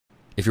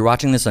If you're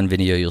watching this on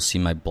video, you'll see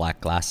my black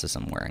glasses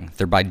I'm wearing.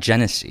 They're by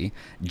Genesee,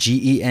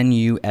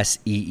 GENUSEE.com,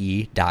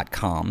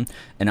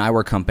 an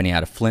eyewear company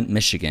out of Flint,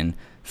 Michigan,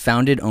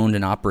 founded, owned,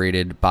 and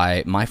operated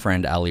by my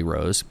friend Ali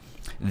Rose.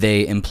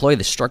 They employ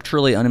the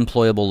structurally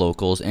unemployable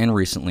locals and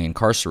recently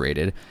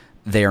incarcerated.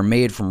 They are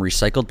made from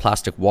recycled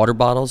plastic water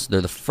bottles. They're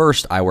the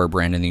first eyewear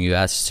brand in the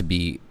U.S. to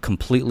be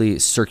completely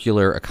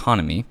circular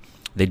economy.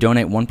 They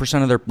donate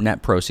 1% of their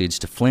net proceeds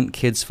to Flint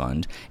Kids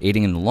Fund,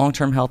 aiding in the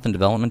long-term health and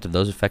development of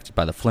those affected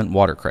by the Flint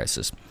water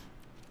crisis.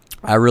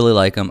 I really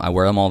like them. I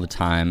wear them all the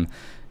time.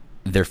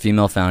 They're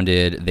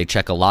female-founded. They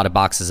check a lot of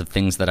boxes of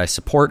things that I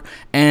support,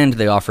 and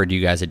they offered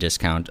you guys a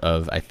discount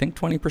of, I think,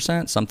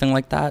 20%, something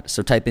like that.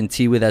 So type in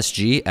T with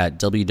SG at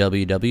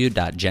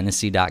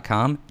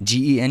www.genesee.com,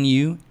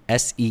 GENUSEE.com,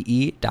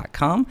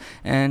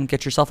 and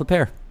get yourself a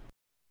pair.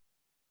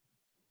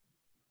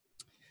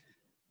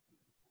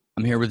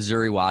 I'm here with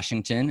Zuri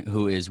Washington,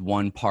 who is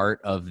one part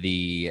of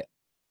the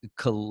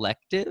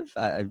collective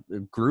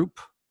group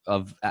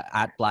of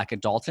at Black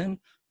at Dalton,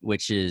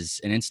 which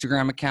is an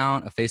Instagram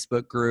account, a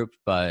Facebook group,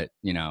 but,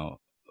 you know,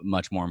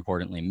 much more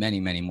importantly, many,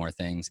 many more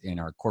things in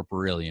our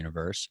corporeal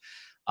universe.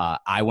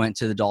 I went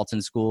to the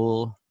Dalton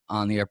School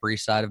on the Upper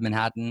East Side of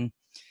Manhattan.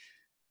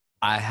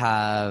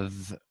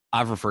 I've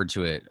referred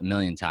to it a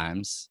million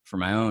times for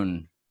my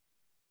own,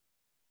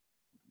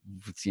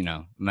 you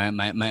know,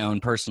 my own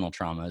personal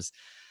traumas.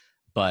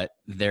 But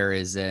there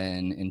is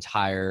there's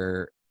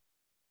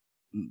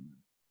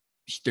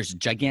a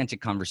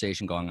gigantic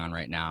conversation going on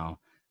right now,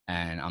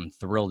 and I'm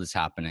thrilled it's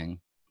happening.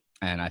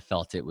 And I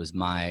felt it was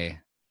my,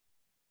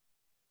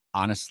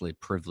 honestly,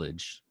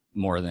 privilege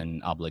more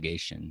than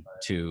obligation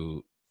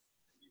to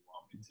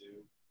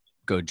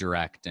go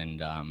direct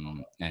and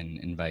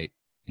invite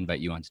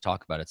you on to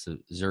talk about it. So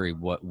Zuri,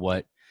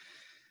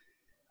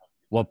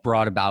 what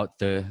brought about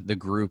the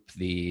group,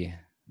 the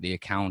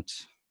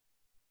account?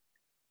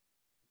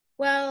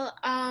 Well,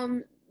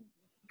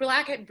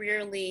 Black at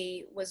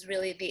Brearley was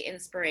really the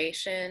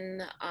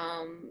inspiration,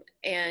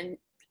 and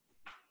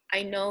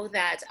I know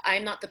that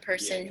I'm not the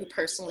person who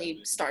personally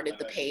started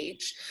the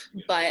page,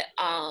 but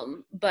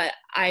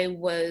I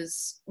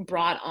was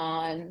brought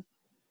on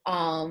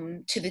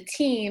to the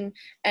team,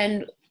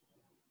 and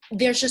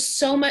there's just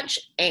so much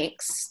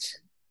angst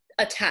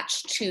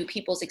attached to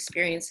people's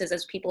experiences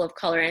as people of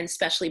color, and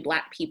especially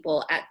Black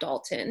people at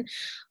Dalton.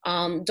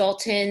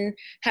 Dalton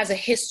has a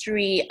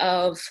history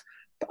of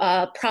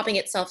propping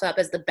itself up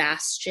as the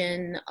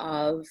bastion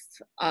of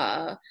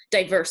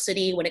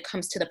diversity when it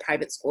comes to the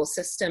private school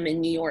system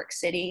in New York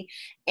City.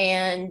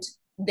 And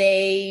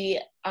they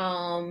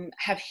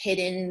have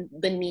hidden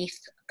beneath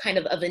kind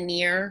of a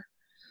veneer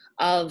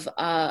of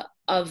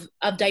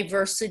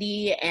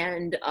diversity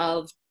and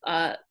of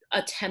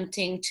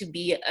attempting to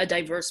be a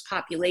diverse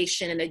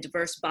population and a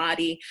diverse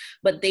body,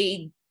 but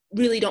they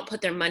really don't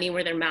put their money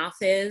where their mouth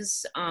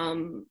is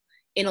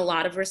in a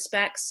lot of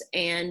respects.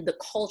 And the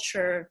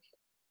culture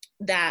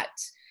that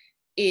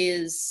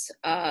is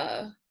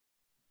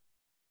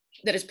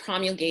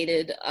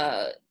promulgated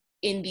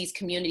in these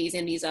communities,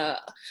 in these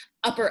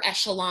upper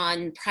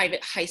echelon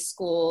private high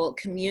school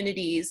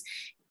communities,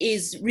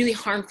 is really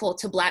harmful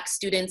to Black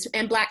students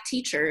and Black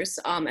teachers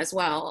as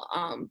well,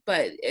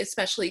 but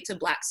especially to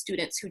Black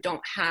students who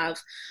don't have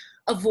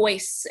a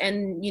voice.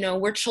 And, you know,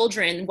 we're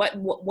children.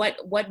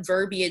 What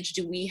verbiage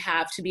do we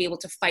have to be able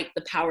to fight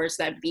the powers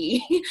that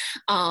be,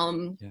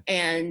 and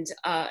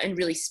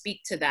really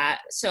speak to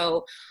that?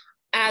 So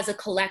as a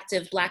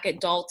collective, Black at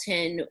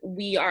Dalton,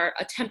 we are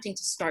attempting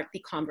to start the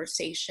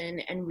conversation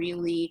and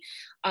really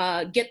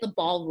get the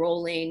ball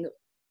rolling,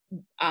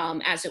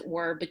 as it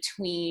were,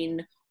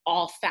 between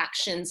all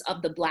factions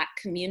of the Black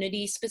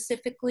community,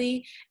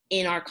 specifically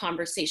in our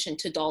conversation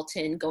to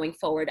Dalton going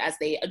forward as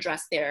they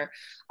address their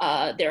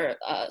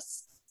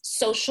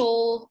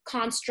social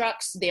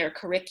constructs, their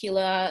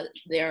curricula,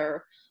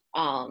 their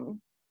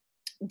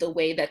the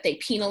way that they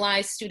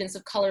penalize students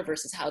of color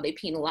versus how they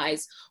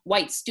penalize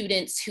white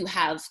students who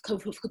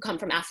come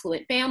from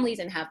affluent families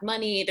and have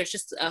money. There's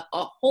just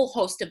a whole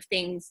host of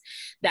things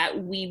that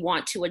we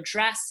want to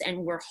address,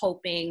 and we're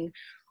hoping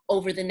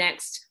over the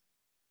next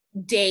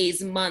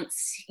days,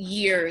 months,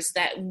 years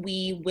that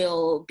we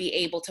will be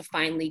able to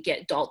finally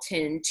get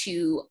Dalton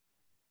to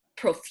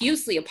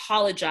profusely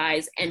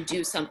apologize and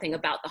do something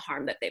about the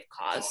harm that they've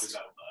caused.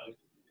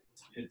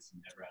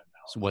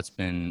 So what's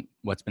been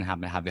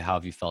happening? How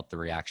have you felt the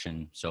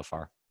reaction so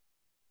far?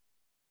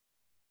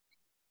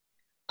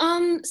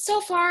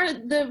 So far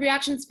the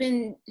reaction's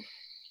been,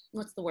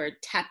 what's the word,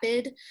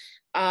 tepid.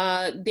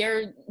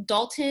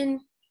 Dalton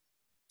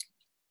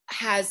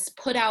has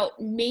put out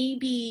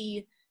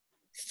maybe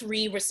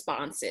 3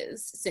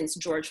 responses since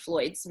George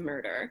Floyd's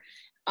murder.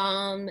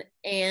 And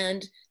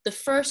the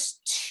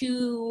first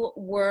 2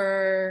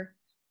 were,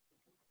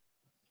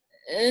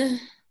 they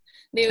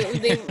were,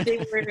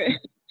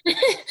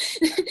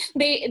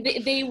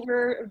 they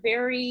were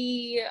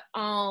very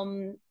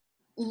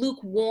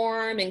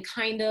lukewarm and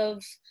kind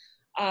of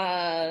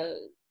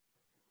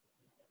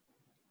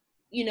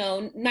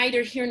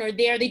neither here nor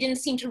there. They didn't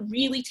seem to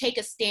really take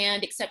a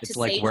stand except It's to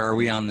like, say, where are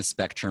we on the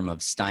spectrum of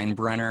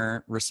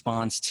Steinbrenner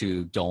response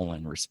to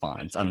Dolan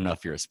response? I don't know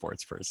if you're a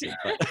sports person,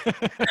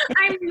 but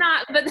I'm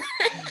not, but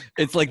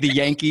it's like the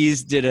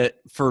Yankees did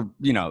it for,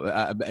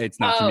 it's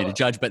not for me to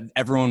judge, but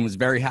everyone was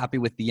very happy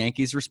with the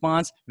Yankees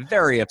response,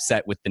 very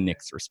upset with the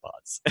Knicks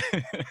response.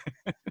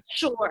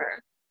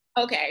 Sure.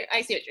 Okay,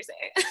 I see what you're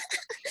saying.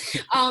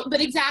 But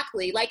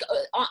exactly, like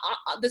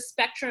the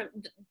spectrum.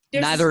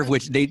 Neither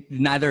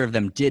of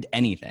them did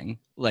anything.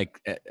 Like,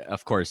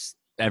 of course,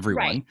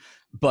 everyone, right.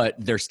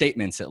 But their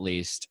statements, at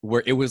least,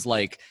 where it was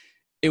like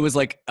your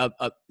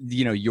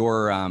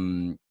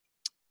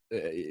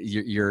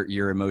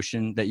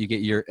emotion that you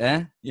get,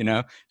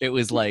 it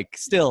was like,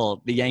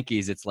 still the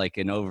Yankees, it's like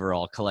an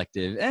overall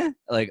collective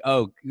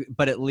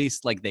but at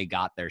least like they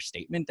got their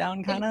statement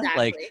down, kind of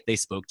exactly. like they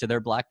spoke to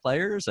their black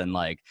players and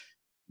like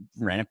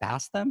ran it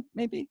past them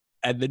maybe.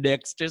 And the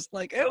Knicks just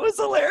like, it was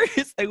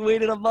hilarious. They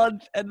waited a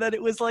month and then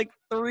it was like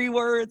 3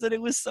 words and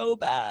it was so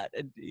bad.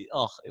 And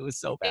it was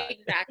so bad.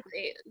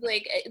 Exactly.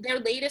 Like their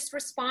latest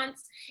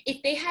response,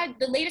 if they had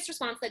the latest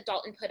response that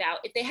Dalton put out,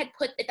 if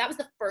that was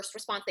the first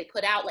response they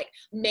put out, like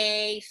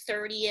May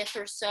 30th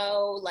or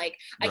so, like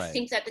right. I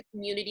think that the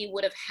community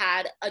would have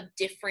had a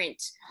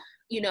different,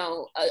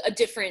 a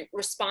different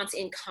response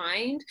in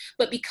kind.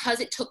 But because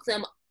it took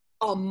them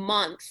a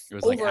month, it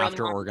was like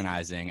after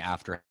organizing,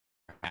 after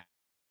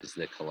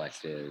the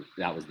collective,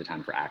 that was the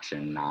time for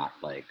action, not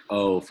like,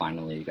 oh,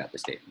 finally you got the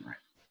statement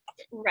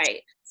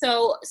right.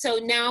 So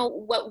now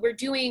what we're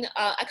doing,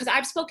 because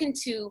I've spoken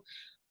to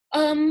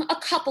a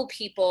couple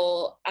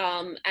people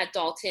at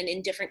Dalton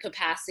in different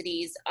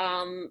capacities,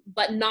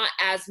 but not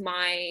as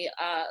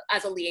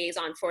as a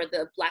liaison for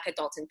the Black at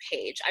Dalton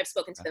page. I've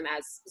spoken to them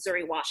as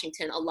Zuri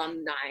Washington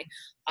alumni,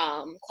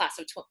 class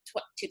of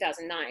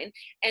 2009.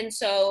 And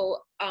so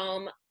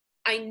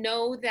I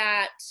know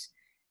that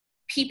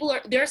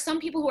there are some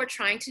people who are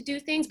trying to do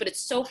things, but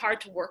it's so hard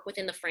to work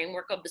within the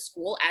framework of the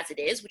school as it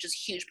is, which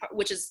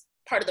is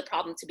part of the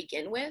problem to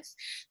begin with.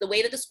 The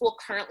way that the school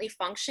currently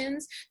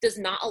functions does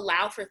not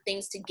allow for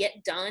things to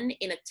get done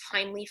in a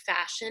timely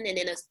fashion and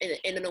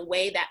in a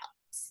way that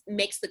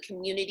makes the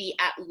community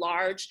at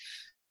large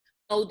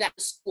know that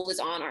the school is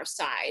on our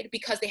side,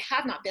 because they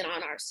have not been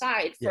on our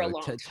side for a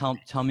long time.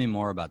 Tell me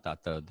more about that,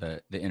 though,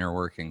 the inner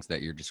workings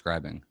that you're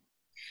describing.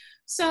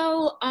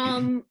 So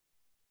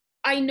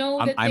I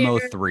know that I'm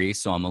 03,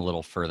 so I'm a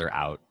little further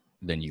out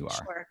than you are.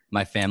 Sure.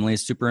 My family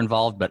is super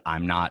involved, but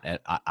I'm not.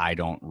 I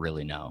don't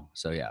really know.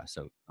 So yeah.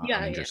 So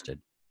I'm interested.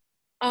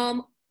 Yeah.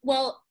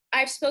 Well,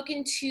 I've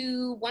spoken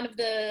to one of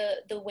the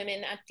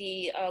women at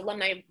the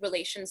alumni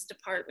relations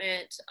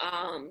department,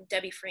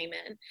 Debbie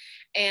Freeman,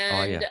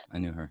 and I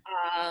knew her.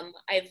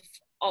 I've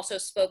also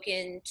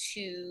spoken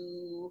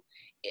to,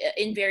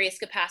 in various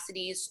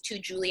capacities, to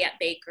Juliet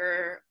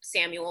Baker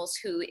Samuels,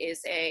 who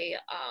is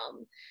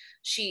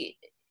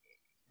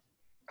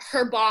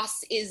her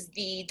boss is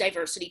the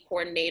diversity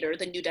coordinator,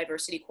 the new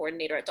diversity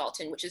coordinator at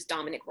Dalton, which is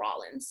Dominic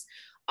Rollins.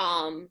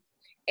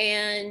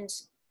 And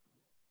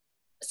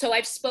so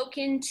I've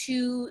spoken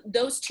to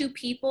those 2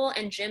 people,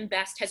 and Jim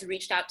Best has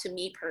reached out to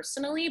me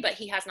personally, but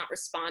he has not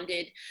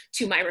responded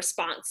to my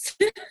response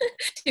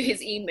to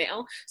his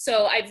email.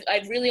 So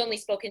I've really only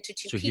spoken to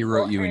 2 people. So he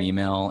wrote you an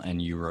email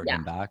and you wrote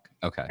him back?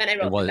 Okay. And I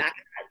wrote him back.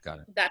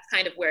 Got it. That's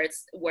kind of where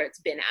it's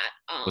been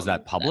at. Was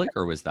that public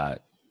or was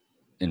that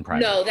in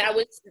private? No, that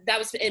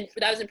was in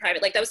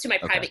private. Like that was to my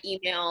private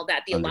email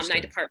that the alumni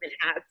department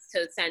has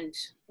to send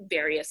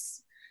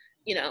various,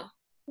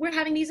 we're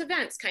having these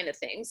events kind of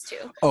things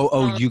too.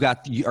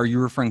 Are you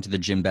referring to the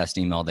Jim Best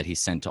email that he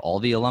sent to all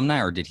the alumni,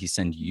 or did he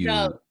send you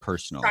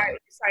personally?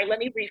 Sorry, let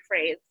me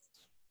rephrase.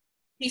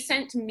 He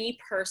sent to me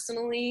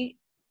personally,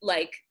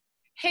 like,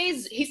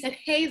 he said,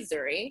 hey,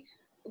 Zuri,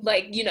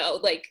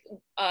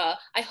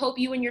 I hope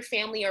you and your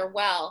family are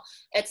well,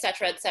 et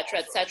cetera, et cetera,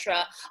 et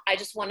cetera. I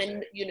just want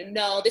you to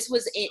know, this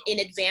was in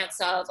advance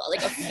of,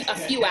 like a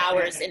few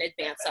hours in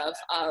advance of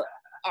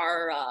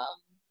our,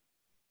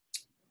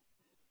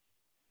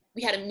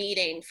 we had a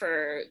meeting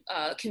for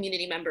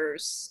community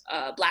members,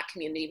 Black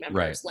community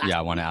members. Right. Yeah,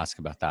 I want to ask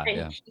about that.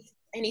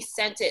 And he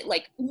sent it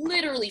like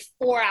literally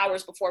 4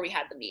 hours before we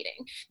had the meeting.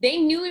 They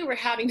knew we were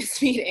having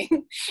this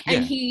meeting,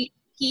 and he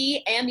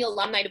and the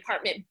alumni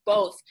department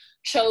both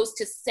chose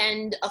to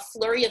send a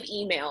flurry of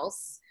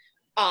emails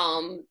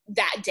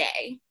that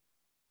day,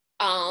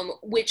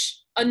 which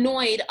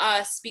annoyed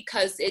us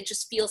because it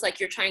just feels like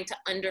you're trying to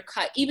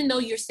undercut, even though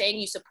you're saying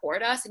you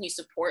support us and you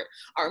support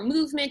our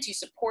movement, you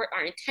support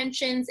our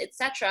intentions,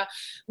 etc.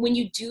 When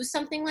you do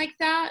something like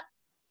that,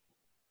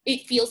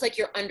 it feels like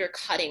you're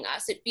undercutting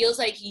us. It feels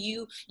like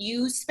you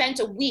spent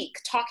a week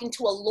talking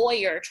to a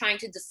lawyer trying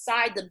to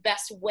decide the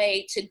best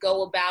way to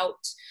go about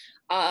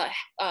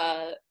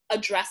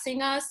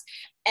addressing us,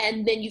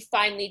 and then you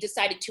finally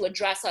decided to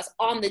address us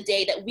on the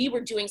day that we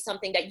were doing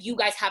something that you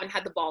guys haven't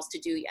had the balls to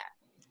do yet.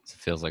 It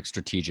feels like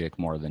strategic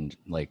more than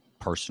like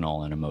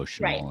personal and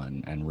emotional,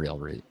 right, and real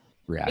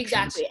reactions.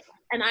 Exactly.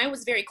 and I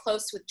was very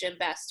close with Jim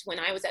Best when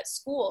I was at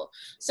school.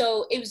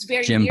 So it was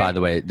very Jim, weird. by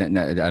the way,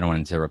 no, I don't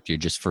want to interrupt you.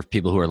 Just for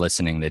people who are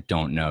listening that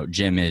don't know,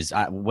 Jim is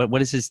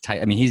what is his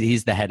title? I mean,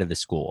 he's the head of the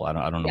school. I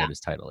don't know Yeah. what his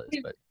title is,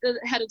 He's but the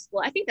head of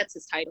school. I think that's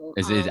his title.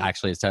 is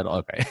actually his title?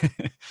 Okay.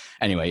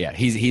 Anyway, yeah,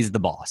 he's the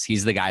boss.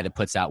 He's the guy that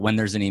puts out when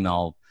there's an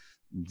email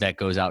that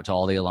goes out to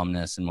all the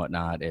alumnus and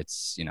whatnot.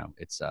 It's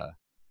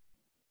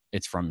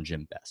it's from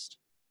Jim Best.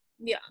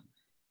 Yeah,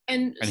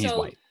 and so he's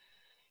white.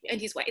 And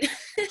he's white.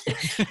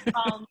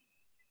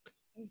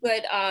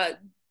 But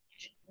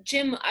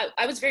Jim,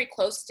 I was very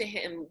close to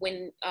him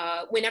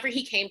whenever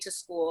he came to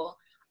school,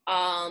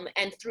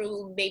 and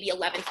through maybe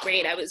 11th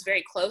grade, I was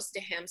very close to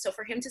him. So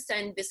for him to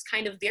send this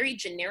kind of very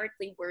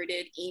generically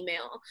worded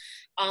email,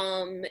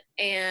 and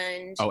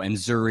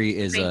Zuri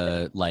is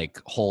a like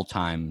whole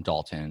time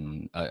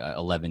Dalton,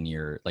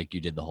 11-year, like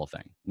you did the whole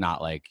thing,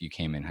 not like you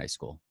came in high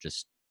school,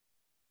 just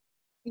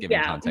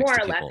giving context more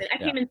to or less. people. I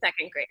came in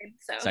second grade,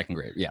 so second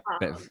grade, yeah,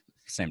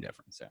 same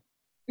difference. Yeah.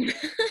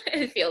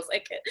 It feels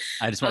like it.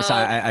 I just want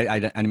I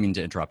didn't mean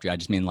to interrupt you. I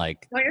just mean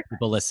like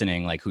people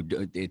listening, like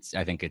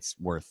I think it's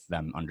worth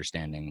them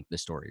understanding the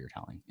story you're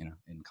telling,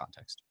 in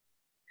context.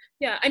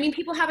 Yeah, I mean,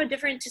 people have a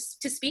different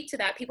to speak to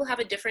that. People have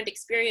a different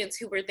experience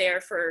who were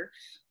there for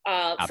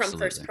from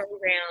first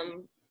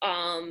program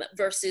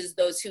versus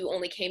those who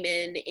only came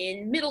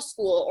in middle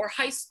school or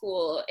high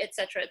school, et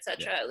cetera, et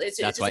cetera. Yeah.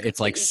 That's why it's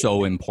like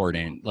so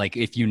important. Like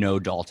if you know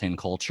Dalton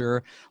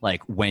culture,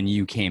 like when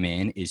you came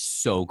in is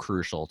so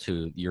crucial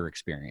to your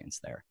experience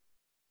there.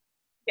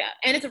 Yeah,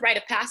 and it's a rite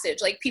of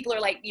passage. Like people are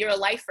like, "You're a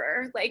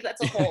lifer." Like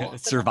that's a whole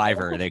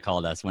survivor. They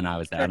called us when I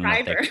was there.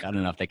 I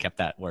don't know if they kept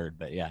that word,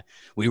 but yeah,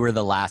 we were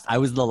the last. I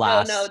was the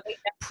last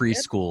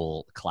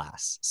preschool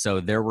class. So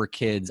there were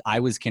kids. I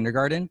was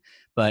kindergarten,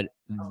 but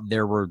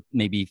there were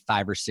maybe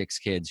 5 or 6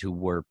 kids who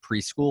were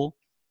preschool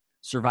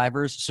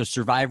survivors. So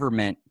survivor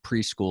meant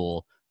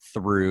preschool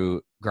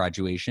through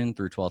graduation,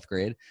 through 12th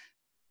grade.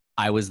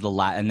 I was the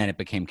last, and then it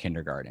became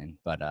kindergarten.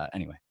 But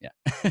anyway, yeah.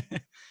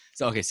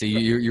 So, okay. So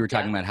you were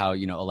talking about how,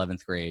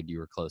 11th grade, you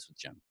were close with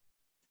Jim.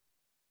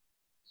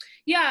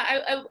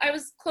 Yeah, I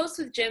was close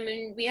with Jim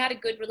and we had a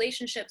good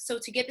relationship. So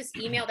to get this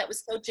email that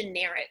was so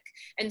generic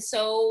and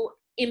so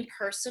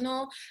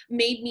impersonal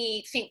made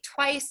me think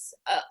twice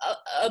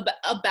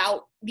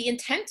about the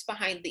intent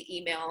behind the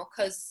email.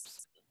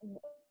 Because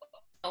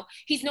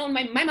he's known,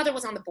 my mother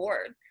was on the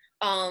board.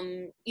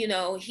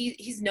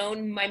 He's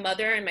known my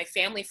mother and my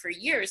family for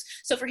years.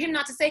 So for him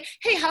not to say,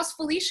 "Hey, how's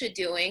Felicia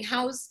doing?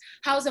 How's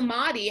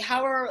Amadi?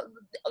 How are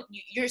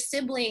your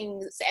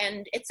siblings?"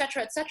 and et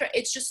cetera,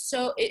 it's just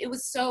it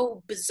was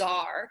so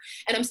bizarre.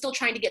 And I'm still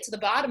trying to get to the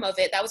bottom of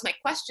it. That was my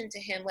question to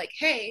him. Like,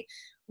 hey,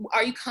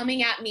 are you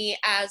coming at me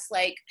as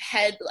like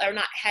head or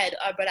not head,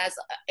 but as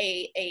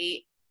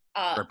a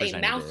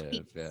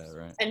mouthpiece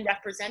and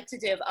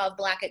representative of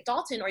Black at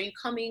Dalton? Or are you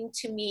coming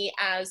to me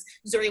as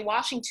Zuri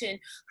Washington,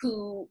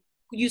 who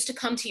used to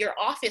come to your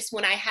office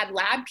when I had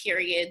lab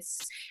periods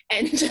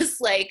and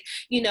just like,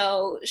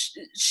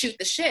 shoot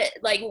the shit?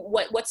 Like,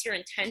 what's your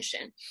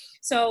intention?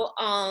 So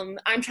I'm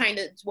trying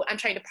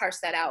to parse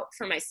that out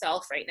for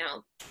myself right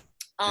now.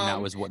 And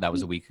that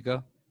was a week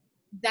ago?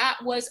 That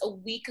was a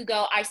week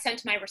ago. I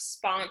sent my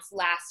response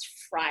last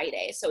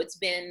Friday. So it's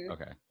been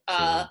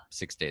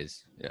 6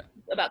 days. Yeah.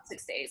 About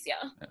 6 days.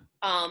 Yeah.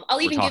 I'll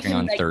even we're talking give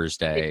him on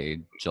Thursday,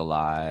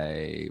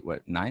 July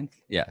 9th?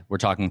 Yeah. We're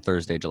talking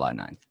Thursday, July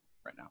 9th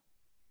right now.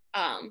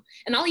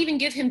 And I'll even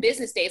give him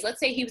business days. Let's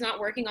say he was not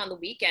working on the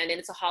weekend and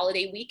it's a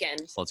holiday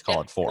weekend. So let's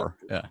call it 4.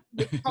 Yeah.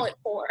 Let's call it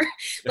 4.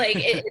 Like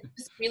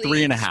it's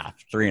really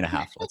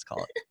 3.5. Let's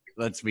call it.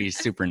 Let's be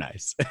super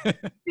nice.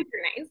 Super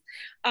nice.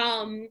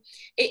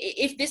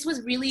 If this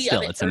was really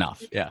still, it's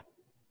enough. Yeah.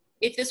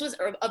 If this was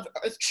of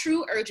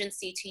true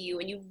urgency to you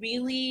and you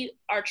really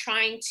are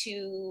trying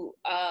to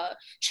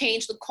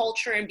change the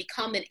culture and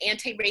become an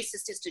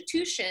anti-racist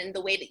institution,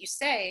 the way that you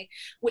say,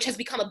 which has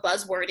become a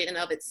buzzword in and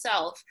of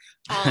itself,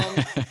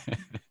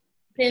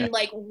 then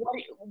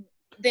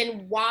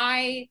then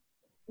why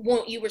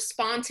won't you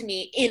respond to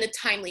me in a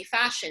timely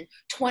fashion?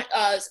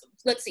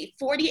 Let's see,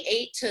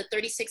 48 to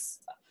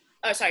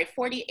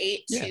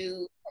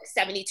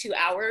 72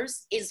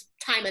 hours is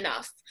time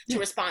enough to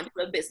respond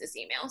to a business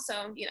email.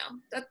 So,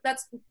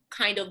 that's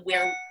kind of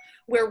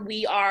where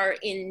we are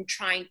in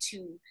trying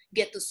to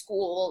get the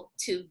school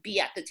to be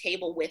at the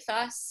table with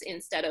us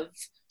instead of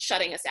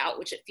shutting us out,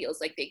 which it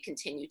feels like they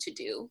continue to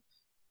do.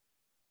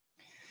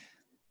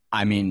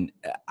 I mean,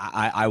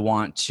 I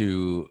want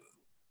to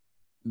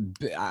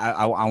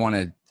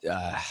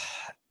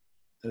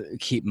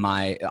keep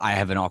I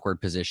have an awkward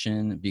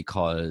position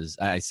because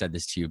I said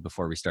this to you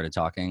before we started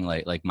talking,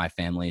 like my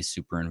family is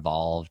super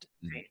involved.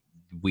 Right.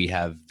 We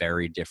have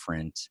very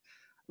different,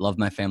 love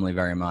my family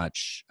very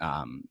much.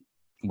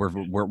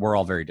 We're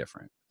all very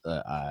different.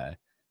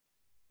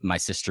 My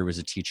sister was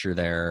a teacher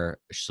there.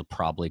 She'll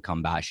probably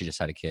come back. She just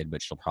had a kid,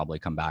 but she'll probably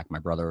come back. My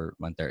brother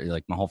went there.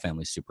 Like my whole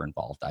family's super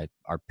involved.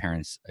 Our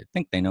parents, I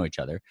think they know each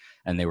other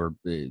and they were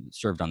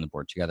served on the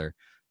board together.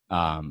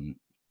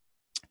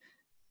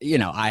 you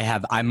know,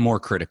 I'm more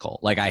critical.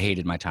 Like, I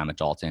hated my time at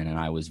Dalton, and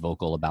I was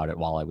vocal about it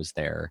while I was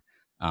there.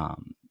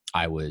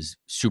 I was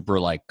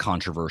super like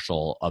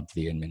controversial of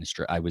the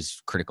I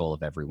was critical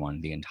of everyone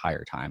the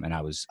entire time. And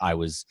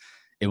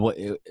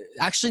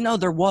actually, no,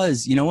 there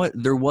was, you know what?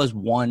 There was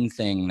one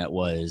thing that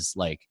was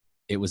like,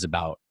 it was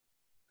about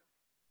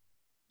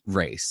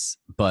race,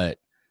 but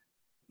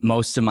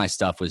most of my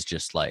stuff was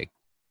just like,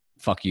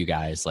 fuck you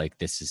guys. Like,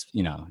 this is,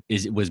 you know,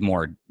 it was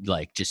more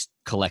like just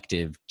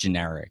collective,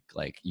 generic,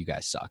 like, you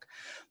guys suck.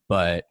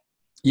 But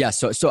yeah,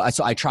 so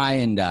I try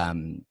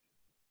and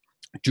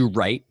do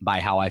right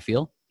by how I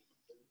feel,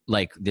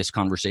 like this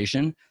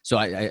conversation. So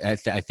I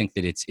think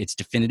that it's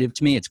definitive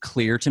to me. It's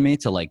clear to me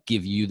to like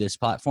give you this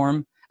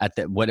platform at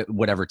the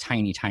whatever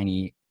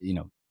tiny, you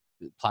know,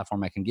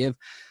 platform I can give.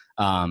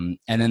 And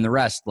then the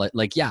rest,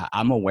 like, yeah,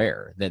 I'm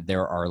aware that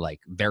there are like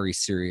very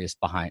serious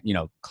behind, you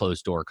know,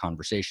 closed door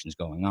conversations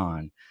going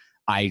on.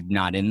 I'm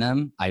not in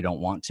them. I don't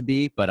want to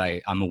be, but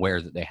I'm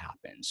aware that they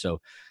happen. So,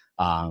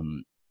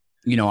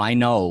 you know,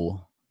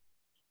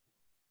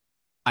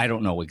 I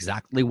don't know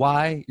exactly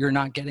why you're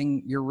not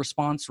getting your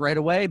response right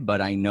away,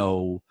 but I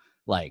know,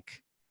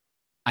 like,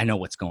 I know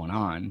what's going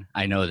on.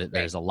 I know that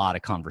there's a lot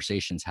of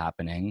conversations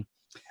happening.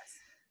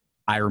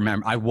 I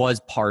remember I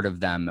was part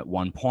of them at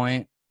one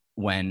point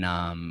when,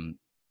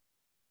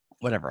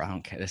 whatever, I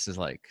don't care. This is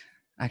like,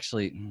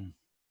 actually,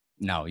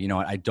 no, you know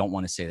what? I don't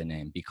want to say the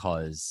name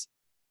because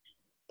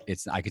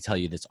I could tell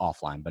you this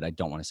offline, but I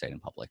don't want to say it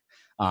in public.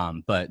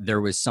 But there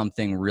was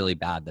something really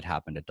bad that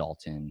happened at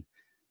Dalton.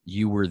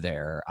 You were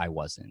there. I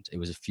wasn't. It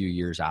was a few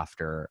years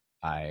after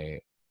I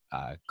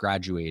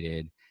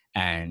graduated,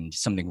 and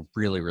something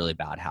really, really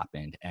bad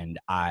happened. And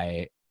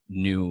I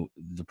knew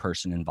the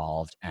person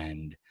involved,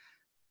 and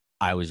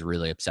I was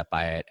really upset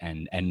by it.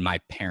 And my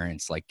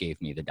parents like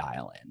gave me the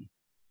dial in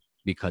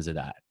because of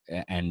that.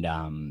 And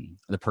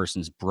the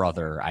person's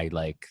brother, I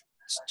like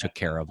took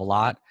care of a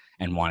lot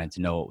and wanted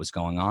to know what was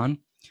going on.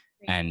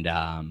 And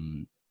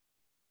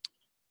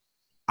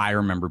I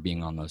remember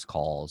being on those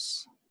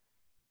calls,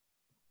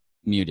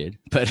 muted,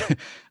 but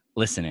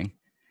listening.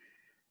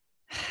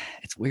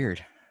 It's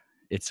weird.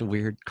 It's a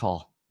weird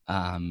call.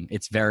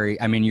 It's very,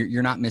 I mean,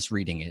 you're not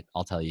misreading it.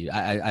 I'll tell you,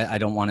 I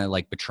don't want to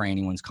like betray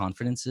anyone's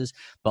confidences,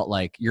 but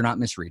like, you're not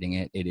misreading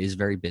it. It is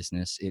very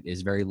business. It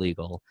is very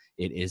legal.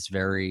 It is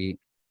very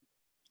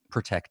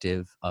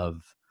protective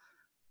of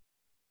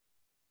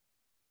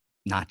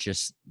not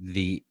just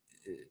the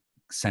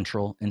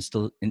central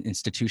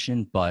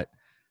institution, but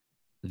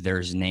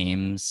there's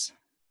names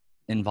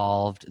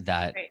involved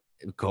that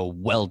go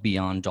well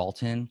beyond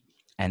Dalton.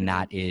 And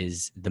that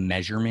is the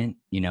measurement,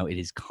 you know, it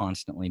is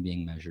constantly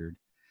being measured.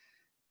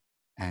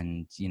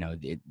 And, you know,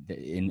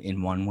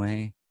 in one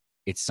way,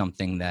 it's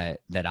something that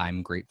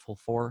I'm grateful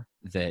for,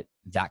 that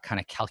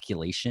kind of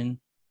calculation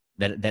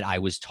that I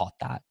was taught.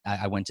 That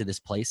I went to this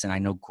place and I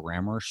know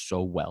grammar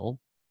so well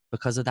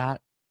because of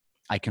that.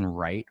 I can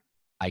write,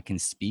 I can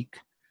speak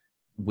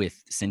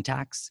with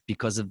syntax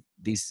because of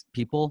these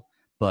people,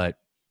 but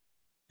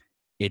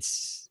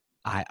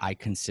I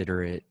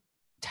consider it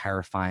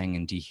terrifying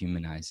and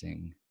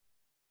dehumanizing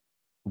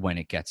when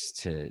it gets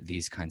to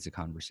these kinds of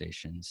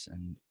conversations.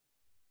 And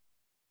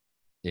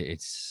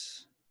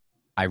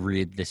I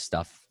read this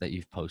stuff that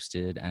you've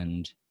posted,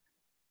 and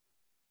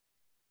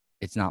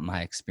it's not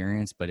my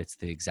experience, but it's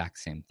the exact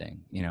same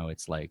thing. You know,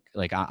 it's like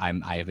I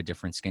have a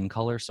different skin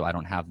color, so I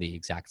don't have the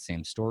exact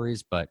same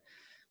stories, but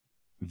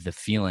the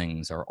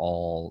feelings are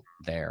all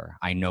there.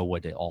 I know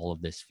what all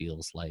of this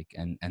feels like.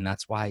 And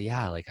that's why,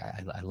 yeah, like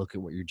I look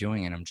at what you're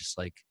doing and I'm just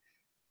like,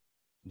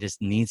 this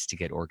needs to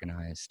get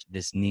organized.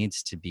 This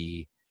needs to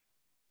be,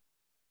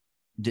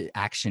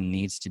 action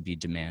needs to be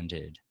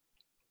demanded.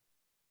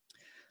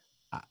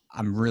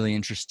 I'm really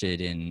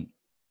interested in,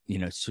 you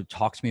know, so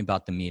talk to me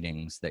about the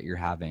meetings that you're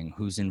having,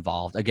 who's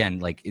involved. Again,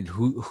 like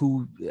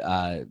who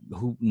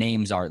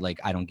names are, like,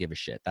 I don't give a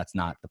shit. That's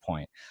not the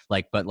point.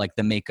 Like, but like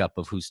the makeup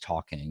of who's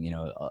talking, you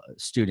know,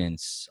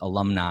 students,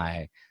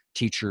 alumni,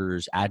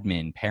 teachers,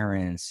 admin,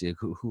 parents,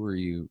 who are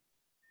you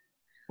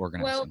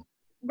organizing? Well,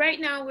 right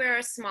now we're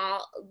a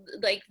small,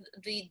 like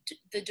the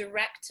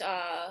direct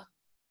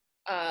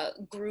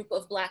group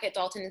of Black at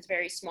Dalton is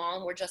very small,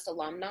 and we're just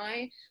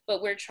alumni,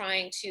 but we're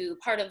trying to,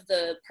 part of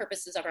the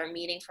purposes of our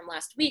meeting from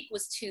last week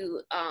was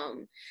to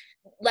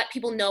let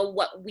people know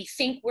what we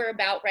think we're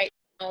about right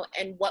now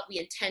and what we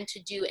intend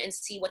to do, and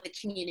see what the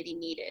community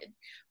needed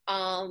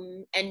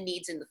and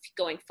needs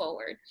going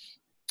forward.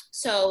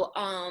 So,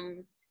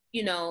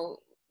 you know,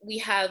 we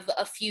have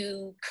a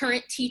few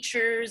current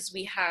teachers,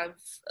 we have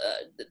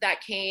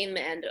that came,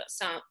 and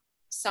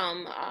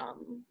some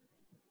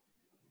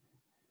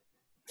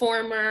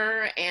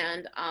former,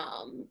 and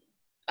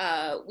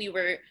we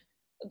were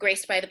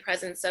graced by the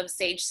presence of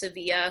Sage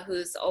Sevilla,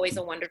 who's always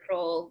a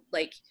wonderful,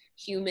 like,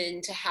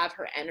 human. To have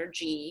her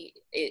energy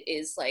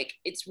is like,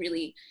 it's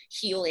really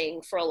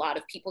healing for a lot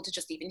of people to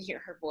just even hear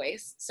her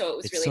voice. So it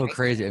was it's really so nice.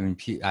 crazy. I mean,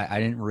 I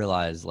didn't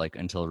realize like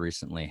until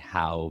recently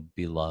how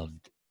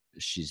beloved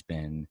she's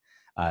been.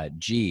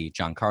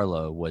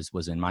 Giancarlo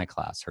was in my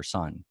class, her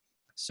son.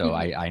 So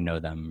I know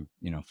them,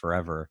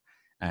 forever.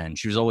 And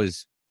she was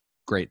always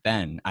great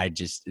then. I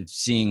just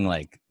seeing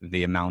like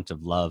the amount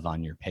of love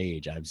on your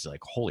page, I was like,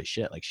 holy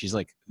shit, like she's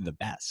like the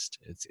best.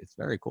 It's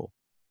very cool.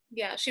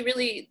 Yeah, she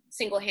really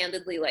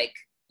single-handedly like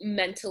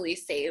mentally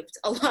saved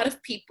a lot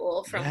of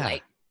people from Yeah.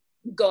 like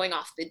going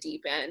off the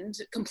deep end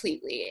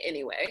completely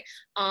anyway.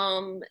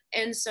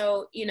 And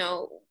so,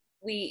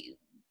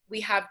 we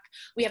have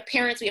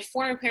parents, we have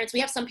foreign parents, we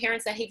have some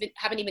parents that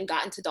haven't even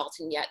gotten to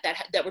Dalton yet,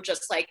 that were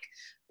just like,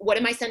 what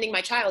am I sending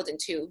my child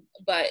into?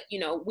 But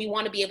we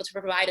want to be able to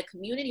provide a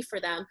community for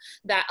them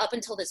that up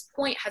until this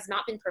point has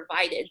not been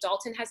provided.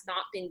 Dalton has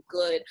not been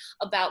good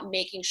about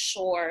making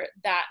sure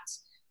that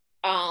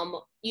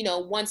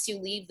once you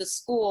leave the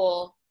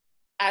school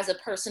as a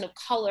person of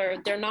color,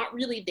 they're not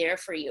really there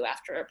for you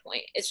after a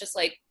point. It's just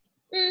like,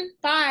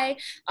 bye.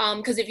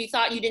 Because if you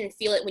thought you didn't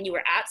feel it when you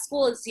were at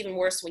school, it's even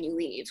worse when you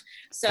leave.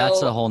 So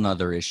that's a whole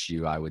nother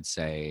issue, I would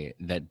say,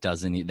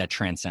 that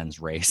transcends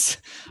race.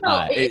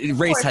 no,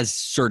 Race has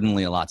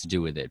certainly a lot to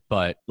do with it,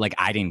 but like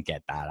I didn't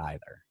get that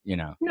either,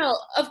 No,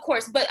 of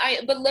course, but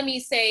let me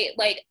say,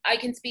 like, I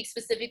can speak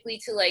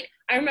specifically to, like,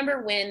 I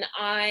remember when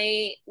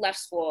I left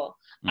school,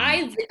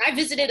 Mm-hmm. I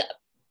visited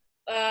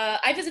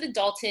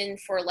Dalton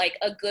for like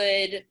a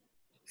good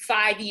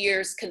 5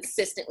 years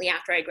consistently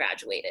after I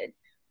graduated.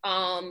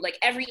 Like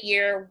every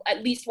year,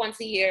 at least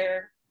once a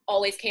year,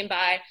 always came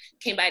by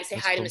to say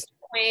That's hi to cool. Mr.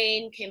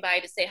 Quain, came by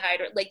to say hi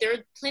to, like, there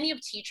are plenty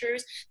of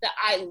teachers that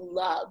I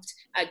loved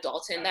at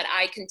Dalton that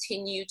I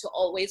continue to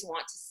always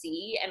want to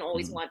see and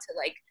always Mm-hmm. want to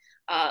like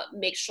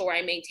make sure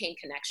I maintain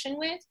connection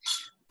with.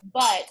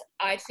 But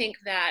I think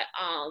that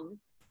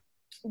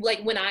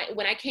like when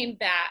I came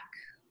back,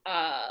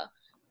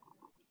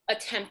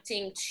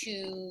 attempting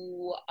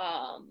to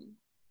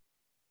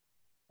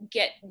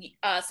get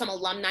some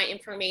alumni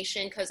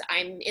information because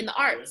I'm in the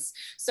arts.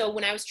 So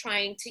when I was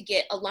trying to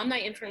get alumni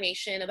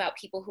information about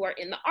people who are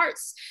in the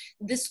arts,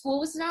 the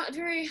school was not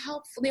very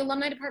helpful. The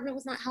alumni department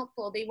was not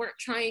helpful. They weren't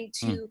trying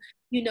to,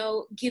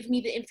 give me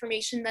the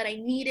information that I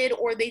needed,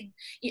 or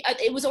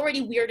it was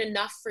already weird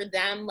enough for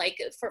them, like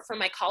for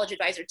my college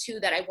advisor too,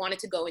 that I wanted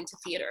to go into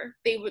theater.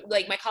 They would,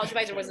 like, my college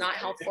advisor was not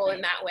helpful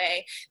in that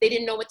way. They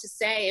didn't know what to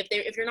say.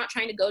 If you're not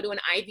trying to go to an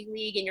Ivy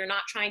League and you're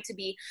not trying to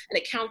be an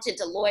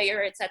accountant, a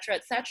lawyer, et cetera,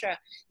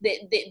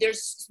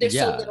 there's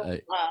so little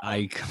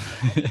I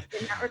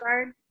in that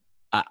regard.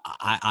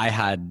 I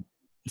had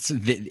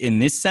in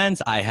this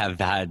sense, I have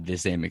had the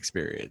same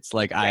experience.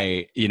 Like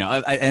Right.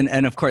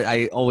 and of course,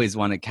 I always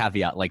want to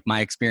caveat, like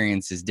my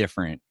experience is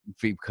different.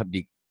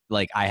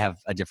 Like I have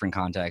a different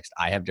context,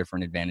 I have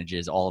different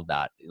advantages, all of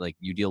that. Like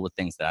you deal with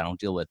things that I don't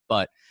deal with,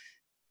 but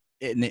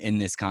in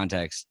this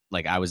context,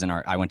 like I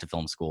went to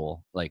film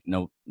school. Like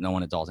no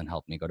one at Dalton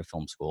helped me go to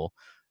film school.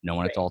 No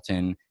one at Right.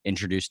 Dalton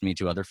introduced me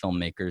to other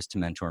filmmakers to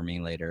mentor me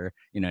later.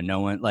 No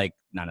one, like,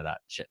 none of that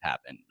shit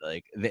happened.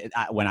 Like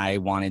when I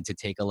wanted to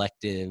take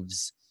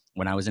electives,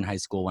 when I was in high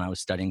school, when I was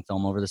studying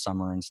film over the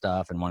summer and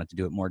stuff, and wanted to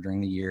do it more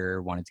during the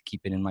year, wanted to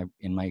keep it in my,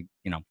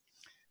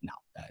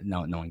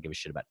 no one gave a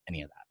shit about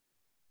any of that.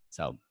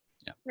 So,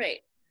 yeah. Right.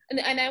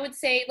 And I would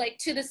say, like,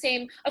 to the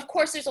same, of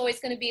course, there's always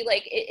going to be,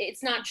 like,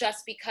 it's not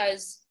just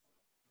because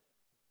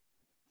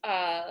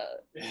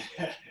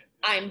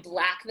I'm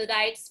Black that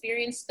I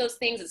experienced those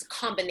things. It's a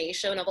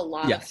combination of a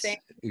lot of things.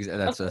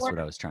 That's what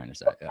I was trying to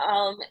say.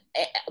 Yeah.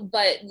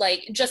 But,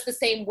 like, just the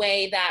same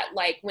way that,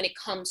 like, when it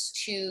comes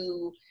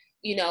to,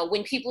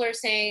 when people are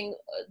saying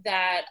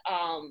that,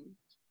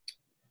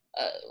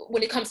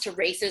 when it comes to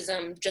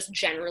racism, just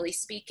generally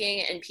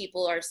speaking, and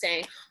people are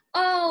saying,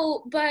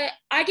 oh, but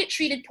I get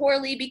treated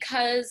poorly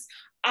because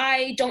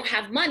I don't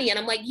have money. And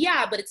I'm like,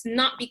 yeah, but it's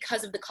not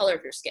because of the color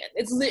of your skin.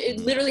 It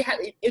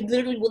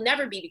literally will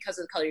never be because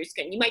of the color of your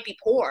skin. You might be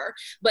poor,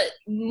 but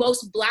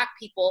most Black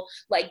people,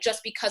 like,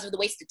 just because of the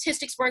way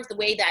statistics work, the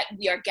way that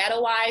we are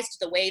ghettoized,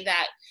 the way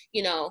that,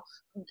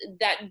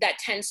 that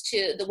tends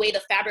to, the way the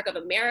fabric of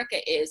America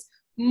is,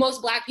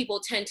 most Black people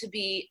tend to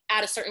be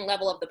at a certain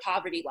level of the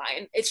poverty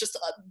line. It's just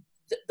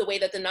the way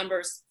that the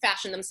numbers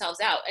fashion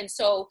themselves out. And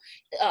so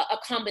a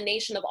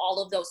combination of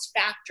all of those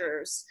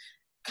factors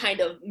kind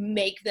of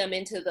make them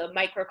into the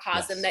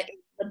microcosm that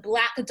the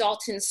Black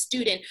Dalton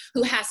student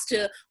who has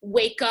to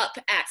wake up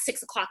at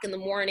 6 o'clock in the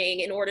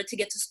morning in order to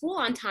get to school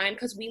on time,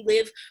 because we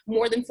live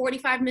more than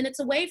 45 minutes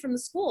away from the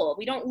school.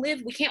 We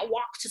can't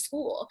walk to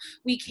school.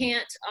 We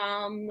can't,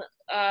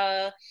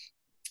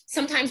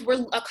 sometimes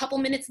we're a couple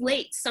minutes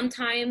late,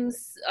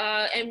 sometimes,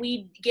 and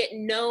we get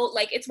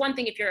it's one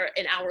thing if you're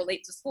an hour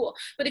late to school,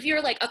 but if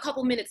you're like a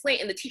couple minutes late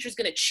and the teacher's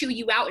gonna chew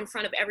you out in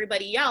front of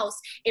everybody else,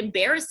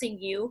 embarrassing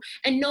you,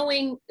 and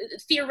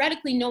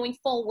theoretically knowing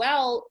full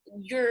well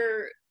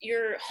your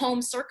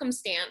home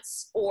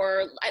circumstance,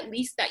 or at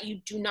least that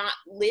you do not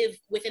live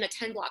within a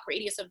 10-block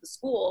radius of the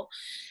school,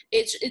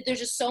 there's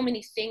just so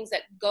many things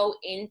that go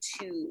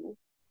into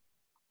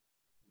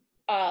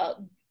a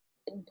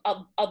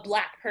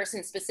Black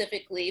person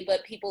specifically,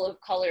 but people of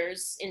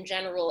colors in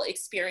general,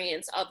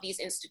 experience of these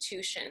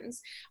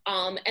institutions,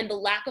 and the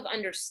lack of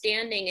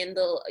understanding and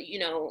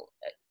the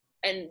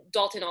and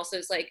Dalton also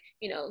is like,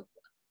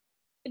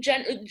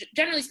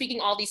 generally speaking,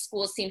 all these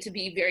schools seem to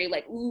be very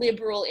like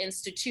liberal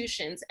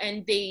institutions,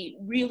 and they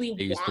really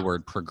They use the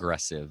word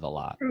progressive a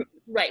lot.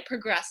 Right,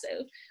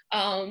 progressive.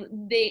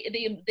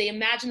 They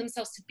imagine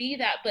themselves to be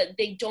that, but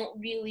they don't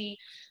really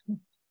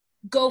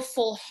go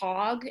full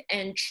hog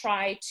and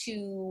try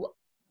to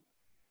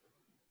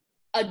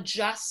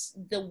adjust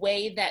the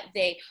way that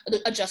they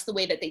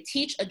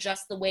teach,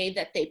 adjust the way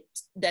that they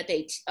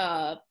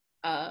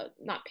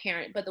not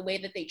parent, but the way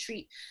that they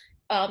treat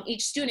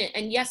each student.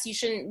 And yes,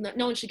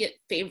 no one should get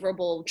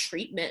favorable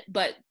treatment,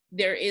 but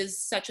there is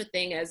such a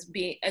thing as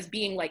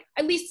being like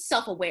at least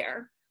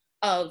self-aware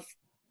of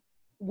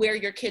where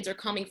your kids are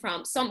coming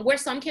from. Where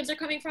some kids are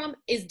coming from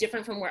is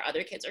different from where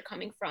other kids are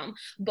coming from,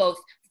 both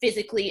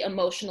physically,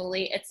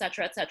 emotionally, et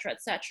cetera, et cetera,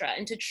 et cetera.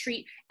 And to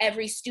treat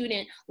every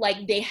student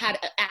like they had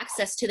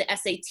access to the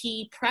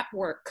SAT prep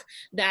work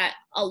that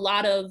a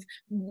lot of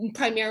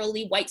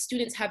primarily white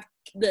students have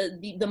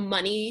the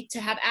money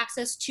to have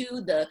access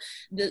to,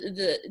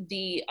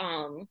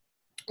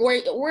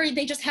 or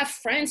they just have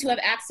friends who have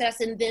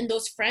access, and then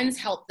those friends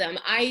help them.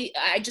 I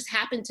just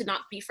happened to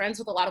not be friends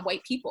with a lot of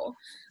white people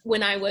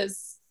when I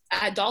was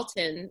at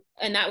Dalton,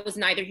 and that was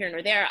neither here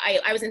nor there.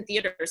 I was in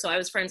theater, so I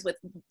was friends with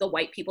the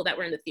white people that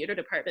were in the theater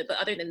department. But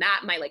other than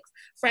that, my like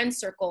friend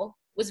circle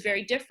was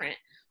very different,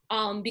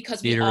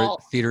 because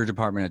theater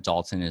department at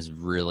Dalton is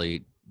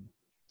really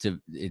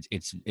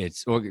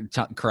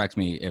correct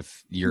me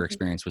if your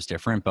experience was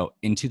different, but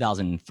in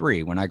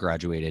 2003 when I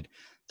graduated,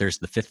 there's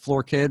the 5th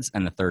floor kids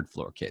and the 3rd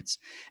floor kids,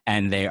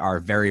 and they are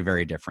very,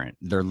 very different.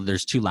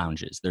 There's 2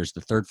 lounges. There's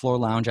the 3rd floor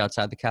lounge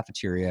outside the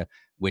cafeteria,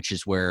 which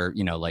is where,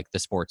 like the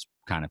sports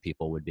kind of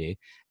people would be,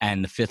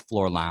 and the 5th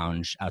floor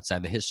lounge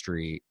outside the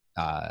history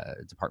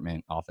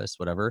department office,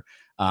 whatever.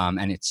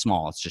 And it's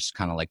small. It's just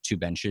kind of like 2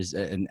 benches,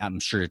 and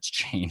I'm sure it's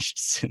changed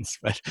since,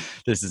 but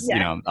this is,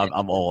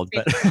 I'm old,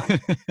 but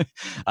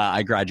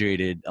I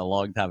graduated a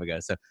long time ago.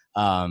 So,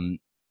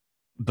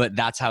 but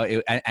that's how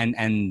it,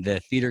 and the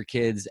theater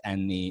kids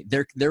and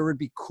there would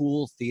be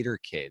cool theater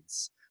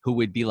kids who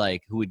would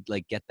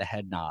get the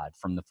head nod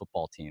from the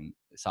football team,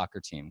 soccer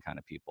team kind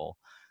of people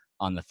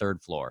on the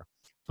 3rd floor,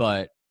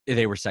 but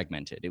they were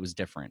segmented. It was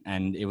different,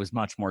 and it was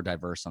much more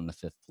diverse on the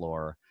 5th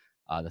floor.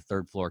 The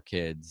 3rd floor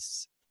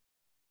kids,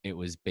 it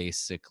was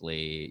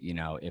basically,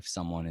 if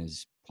someone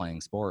is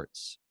playing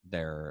sports,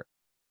 they're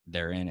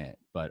in it,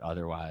 but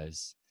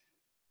otherwise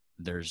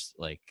there's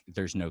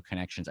no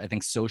connections. I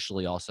think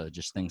socially also,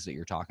 just things that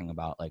you're talking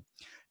about, like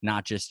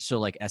not just so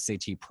like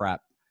SAT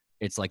prep,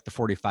 it's like the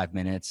 45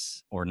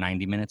 minutes or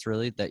 90 minutes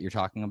really that you're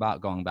talking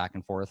about going back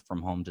and forth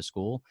from home to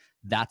school.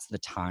 That's the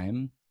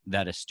time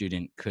that a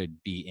student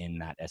could be in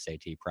that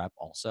SAT prep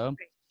also.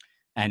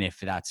 And if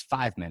that's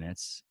 5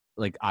 minutes,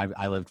 like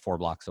I lived 4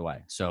 blocks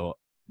away, so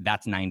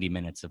that's 90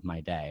 minutes of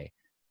my day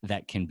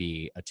that can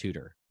be a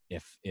tutor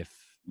if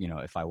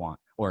I want,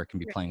 or it can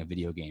be playing a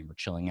video game or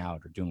chilling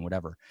out or doing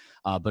whatever.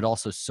 But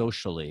also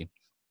socially,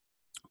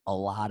 a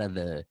lot of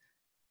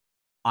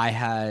I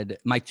had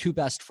my 2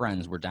 best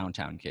friends were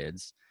downtown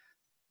kids,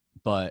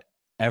 but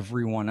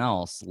everyone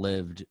else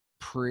lived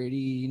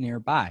pretty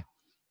nearby,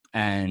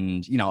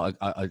 and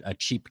a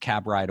cheap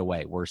cab ride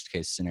away, worst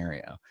case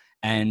scenario.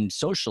 And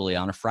socially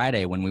on a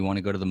Friday when we want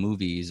to go to the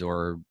movies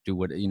or do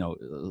what,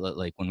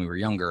 like when we were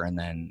younger, and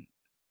then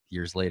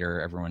years later,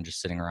 everyone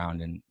just sitting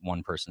around in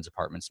one person's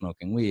apartment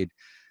smoking weed,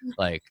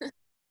 like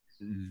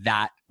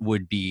that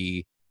would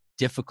be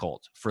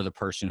difficult for the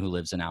person who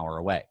lives an hour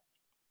away.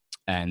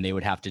 And they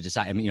would have to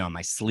decide, am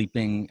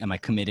I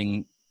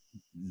committing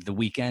the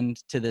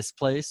weekend to this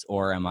place,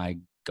 or am I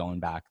going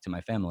back to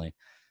my family?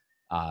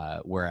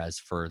 Whereas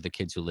for the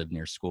kids who live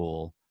near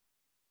school,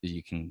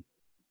 you can,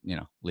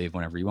 leave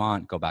whenever you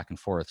want, go back and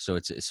forth. So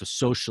so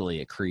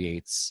socially it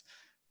creates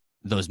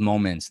those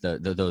moments,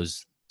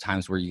 those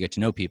times where you get to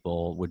know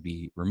people would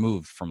be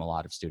removed from a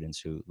lot of students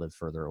who live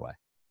further away.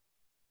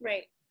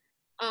 Right.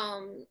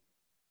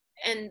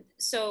 And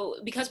so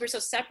because we're so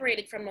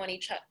separated from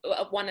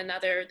one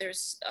another,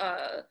 there's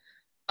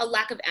a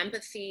lack of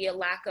empathy, a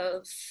lack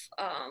of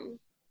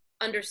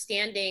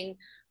understanding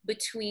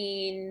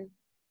between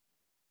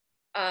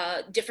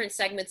different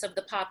segments of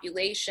the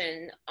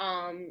population.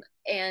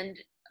 And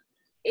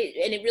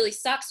it really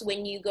sucks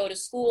when you go to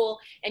school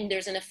and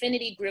there's an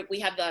affinity group. We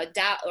have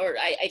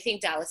I think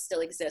Dallas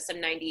still exists. I'm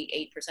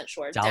 98%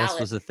 sure. Dallas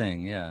was a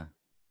thing, yeah.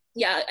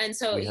 Yeah, and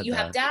so you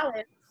have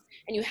Dallas,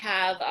 and you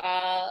have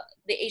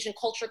the Asian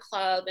Culture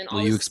Club, and all.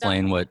 Will you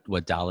explain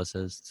what Dallas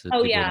is to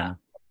people? Yeah.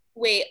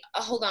 Wait,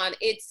 hold on.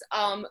 It's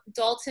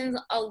Dalton's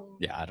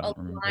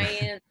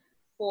Alliance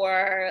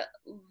for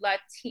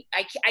Latin.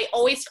 I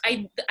always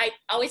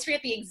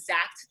forget the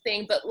exact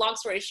thing, but long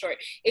story short,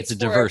 it's a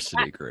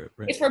diversity group.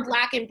 Right? It's for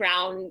Black and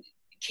brown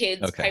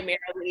kids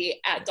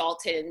primarily at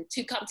Dalton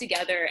to come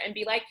together and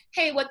be like,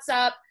 hey, what's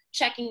up?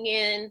 Checking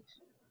in,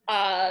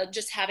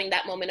 just having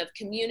that moment of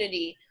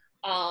community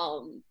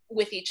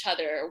with each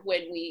other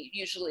when we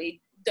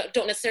usually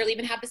don't necessarily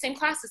even have the same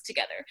classes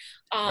together.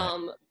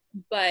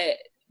 But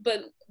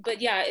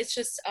but yeah, it's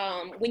just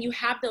when you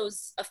have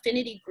those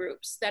affinity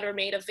groups that are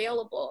made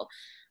available,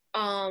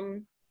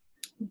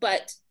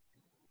 but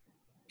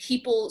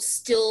people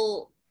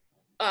still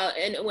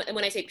and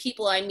when I say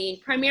people, I mean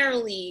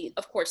primarily,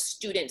 of course,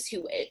 students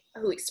who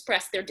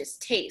express their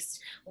distaste,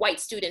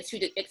 white students who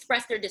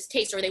express their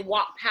distaste, or they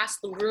walk past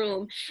the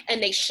room and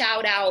they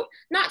shout out,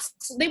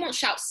 they won't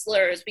shout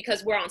slurs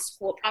because we're on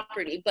school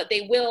property, but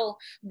they will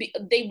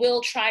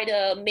try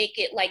to make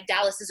it like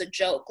Dallas is a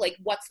joke. Like,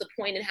 what's the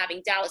point in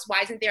having Dallas?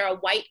 Why isn't there a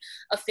white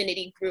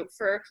affinity group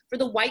for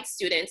the white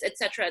students, et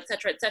cetera, et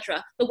cetera, et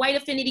cetera? The white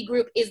affinity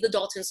group is the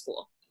Dalton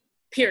School.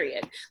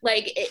 Period.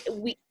 Like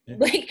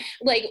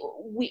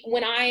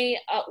when I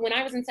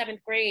was in 7th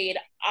grade,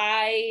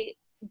 I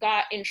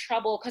got in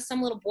trouble because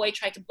some little boy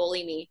tried to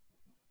bully me,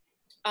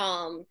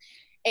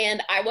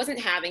 and I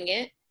wasn't having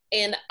it.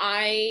 And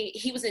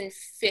he was in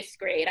 5th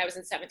grade, I was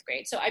in 7th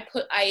grade, so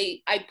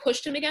I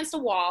pushed him against a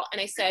wall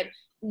and I said,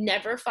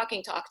 never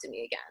fucking talk to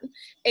me again.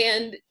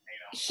 And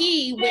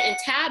he went and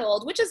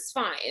tattled, which is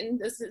fine.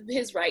 This is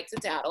his right to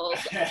tattle.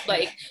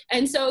 Like,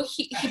 and so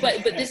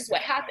but this is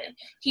what happened.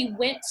 He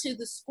went to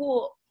the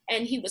school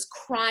and he was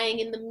crying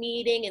in the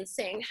meeting and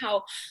saying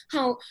how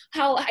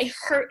I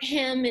hurt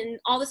him and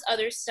all this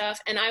other stuff.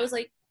 And I was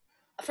like,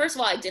 first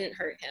of all, I didn't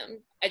hurt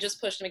him. I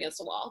just pushed him against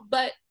the wall.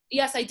 But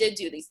yes, I did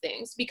do these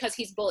things because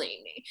he's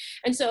bullying me.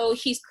 And so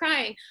he's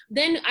crying.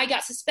 Then I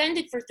got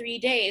suspended for 3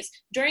 days.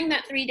 During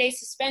that 3-day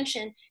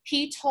suspension,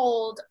 he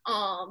told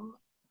all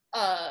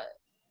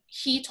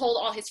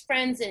his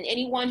friends and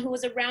anyone who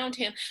was around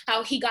him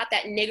how he got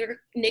that nigger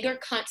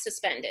cunt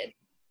suspended.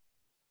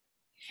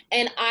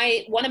 And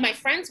one of my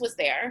friends was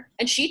there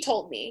and she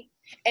told me.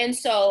 And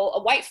so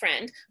a white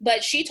friend,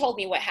 but she told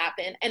me what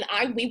happened. And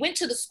we went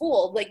to the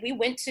school, like we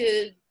went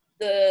to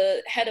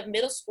the head of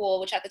middle school,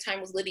 which at the time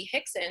was Libby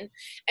Hickson,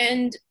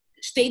 and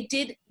they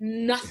did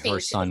nothing. Her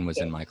son was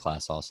in my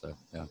class also.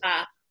 Yeah.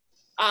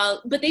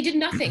 But they did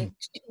nothing,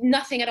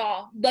 nothing at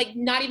all. Like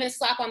not even a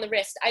slap on the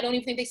wrist. I don't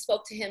even think they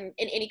spoke to him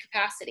in any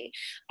capacity.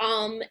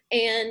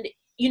 And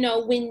you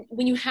know,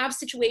 when you have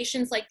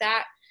situations like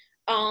that,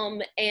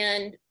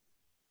 and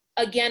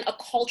again, a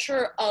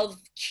culture of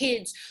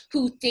kids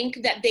who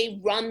think that they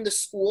run the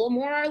school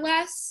more or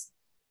less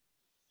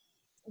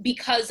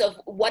because of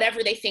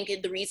whatever they think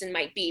the reason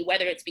might be,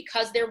 whether it's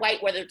because they're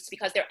white, whether it's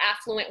because they're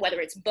affluent, whether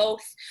it's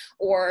both,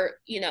 or,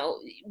 you know,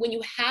 when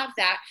you have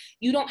that,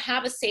 you don't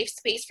have a safe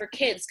space for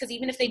kids. Because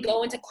even if they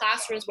go into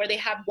classrooms where they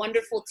have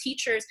wonderful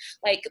teachers,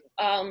 like,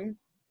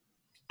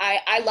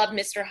 I love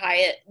Mr.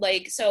 Hyatt,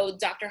 like, so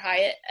Dr.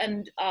 Hyatt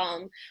and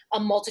a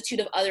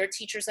multitude of other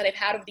teachers that I've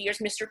had over the years,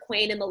 Mr.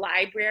 Quain in the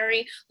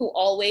library, who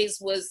always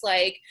was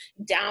like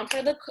down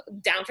for the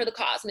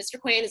cause. Mr.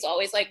 Quain is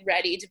always like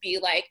ready to be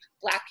like,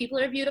 Black people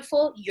are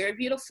beautiful, you're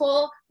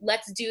beautiful,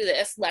 let's do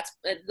this.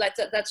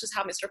 That's just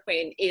how Mr.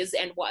 Quain is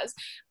and was.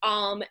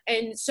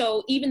 And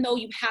so even though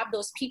you have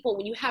those people,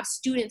 when you have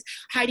students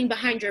hiding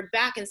behind your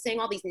back and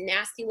saying all these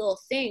nasty little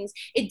things,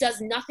 it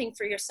does nothing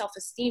for your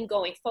self-esteem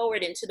going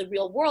forward into the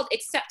real world,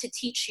 except to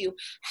teach you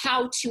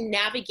how to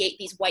navigate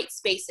these white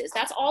spaces.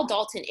 That's all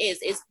Dalton is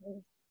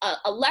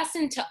a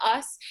lesson to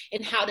us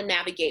in how to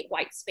navigate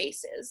white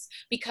spaces,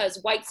 because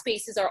white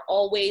spaces are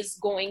always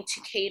going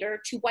to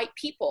cater to white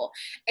people.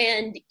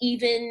 And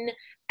even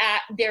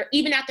at their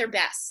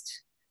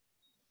best,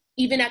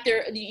 even at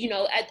their, you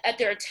know, at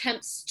their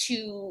attempts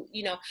to,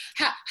 you know,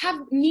 have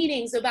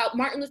meetings about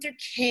Martin Luther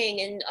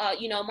King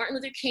and, you know, Martin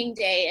Luther King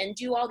Day, and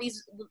do all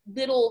these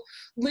little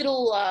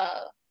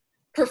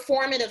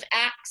performative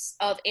acts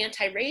of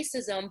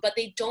anti-racism, but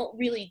they don't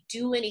really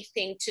do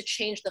anything to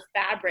change the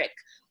fabric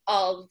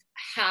of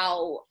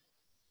how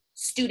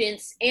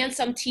students and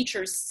some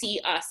teachers see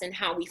us and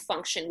how we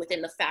function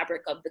within the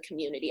fabric of the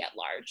community at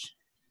large.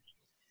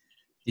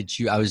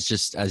 I was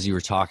just, as you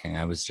were talking,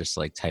 I was just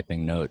like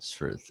typing notes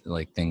for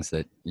like things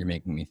that you're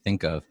making me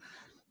think of.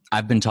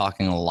 I've been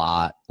talking a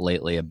lot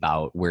lately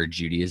about where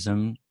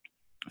Judaism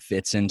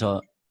fits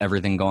into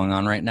everything going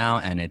on right now.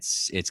 And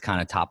it's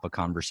kind of top of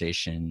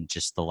conversation.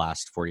 Just the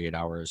last 48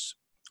 hours,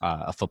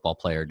 a football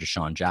player,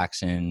 Deshaun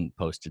Jackson,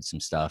 posted some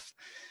stuff.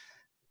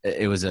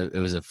 It was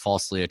a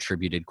falsely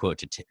attributed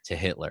quote to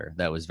Hitler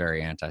that was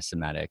very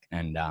anti-Semitic.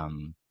 And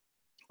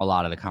a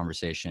lot of the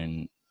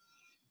conversation,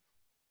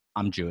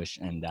 I'm Jewish,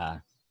 and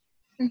a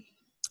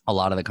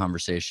lot of the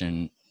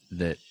conversation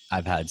that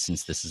I've had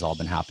since this has all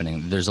been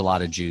happening, there's a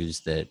lot of Jews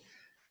that,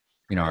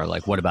 you know, are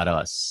like, what about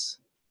us?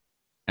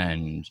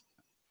 And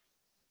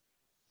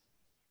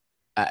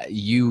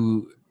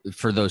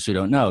for those who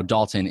don't know,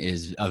 Dalton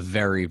is a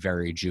very,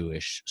 very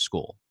Jewish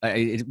school.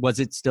 Was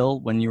it still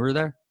when you were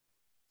there?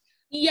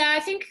 Yeah, I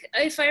think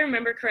if I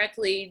remember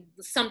correctly,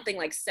 something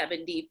like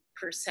 70%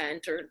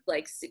 or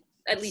like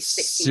at least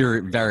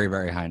 60%. Very,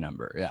 very high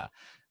number. Yeah.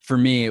 For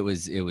me, it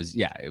was,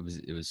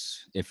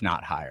 if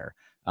not higher.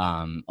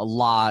 A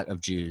lot of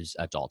Jews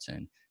at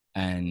Dalton.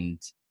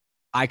 And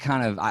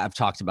I've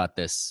talked about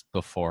this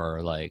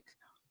before. Like,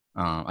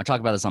 I talk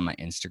about this on my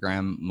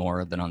Instagram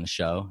more than on the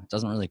show. It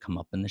doesn't really come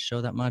up in the show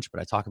that much, but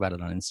I talk about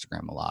it on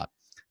Instagram a lot.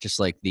 just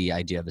like the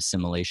idea of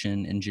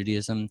assimilation in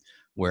Judaism,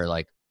 where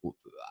like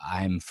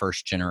I'm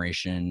first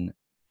generation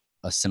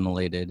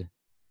assimilated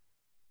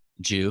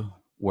Jew,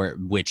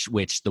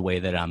 which the way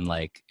that I'm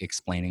like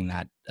explaining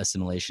that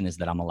assimilation is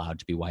that I'm allowed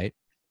to be white,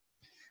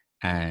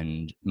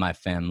 and my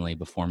family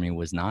before me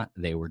was not.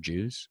 They were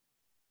Jews,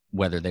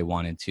 whether they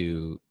wanted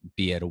to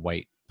be at a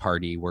white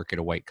party, work at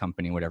a white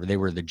company, whatever. They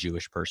were the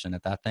Jewish person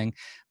at that thing.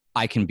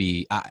 I can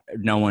be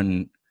no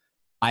one.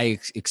 I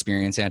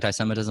experience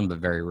anti-Semitism, but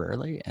very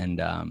rarely,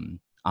 and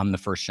I'm the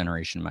first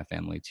generation in my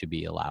family to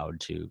be allowed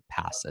to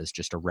pass as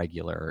just a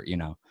regular,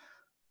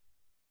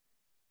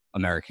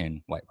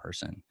 American white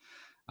person.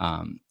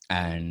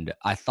 And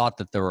I thought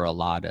that there were a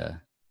lot of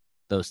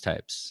those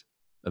types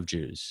of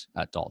Jews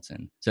at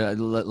Dalton. So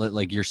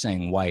like you're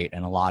saying white,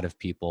 and a lot of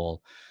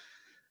people,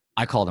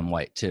 I call them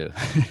white too.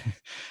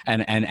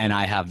 and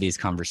I have these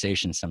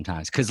conversations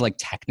sometimes. 'Cause like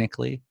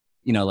technically,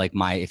 like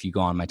if you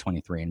go on my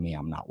 23andMe,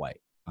 I'm not white.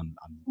 I'm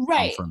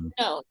right. from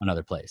no.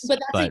 another place. But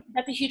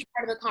that's a huge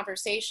part of the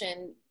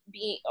conversation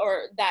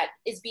that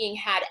is being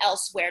had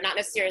elsewhere. Not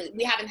necessarily,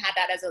 we haven't had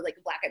that as a like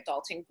Black at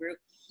Dalton group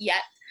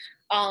yet.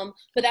 But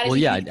that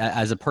is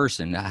as a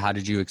person, how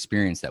did you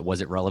experience that?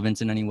 Was it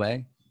relevant in any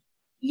way?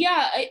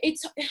 Yeah,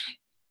 it's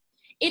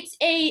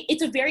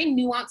a very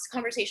nuanced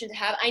conversation to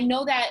have. I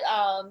know that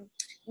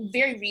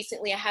very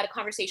recently I had a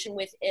conversation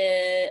with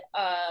a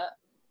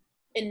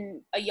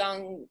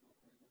young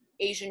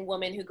Asian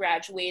woman who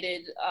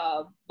graduated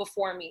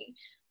before me.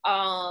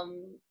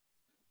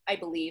 I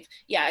believe.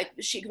 Yeah,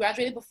 she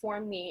graduated before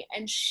me,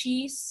 and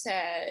she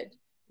said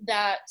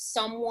that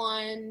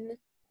someone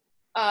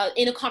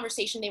in a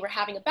conversation they were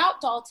having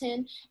about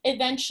Dalton,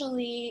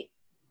 eventually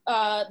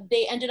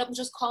they ended up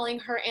just calling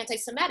her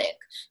anti-Semitic,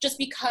 just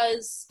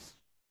because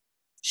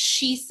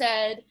she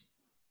said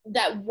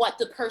that what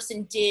the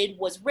person did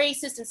was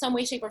racist in some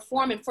way, shape, or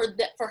form, and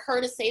for her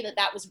to say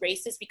that was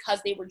racist because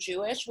they were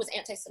Jewish was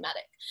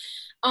anti-Semitic.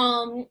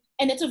 And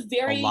it's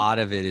a lot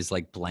of it is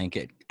like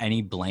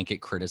any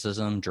blanket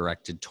criticism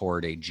directed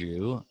toward a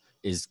Jew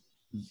is,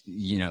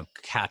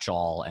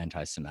 catch-all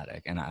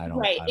anti-Semitic, and I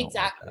don't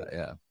exactly. Like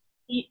that.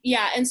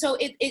 Yeah, and so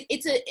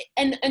it's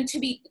and to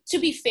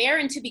be fair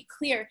and to be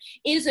clear,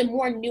 it is a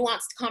more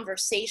nuanced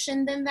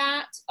conversation than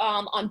that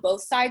on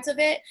both sides of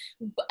it,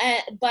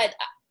 but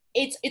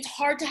it's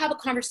hard to have a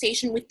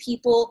conversation with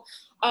people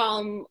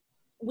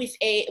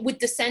with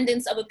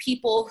descendants of a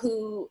people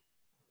who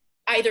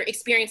either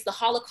experienced the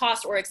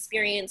Holocaust or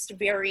experienced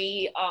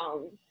very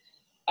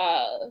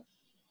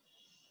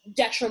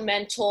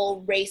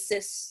detrimental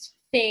racist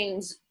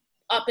things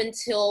up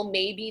until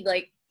maybe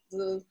like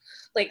the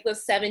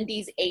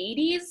 70s,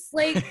 80s,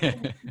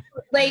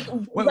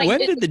 when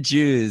did the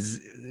Jews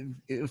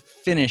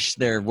finish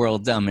their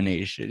world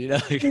domination?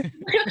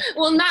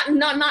 Well, not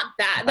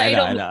that. I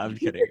know, I'm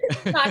kidding.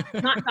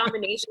 not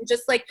domination,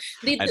 just like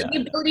the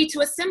ability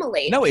to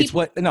assimilate. No,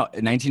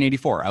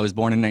 1984. I was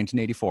born in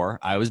 1984.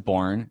 I was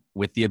born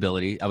with the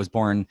ability. I was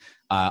born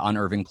on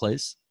Irving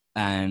Place,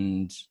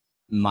 and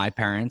my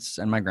parents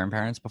and my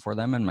grandparents before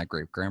them and my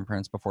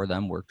great-grandparents before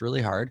them worked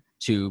really hard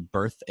to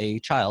birth a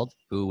child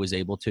who was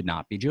able to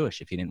not be Jewish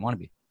if he didn't want to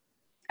be.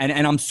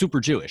 And I'm super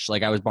Jewish.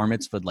 Like I was bar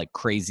mitzvahed like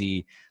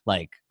crazy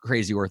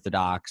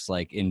Orthodox,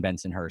 like in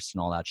Bensonhurst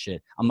and all that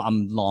shit.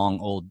 I'm long,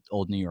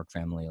 old New York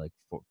family, like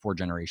four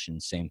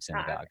generations, same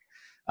synagogue.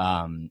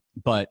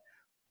 But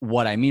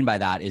what I mean by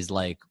that is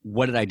like,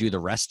 what did I do the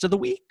rest of the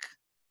week?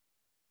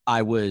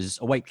 I was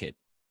a white kid.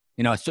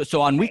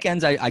 So on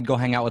weekends, I'd go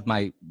hang out with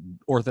my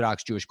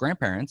Orthodox Jewish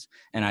grandparents,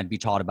 and I'd be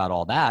taught about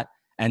all that.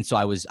 And so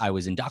I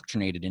was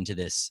indoctrinated into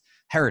this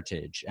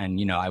heritage, and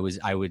I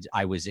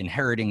was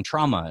inheriting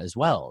trauma as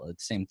well.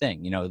 It's the same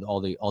thing, all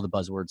the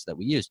buzzwords that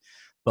we use.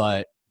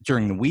 But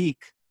during the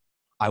week,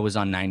 I was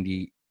on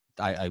 90.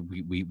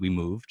 We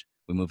moved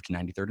to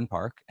 93rd and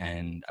Park,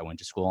 and I went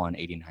to school on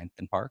 89th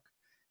and Park,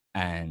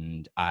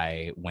 and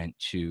I went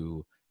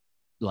to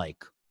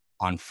like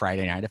on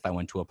Friday night. If I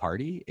went to a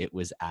party, it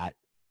was at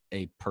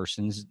a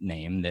person's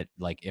name that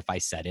like if I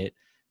said it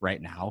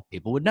right now,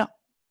 people would know.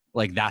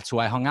 Like that's who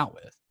I hung out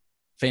with,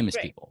 famous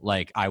people.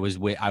 Like I was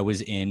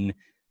in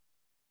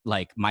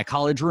like my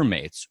college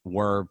roommates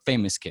were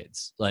famous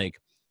kids, like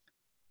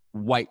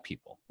white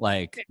people,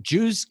 like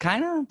Jews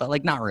kind of, but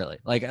like not really.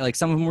 Like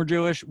some of them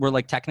were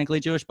like technically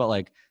Jewish, but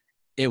like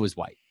it was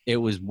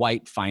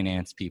white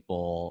finance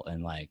people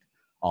and like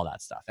all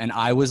that stuff. And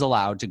I was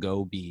allowed to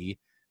go be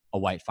a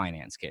white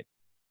finance kid.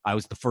 I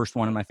was the first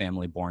one in my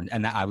family born,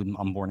 and I'm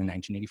born in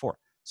 1984.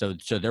 So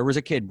there was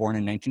a kid born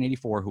in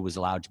 1984 who was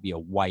allowed to be a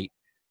white.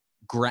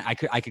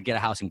 I could get a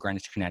house in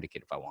Greenwich,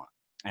 Connecticut if I want,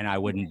 and I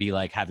wouldn't be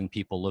like having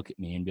people look at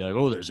me and be like,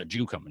 "Oh, there's a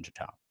Jew coming to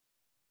town."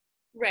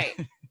 Right,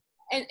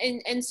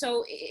 and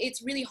so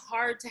it's really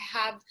hard to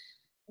have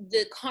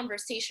the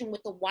conversation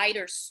with the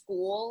wider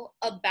school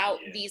about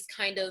these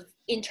kind of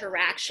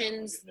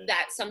interactions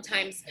that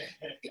sometimes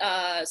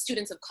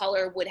students of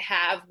color would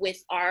have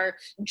with our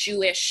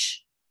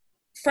Jewish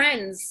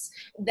friends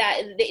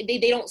that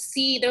they don't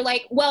see. They're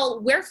like, well,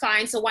 we're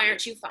fine, so why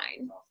aren't you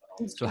fine?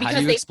 So how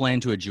do you explain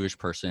to a Jewish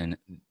person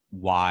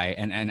why,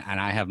 and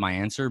I have my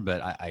answer,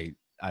 but I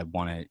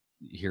want to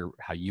hear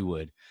how you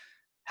would.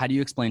 How do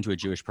you explain to a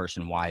Jewish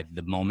person why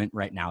the moment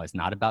right now is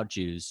not about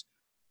Jews?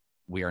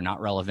 We are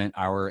not relevant.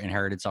 Our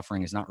inherited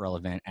suffering is not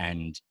relevant,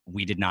 and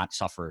we did not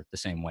suffer the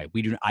same way.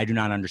 I do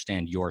not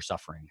understand your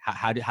suffering.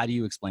 How do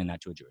you explain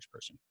that to a Jewish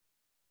person?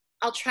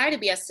 I'll try to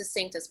be as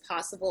succinct as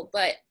possible,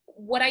 but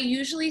what I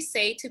usually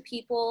say to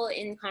people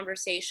in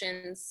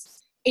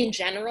conversations in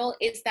general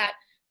is that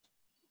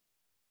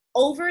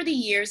over the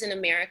years in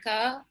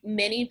America,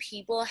 many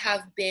people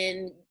have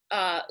been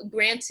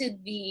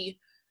granted the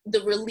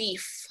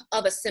relief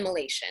of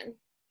assimilation.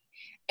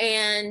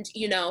 And,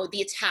 you know, the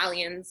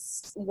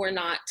Italians were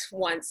not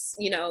once,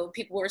 you know,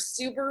 people were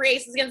super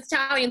racist against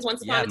Italians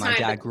once upon a time.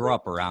 Yeah, my dad grew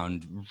up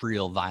around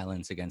real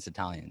violence against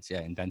Italians.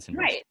 Yeah, in Bensonhurst.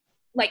 Right.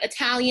 Like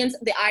Italians,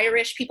 the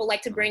Irish, people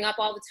like to bring up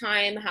all the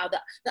time how the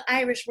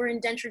Irish were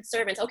indentured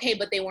servants. Okay,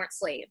 but they weren't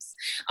slaves.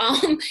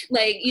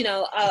 Like, you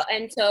know,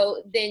 and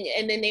so then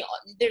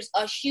there's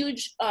a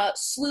huge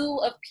slew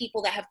of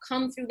people that have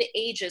come through the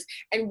ages,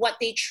 and what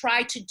they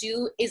try to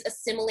do is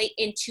assimilate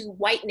into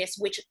whiteness,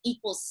 which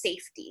equals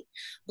safety.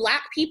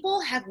 Black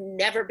people have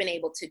never been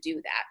able to do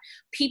that.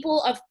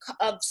 People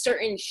of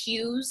certain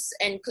hues,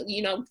 and,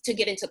 you know, to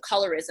get into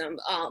colorism,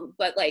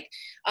 but like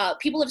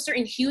people of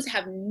certain hues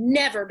have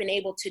never been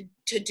able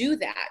to do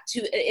that.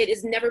 It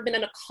has never been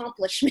an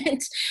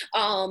accomplishment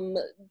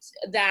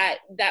that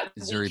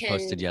Zuri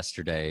posted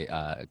yesterday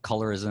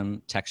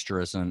colorism,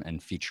 texturism,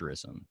 and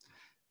featureism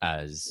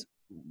as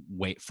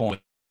form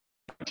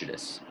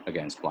prejudice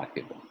against Black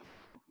people.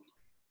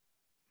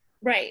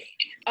 Right.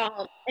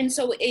 And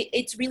so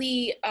it's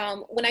really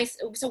when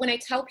I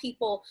tell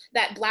people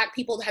that Black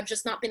people have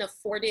just not been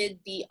afforded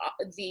the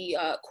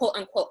quote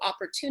unquote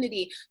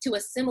opportunity to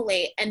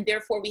assimilate, and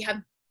therefore we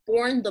have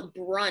borne the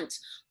brunt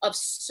of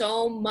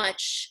so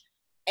much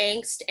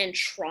angst and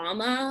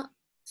trauma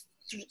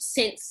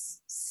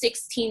since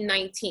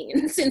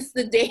 1619, since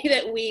the day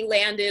that we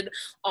landed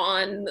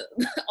on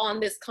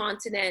this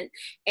continent,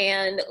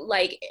 and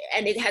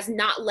it has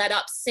not let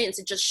up since.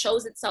 It just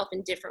shows itself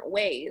in different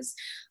ways.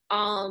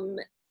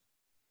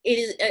 It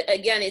is,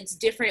 again, it's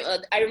different.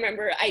 I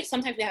remember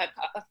sometimes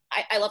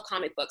I love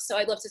comic books, so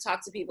I love to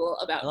talk to people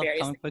about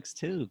various comic books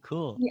too.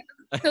 Cool. Yeah.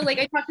 So like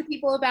I talk to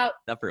people about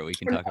separate. We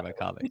can talk about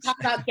comics. We talk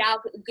about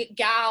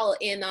Gal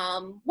in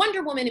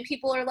Wonder Woman, and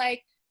people are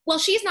like, well,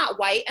 she's not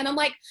white, and I'm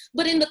like,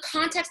 but in the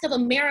context of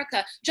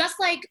America, just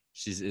like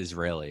she's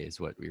Israeli is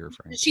what we're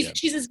referring to.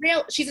 She's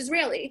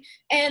Israeli,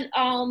 and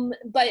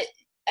but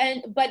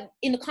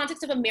in the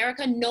context of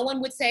America, no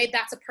one would say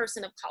that's a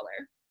person of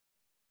color.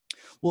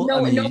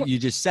 Well, you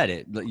just said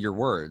it. Your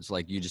words,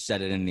 like you just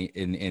said it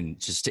in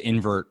just to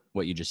invert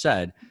what you just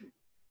said.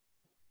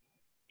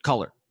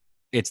 Color.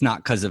 It's not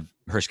because of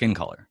her skin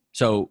color.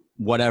 So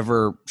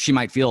whatever she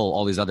might feel,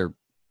 all these other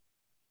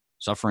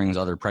sufferings,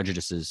 other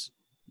prejudices,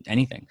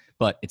 anything,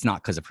 but it's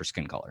not because of her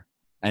skin color.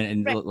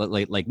 And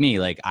right. like me,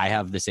 like I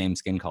have the same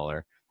skin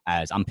color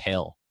as I'm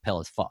pale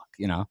as fuck.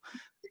 You know,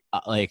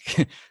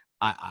 like.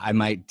 I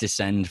might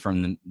descend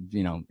from the,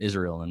 you know,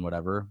 Israel and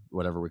whatever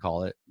we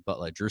call it, but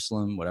like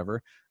Jerusalem,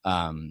 whatever.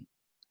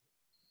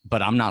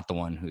 But I'm not the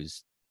one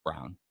who's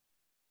brown,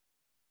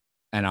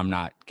 and I'm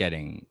not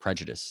getting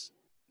prejudice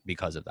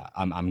because of that.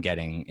 I'm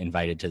getting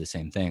invited to the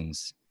same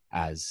things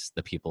as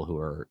the people who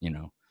are, you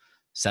know,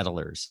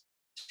 settlers.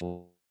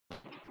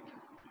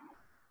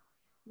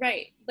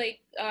 Right. Like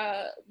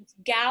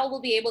Gal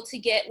will be able to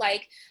get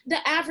like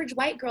the average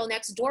white girl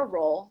next door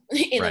role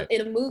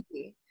in a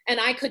movie. And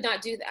I could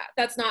not do that.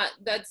 That's not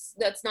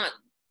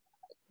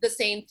the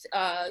same.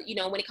 You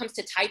know, when it comes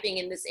to typing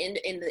in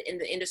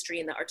the industry,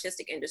 in the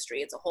artistic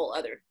industry, it's a whole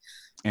other.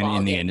 And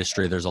in the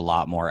industry, there's a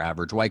lot more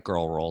average white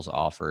girl roles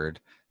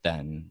offered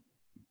than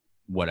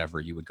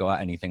whatever you would go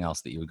out, anything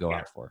else that you would go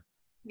out for.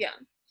 Yeah.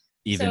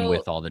 Even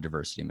with all the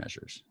diversity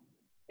measures.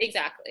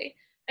 Exactly.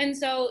 And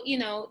so, you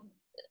know,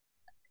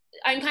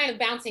 I'm kind of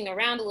bouncing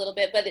around a little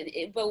bit, but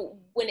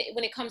when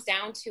it comes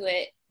down to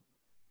it,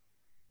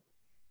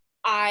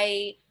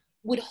 I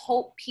would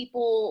hope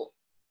people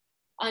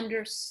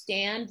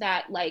understand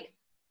that, like,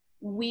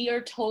 we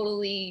are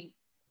totally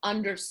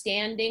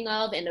understanding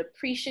of and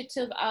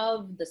appreciative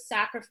of the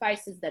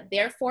sacrifices that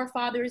their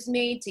forefathers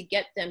made to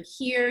get them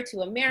here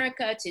to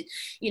America, to,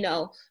 you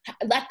know,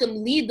 let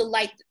them lead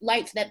the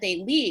life that they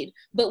lead.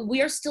 But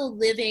we're still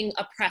living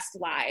oppressed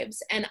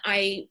lives, and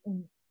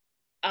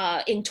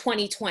in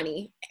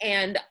 2020,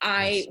 and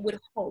I would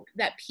hope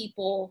that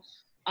people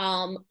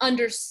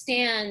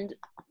understand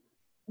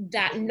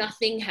that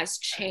nothing has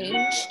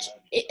changed.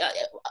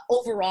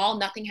 Overall,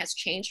 nothing has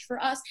changed for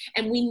us,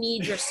 and we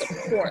need your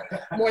support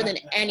more than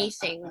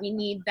anything. We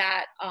need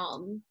that.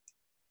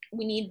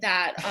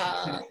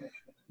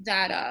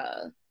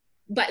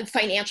 But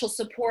financial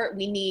support.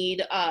 We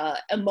need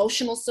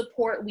emotional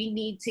support. We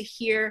need to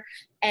hear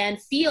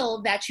and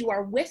feel that you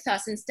are with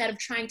us instead of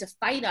trying to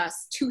fight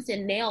us tooth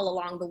and nail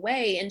along the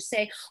way and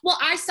say, well,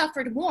 I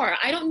suffered more.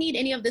 I don't need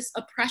any of this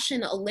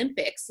oppression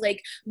Olympics.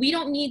 Like, we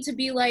don't need to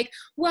be like,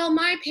 well,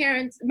 my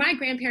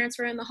grandparents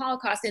were in the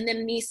Holocaust, and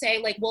then me say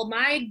like, well,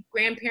 my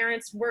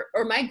grandparents were,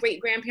 or my great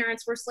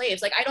grandparents were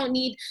slaves. Like,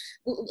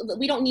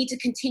 we don't need to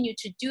continue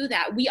to do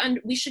that.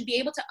 We should be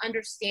able to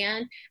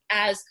understand,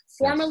 as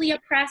formerly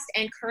oppressed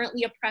and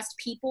currently oppressed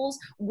peoples,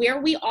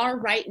 where we are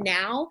right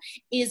now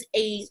is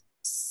a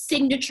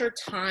signature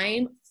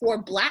time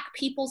for Black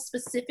people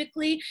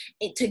specifically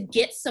to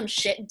get some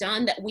shit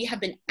done that we have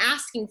been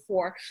asking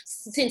for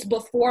since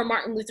before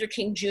Martin Luther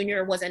King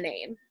Jr. was a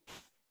name.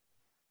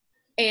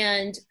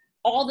 And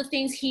all the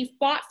things he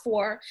fought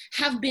for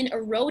have been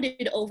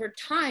eroded over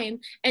time.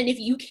 And if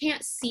you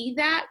can't see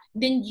that,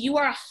 then you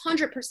are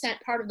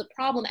 100% part of the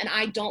problem. And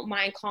I don't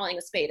mind calling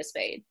a spade a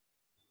spade.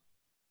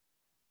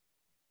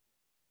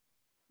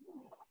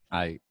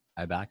 I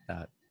back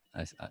that.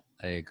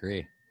 I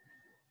agree.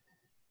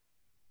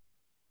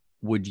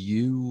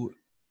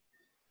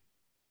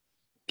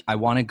 I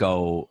want to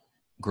go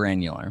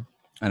granular,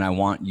 and I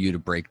want you to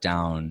break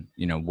down,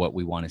 what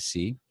we want to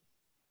see.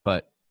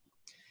 But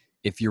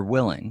if you're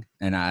willing,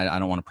 and I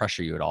don't want to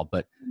pressure you at all,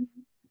 but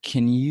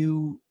can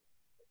you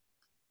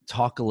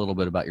talk a little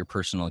bit about your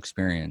personal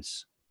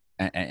experience?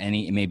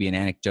 Maybe an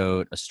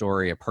anecdote, a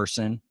story, a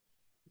person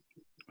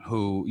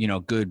who,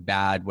 good,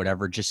 bad,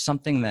 whatever, just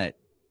something that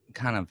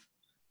kind of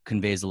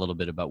conveys a little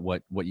bit about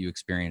what you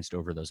experienced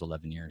over those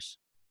 11 years.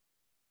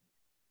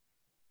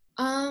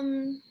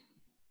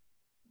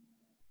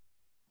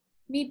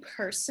 Me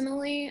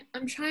personally,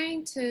 I'm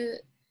trying to,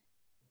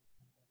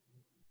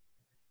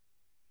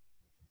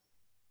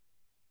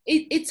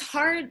 it's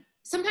hard.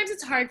 Sometimes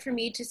it's hard for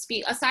me to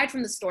speak, aside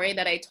from the story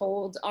that I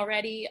told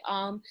already.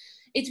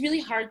 It's really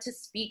hard to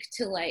speak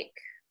to like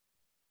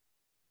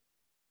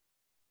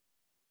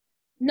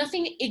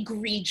nothing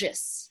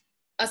egregious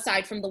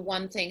aside from the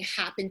one thing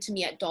happened to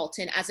me at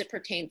Dalton as it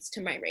pertains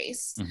to my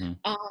race.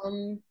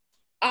 Mm-hmm.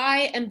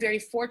 I am very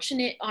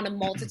fortunate on a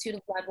multitude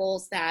of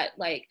levels that,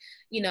 like,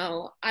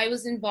 I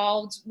was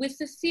involved with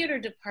the theater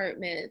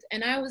department,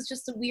 and I was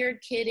just a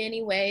weird kid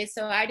anyway,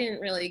 so I didn't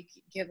really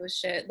give a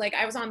shit. Like,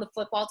 I was on the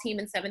football team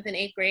in 7th and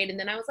 8th grade, and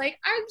then I was like,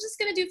 I'm just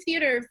gonna do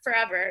theater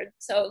forever,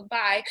 so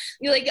bye.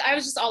 I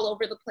was just all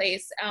over the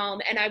place,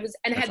 and That's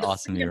had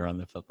awesome. You were on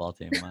the football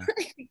team. Wow.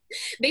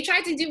 They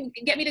tried to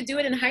get me to do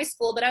it in high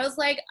school, but I was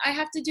like, I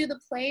have to do the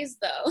plays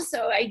though,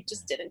 so I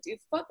just didn't do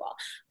football.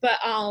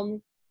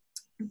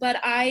 But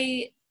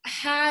I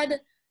had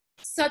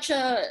such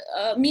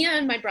Mia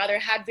and my brother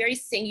had very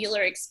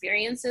singular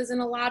experiences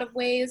in a lot of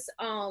ways.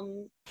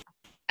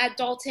 At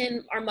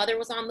Dalton, our mother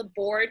was on the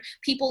board.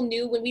 People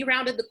knew when we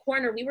rounded the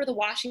corner, we were the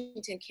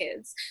Washington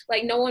kids.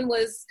 Like, no one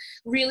was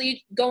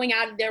really going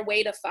out of their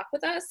way to fuck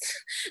with us.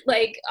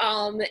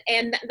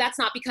 And that's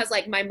not because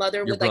like my mother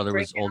Your would brother like.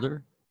 Was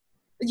older?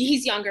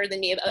 He's younger than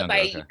me by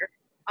a year.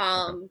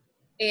 Okay.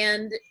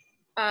 And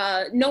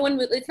no one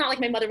would, it's not like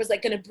my mother was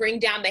like going to bring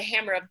down the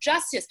hammer of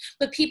justice,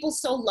 but people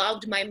so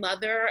loved my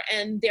mother,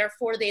 and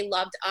therefore they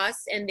loved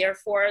us, and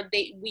therefore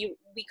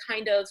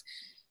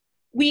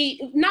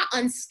we not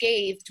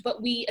unscathed,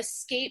 but we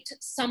escaped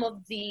some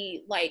of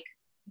the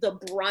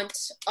brunt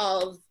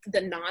of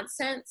the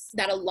nonsense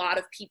that a lot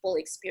of people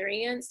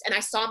experienced. And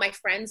I saw my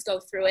friends go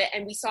through it,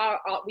 and we saw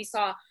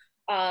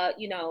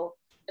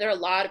there are a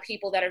lot of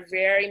people that are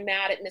very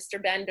mad at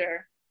Mr.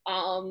 Bender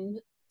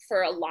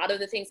for a lot of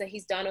the things that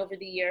he's done over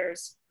the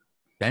years.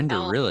 Bender,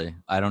 really?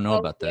 I don't know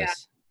about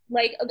this.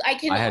 Like, I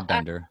had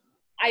Bender.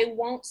 I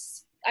won't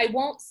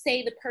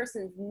say the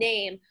person's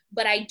name,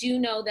 but I do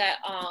know that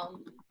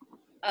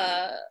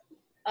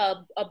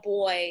a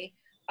boy,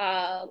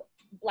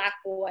 Black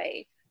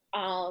boy,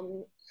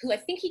 who I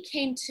think he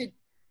came to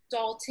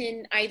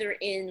Dalton either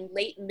in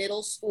late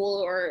middle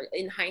school or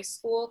in high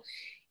school.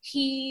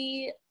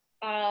 He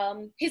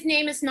his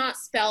name is not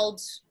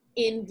spelled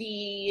in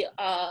the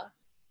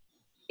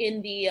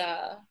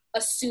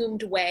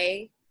assumed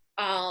way.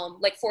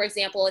 Like, for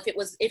example,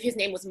 if his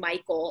name was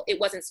Michael, it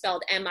wasn't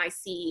spelled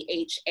Michael.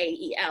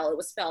 It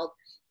was spelled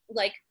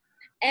like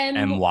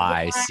Mychal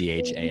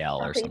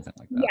or something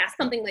like that. Yeah,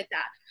 something like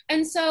that.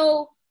 And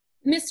so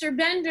Mr.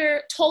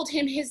 Bender told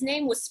him his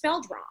name was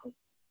spelled wrong.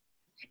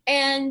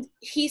 And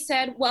he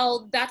said,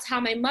 well, that's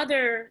how my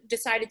mother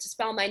decided to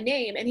spell my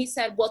name. And he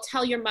said, well,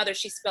 tell your mother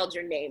she spelled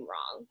your name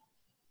wrong.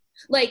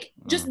 Like,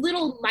 just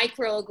little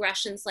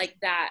microaggressions like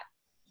that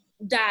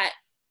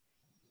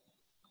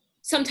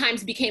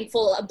sometimes became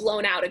full of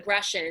blown out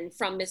aggression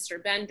from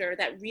Mr. Bender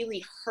that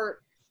really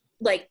hurt.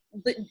 Like,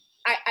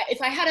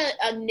 if I had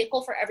a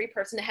nickel for every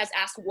person that has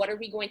asked, what are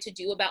we going to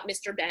do about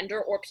Mr.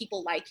 Bender or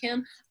people like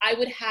him, I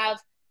would have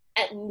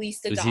at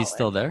least $1. Is he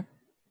still there?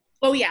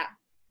 Oh yeah.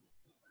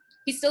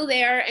 He's still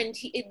there, and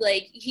he's.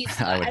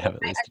 I would have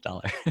at least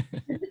 $1.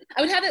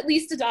 I would have at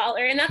least $1,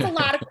 and that's a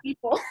lot of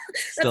people.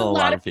 Still a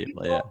lot of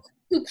people, yeah.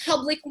 Who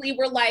publicly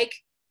were like,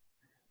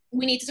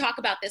 we need to talk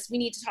about this. We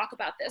need to talk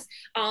about this.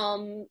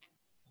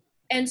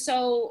 And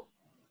so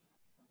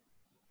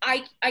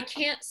I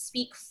can't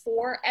speak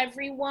for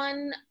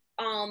everyone,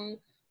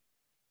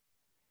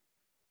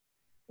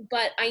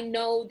 but I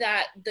know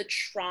that the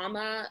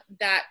trauma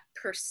that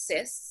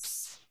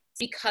persists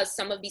because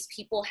some of these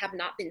people have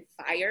not been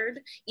fired,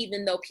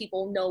 even though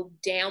people know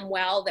damn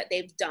well that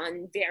they've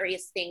done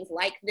various things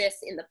like this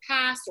in the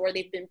past, or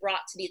they've been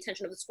brought to the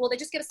attention of the school, they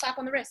just get a slap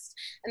on the wrist,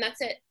 and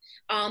that's it.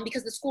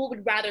 Because the school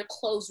would rather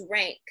close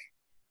rank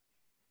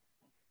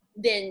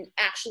than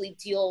actually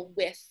deal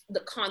with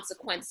the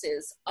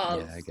consequences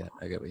of I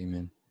get what you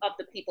mean. of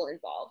the people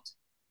involved.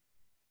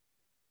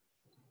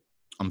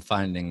 I'm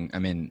finding, I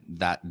mean,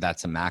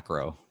 that's a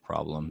macro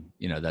problem.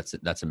 You know,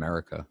 that's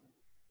America.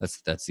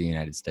 That's the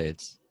United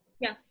States.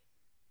 Yeah.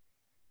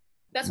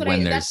 That's what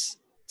when there's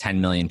 10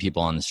 million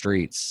people on the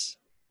streets,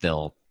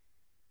 they'll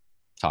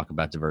talk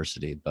about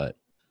diversity, but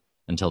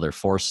until they're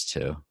forced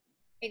to.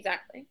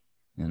 Exactly.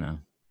 You know.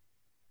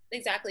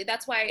 Exactly.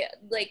 That's why,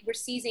 like,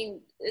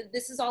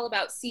 this is all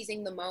about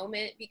seizing the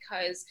moment,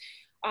 because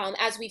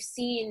as we've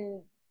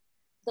seen,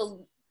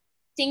 the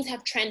things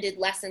have trended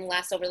less and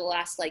less over the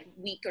last like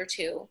week or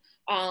two.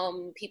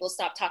 People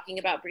stopped talking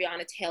about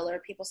Breonna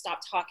Taylor. People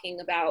stopped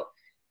talking about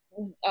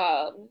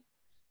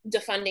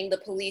defunding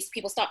the police.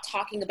 People stopped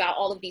talking about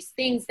all of these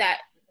things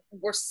that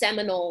were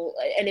seminal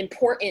and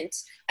important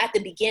at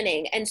the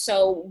beginning. And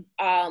so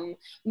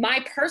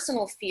my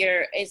personal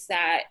fear is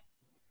that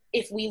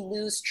if we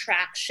lose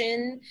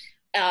traction,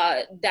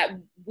 that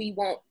we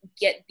won't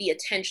get the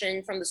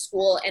attention from the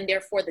school and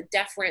therefore the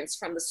deference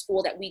from the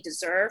school that we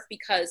deserve,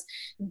 because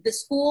the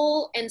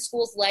school and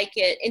schools like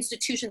it,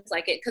 institutions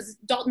like it, because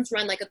Dalton's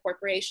run like a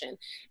corporation.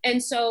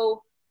 And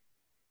so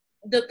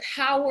the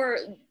power,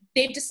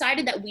 they've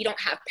decided that we don't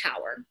have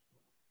power.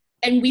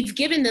 And we've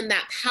given them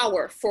that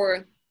power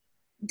for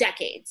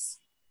decades.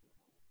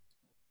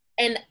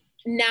 And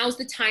now's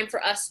the time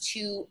for us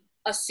to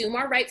assume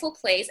our rightful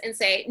place and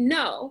say,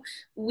 no,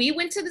 we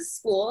went to the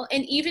school,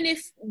 and even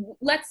if,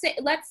 let's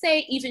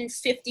say even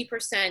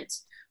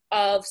 50%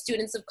 of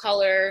students of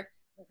color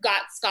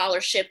got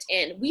scholarshiped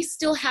in, we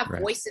still have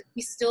right. voices,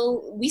 we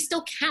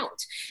still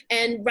count.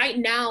 And right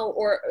now,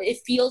 or it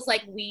feels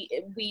like we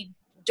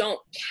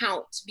don't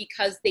count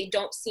because they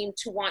don't seem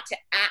to want to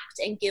act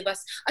and give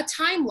us a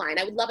timeline.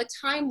 I would love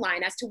a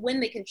timeline as to when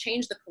they can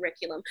change the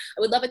curriculum.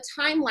 I would love a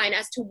timeline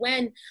as to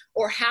when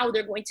or how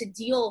they're going to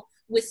deal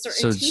with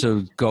certain teachers.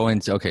 So go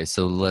into, okay,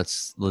 so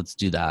let's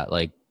do that.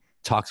 Like,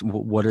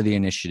 what are the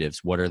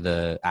initiatives? What are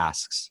the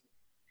asks?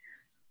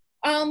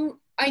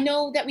 I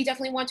know that we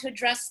definitely want to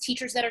address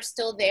teachers that are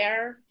still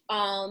there,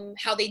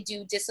 how they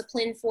do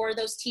discipline for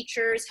those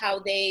teachers, how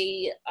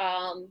they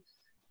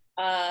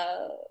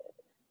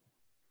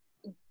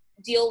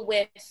deal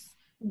with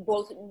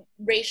both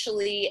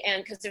racially,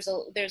 and because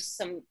there's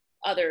some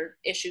other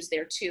issues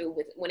there too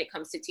with when it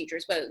comes to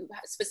teachers, but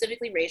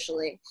specifically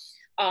racially,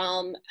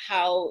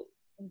 how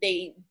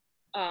they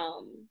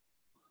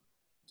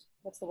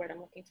what's the word I'm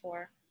looking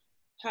for?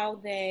 How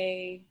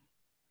they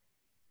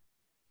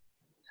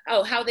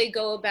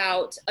go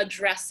about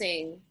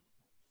addressing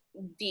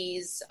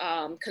these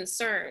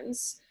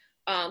concerns,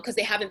 because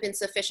they haven't been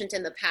sufficient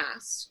in the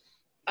past.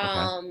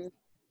 Okay.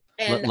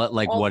 And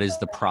like, also, what is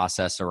the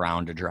process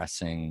around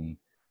addressing,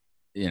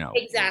 you know,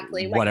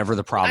 exactly whatever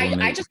the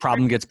problem is?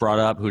 Problem gets brought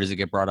up. Who does it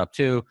get brought up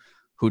to?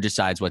 Who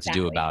decides what to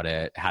do about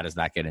it? How does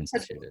that get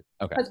instituted?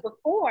 Okay. Because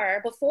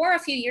before a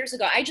few years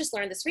ago, I just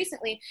learned this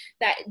recently,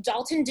 that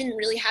Dalton didn't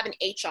really have an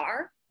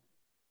HR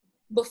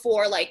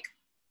before like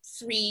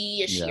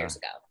 3-ish years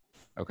ago.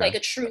 Okay. Like a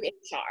true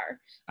HR.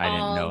 I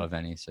didn't know of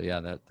any. So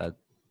yeah, that.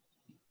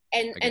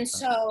 And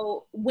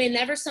so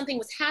whenever something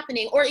was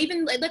happening, or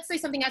even let's say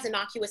something as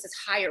innocuous as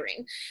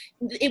hiring,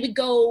 it would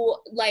go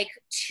like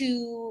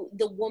to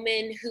the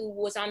woman who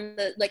was on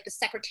the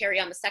secretary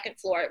on the second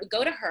floor. It would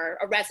go to her,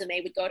 a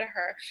resume would go to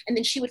her, and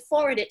then she would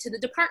forward it to the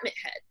department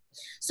head.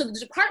 So the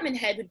department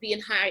head would be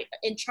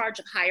in charge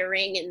of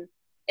hiring and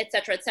et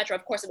cetera, et cetera.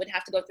 Of course, it would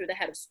have to go through the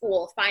head of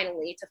school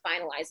finally to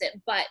finalize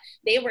it, but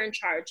they were in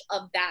charge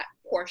of that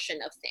portion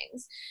of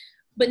things.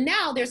 But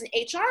now there's an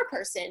HR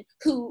person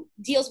who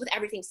deals with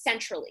everything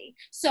centrally.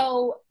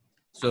 So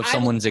if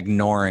someone's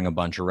ignoring a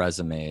bunch of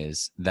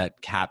resumes that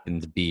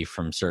happen to be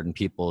from certain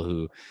people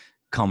who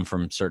come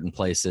from certain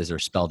places or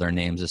spell their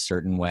names a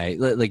certain way,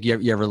 like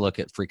you ever look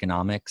at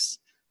Freakonomics?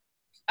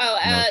 Oh,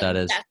 you know what that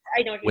is? Yes,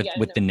 I know what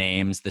with the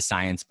names, the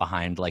science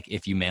behind, like,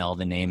 if you mail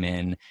the name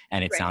in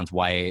and it sounds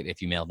white,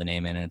 if you mail the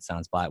name in and it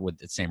sounds black with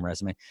the same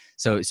resume.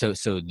 So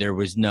there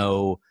was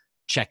no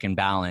check and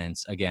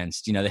balance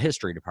against, you know, the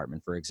history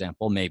department, for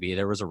example. Maybe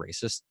there was a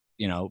racist,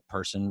 you know,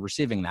 person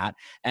receiving that,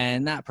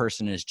 and that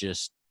person is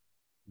just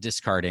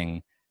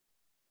discarding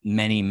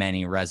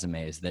many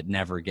resumes that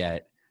never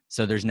get,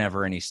 so there's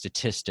never any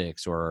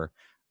statistics or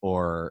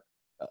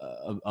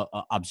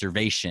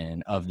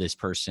observation of this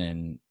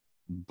person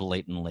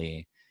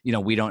blatantly, you know,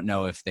 we don't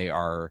know if they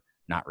are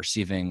not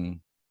receiving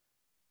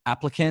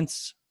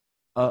applicants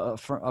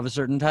of a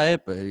certain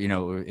type, you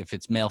know, if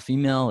it's male,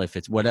 female, if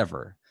it's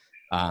whatever.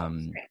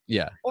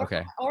 Yeah. Or,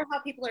 Okay. or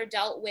how people are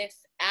dealt with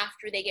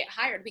after they get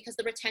hired, because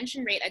the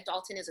retention rate at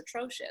Dalton is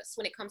atrocious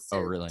when it comes to. Oh,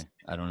 really?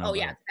 I don't know. Oh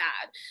yeah, it's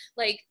bad.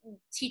 Like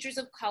teachers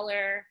of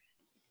color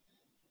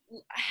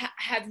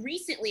have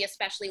recently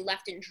especially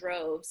left in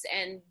droves,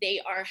 and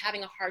they are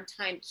having a hard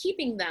time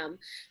keeping them.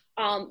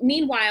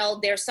 Meanwhile,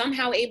 they're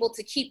somehow able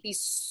to keep these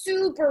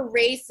super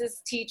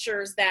racist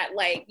teachers that,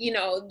 like, you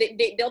know,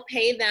 they'll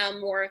pay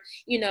them, or,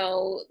 you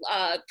know,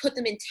 put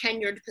them in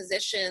tenured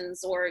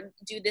positions, or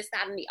do this,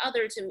 that, and the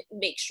other to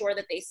make sure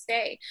that they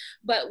stay.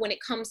 But when it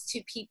comes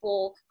to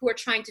people who are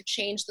trying to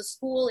change the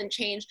school and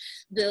change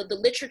the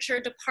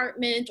literature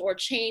department, or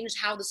change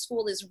how the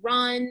school is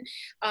run,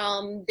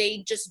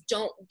 they just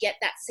don't get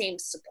that same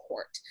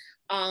support.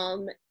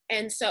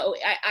 And so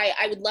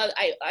I would love,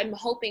 I'm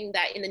hoping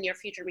that in the near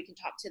future we can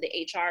talk to the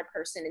HR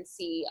person and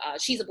see,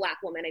 she's a Black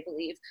woman, I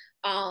believe,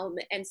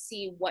 and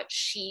see what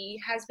she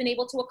has been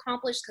able to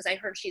accomplish, because I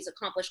heard she's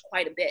accomplished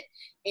quite a bit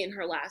in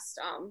her last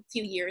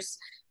few years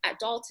at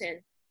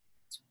Dalton.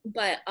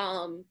 But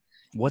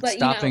what's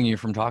stopping you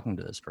from talking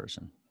to this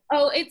person?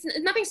 Oh, it's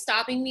nothing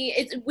stopping me.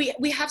 It's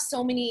we have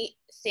so many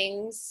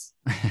things.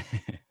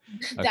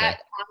 Okay. That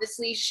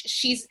honestly,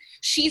 she's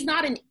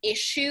not an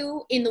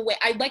issue in the way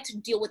I'd like to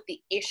deal with the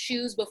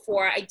issues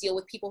before I deal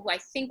with people who I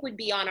think would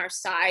be on our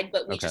side,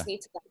 but we just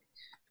need to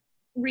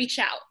reach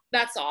out.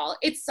 That's all.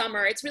 It's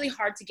summer. It's really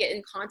hard to get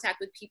in contact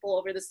with people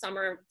over the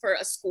summer for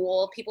a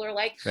school. People are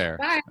like, "Bye,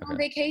 I'm on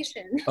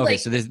vacation." Okay, like,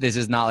 so this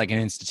is not like an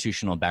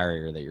institutional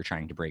barrier that you're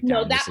trying to break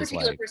down. No, that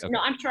particular person. No,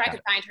 I'm sure I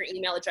could find her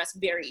email address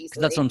very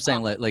easily. That's what I'm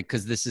saying. Like,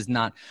 because this is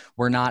not.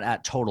 We're not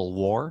at total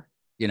war.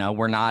 You know,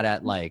 we're not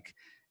at like.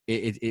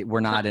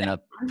 We're not in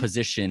a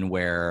position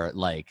where,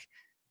 like,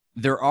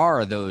 there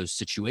are those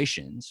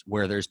situations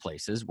where there's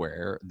places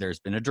where there's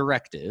been a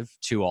directive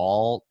to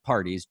all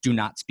parties, do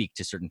not speak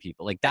to certain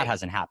people. Like that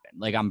hasn't happened.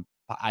 Like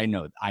I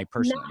know, I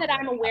personally. Not that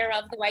I'm aware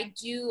of,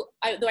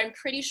 though I'm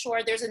pretty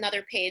sure there's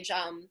another page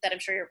that I'm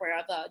sure you're aware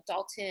of,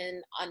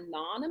 Dalton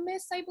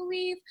Anonymous, I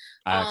believe.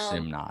 I actually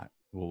am not.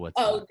 Well,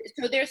 so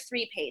there's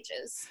 3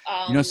 pages.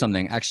 You know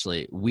something,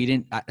 actually, we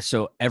didn't.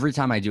 So every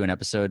time I do an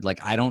episode,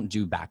 like I don't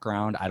do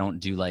background. I don't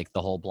do like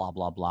the whole blah,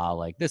 blah, blah.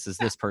 Like this is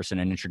this person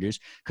and introduce,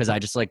 because I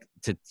just like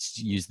to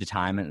use the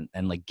time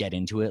and like get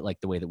into it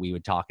like the way that we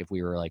would talk if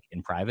we were like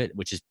in private,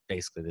 which is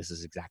basically, this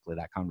is exactly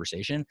that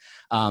conversation.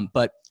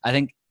 But I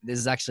think this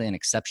is actually an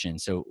exception.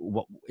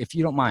 So if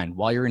you don't mind,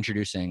 while you're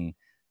introducing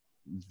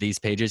these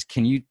pages,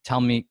 can you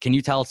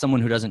tell someone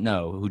who doesn't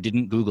know, who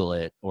didn't Google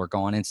it or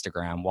go on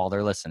Instagram while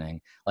they're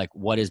listening, like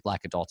what is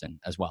Black at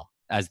Dalton as well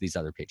as these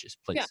other pages,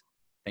 please? Yeah.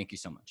 Thank you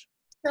so much.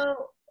 So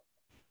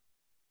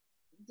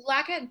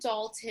Black at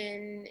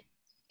Dalton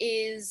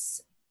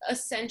is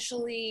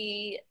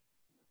essentially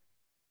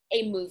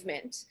a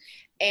movement,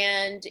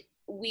 and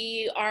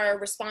we are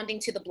responding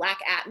to the Black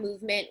at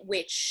movement,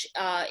 which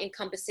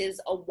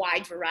encompasses a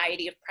wide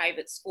variety of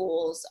private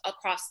schools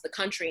across the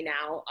country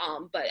now.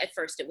 But at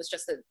first it was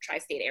just the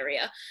tri-state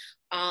area.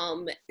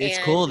 It's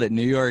cool that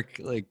New York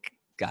like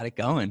got it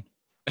going.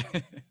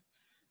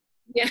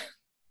 Yeah.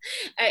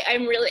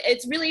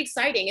 It's really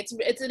exciting.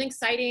 It's an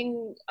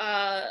exciting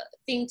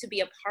thing to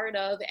be a part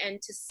of,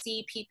 and to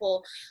see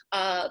people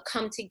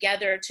come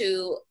together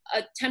to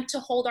attempt to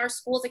hold our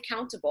schools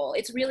accountable.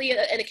 It's really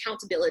an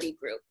accountability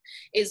group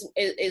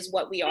is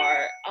what we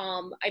are.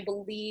 I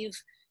believe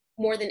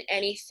more than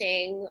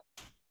anything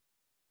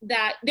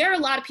that there are a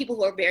lot of people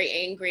who are very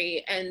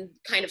angry and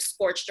kind of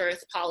scorched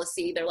earth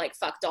policy. They're like,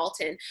 fuck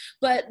Dalton.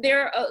 But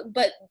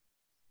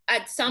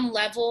at some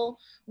level,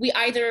 we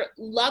either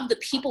love the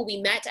people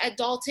we met at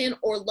Dalton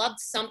or loved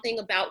something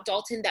about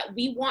Dalton that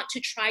we want to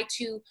try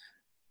to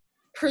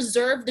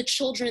preserve the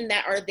children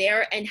that are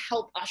there and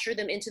help usher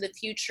them into the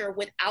future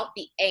without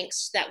the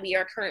angst that we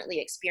are currently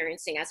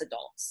experiencing as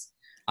adults.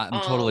 I'm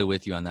totally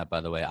with you on that,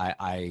 by the way.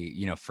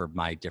 I for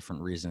my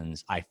different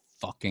reasons, I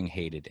fucking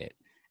hated it.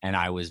 And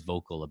I was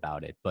vocal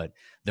about it, but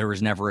there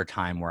was never a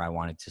time where I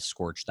wanted to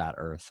scorch that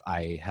earth.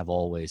 I have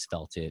always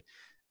felt it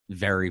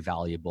very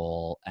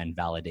valuable and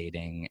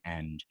validating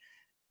and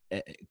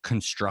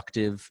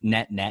constructive,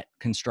 net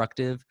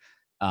constructive.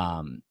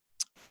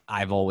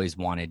 I've always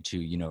wanted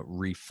to,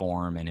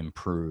 reform and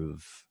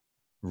improve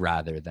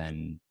rather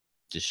than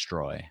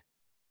destroy.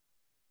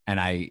 And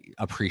I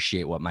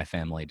appreciate what my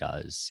family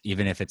does,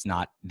 even if it's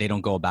not, they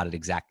don't go about it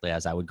exactly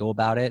as I would go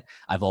about it.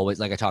 I've always,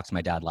 like I talked to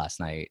my dad last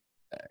night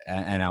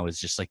and I was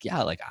just like,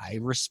 yeah, like I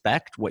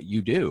respect what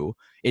you do.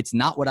 It's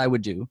not what I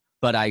would do,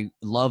 but I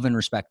love and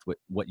respect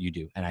what you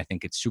do. And I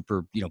think it's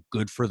super,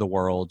 good for the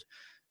world,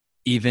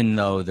 even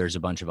though there's a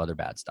bunch of other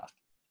bad stuff.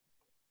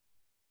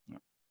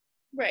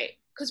 Right.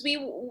 Because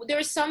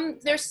there's some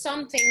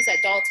things that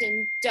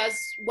Dalton does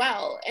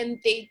well, and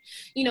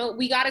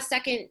we got a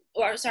second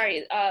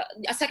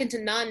to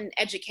none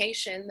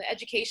education. The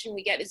education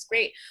we get is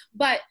great,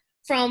 but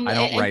I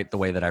don't write the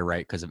way that I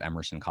write because of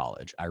Emerson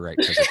College. I write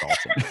because of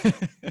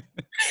Dalton.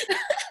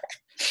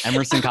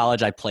 Emerson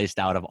College, I placed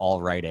out of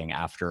all writing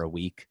after a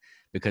week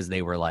because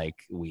they were like,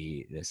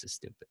 this is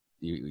stupid.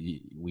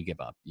 We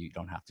give up. You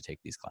don't have to take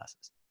these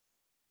classes.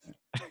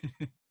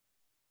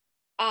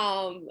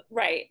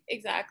 Right,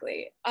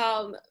 exactly.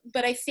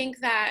 But I think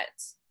that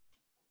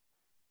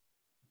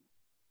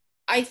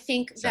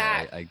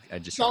Sorry, I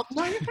disrupted.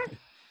 No, you're fine.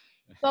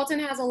 Dalton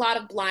has a lot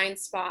of blind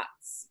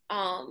spots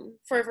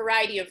for a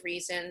variety of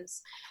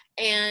reasons.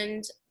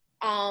 And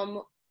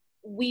um,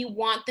 we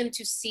want them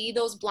to see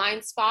those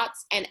blind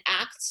spots and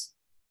act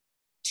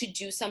to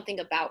do something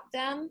about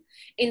them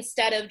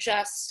instead of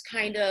just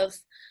kind of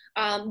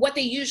what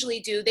they usually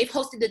do. They've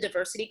hosted the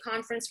diversity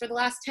conference for the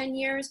last 10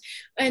 years.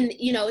 And,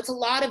 you know, it's a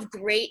lot of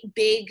great,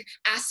 big,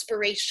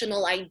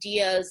 aspirational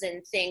ideas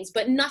and things,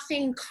 but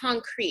nothing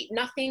concrete,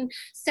 nothing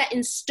set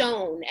in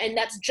stone. And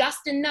that's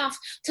just enough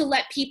to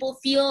let people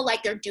feel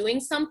like they're doing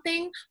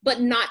something,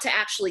 but not to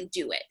actually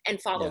do it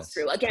and follow Yes,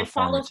 through. Again,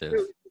 follow performative.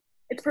 through.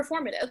 It's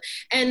performative.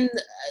 And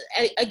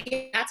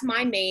again, that's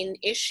my main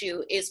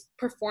issue is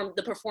the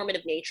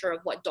performative nature of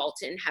what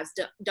Dalton has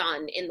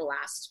done in the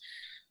last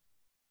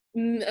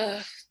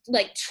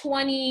like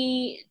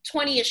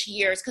 20-ish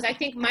years. Because I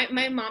think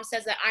my mom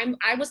says that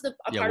I was a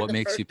Yeah, part of what the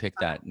makes first, you pick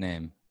that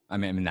name? I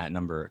mean that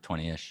number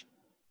 20-ish.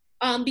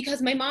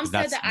 because my mom Because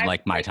said that's that I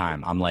like my like,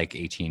 time. I'm like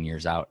 18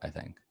 years out, I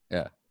think.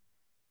 Yeah,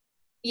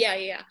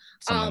 yeah.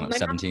 something like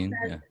My mom 17.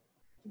 says Yeah.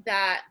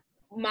 that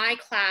my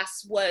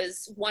class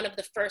was one of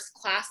the first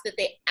class that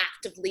they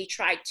actively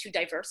tried to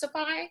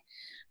diversify.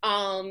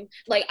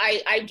 Like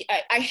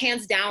I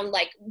hands down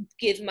like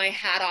give my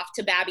hat off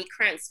to Babby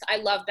Krentz. I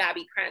love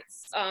Babby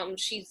Krentz.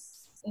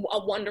 She's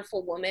a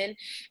wonderful woman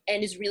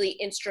and is really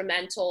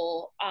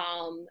instrumental,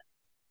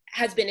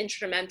 has been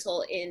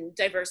instrumental in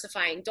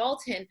diversifying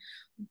Dalton.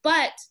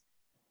 But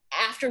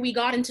after we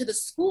got into the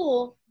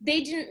school,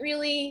 they didn't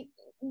really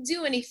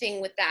do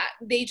anything with that.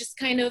 They just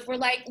kind of were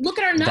like, look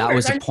at our That numbers.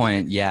 was the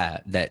point. Yeah.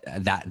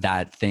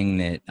 That thing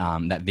that,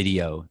 that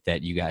video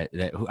that you guys,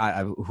 that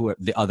who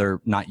the other,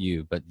 not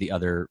you, but the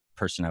other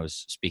person I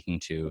was speaking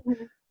to,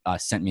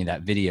 sent me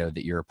that video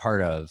that you're a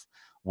part of,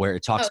 where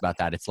it talks Oh, about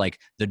that. It's like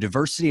the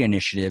diversity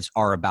initiatives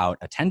are about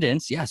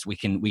attendance. Yes, we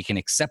can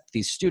accept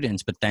these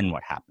students, but then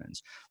what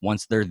happens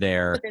once they're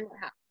there? but then what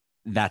happened?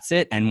 That's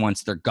it. And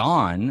once they're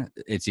gone,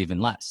 it's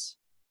even less.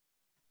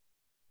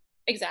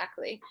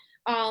 Exactly.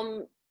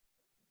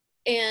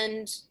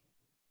 And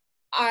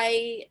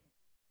I,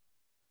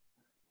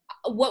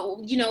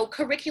 what, you know,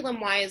 curriculum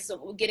wise,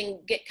 getting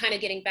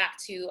back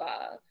to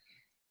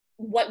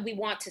what we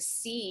want to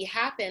see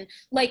happen,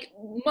 like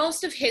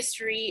most of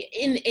history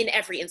in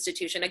every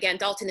institution, again,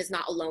 Dalton is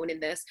not alone in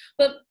this,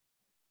 but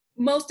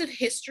most of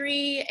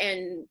history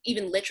and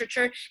even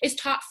literature is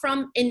taught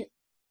from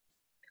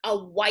a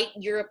white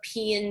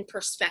European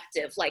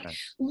perspective. Like, Right.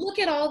 look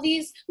at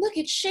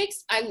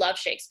Shakespeare. I love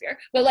Shakespeare,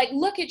 but like,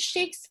 look at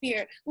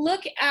Shakespeare.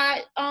 Look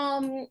at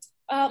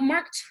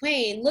Mark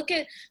Twain. Look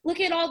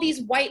at all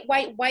these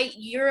white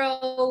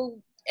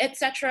Euro,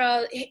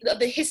 etc.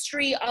 The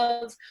history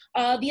of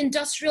the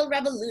Industrial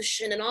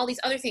Revolution and all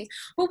these other things.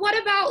 But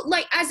what about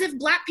like as if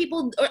Black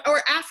people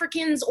or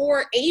Africans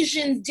or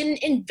Asians didn't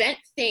invent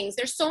things?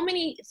 There's so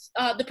many.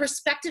 The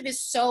perspective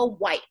is so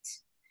white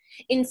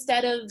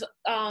instead of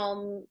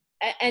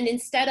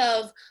instead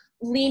of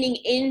leaning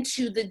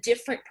into the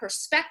different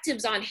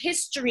perspectives on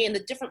history and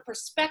the different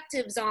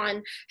perspectives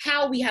on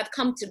how we have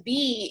come to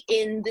be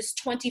in this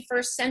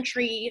 21st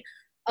century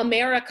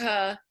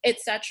America,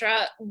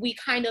 etc., we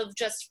kind of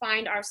just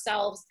find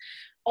ourselves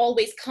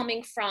always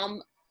coming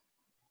from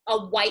a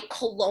white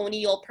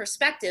colonial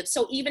perspective.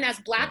 So even as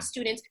Black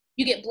students,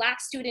 you get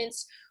Black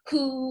students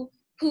who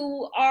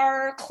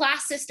are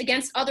classist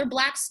against other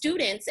Black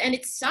students, and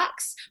it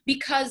sucks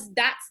because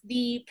that's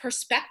the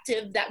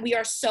perspective that we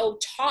are so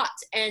taught,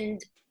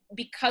 and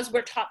because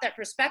we're taught that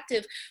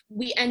perspective,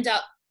 we end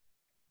up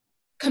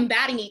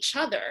combating each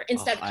other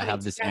instead of I coming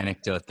have this together.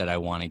 anecdote that I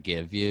want to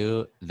give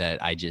you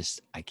that I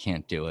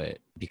can't do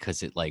it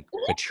because it like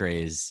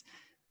betrays.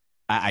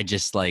 I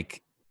just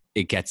like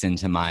it gets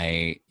into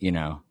my,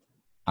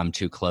 I'm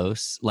too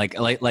close. Like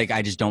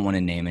I just don't want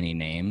to name any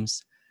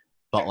names,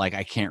 but like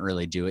I can't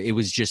really do it. It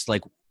was just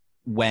like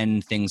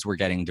when things were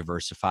getting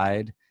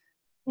diversified,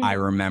 I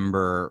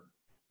remember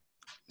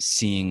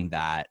seeing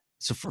that.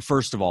 So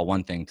first of all,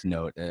 one thing to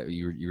note,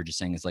 you were just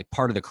saying is like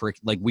part of the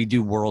curriculum, like we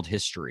do world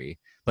history,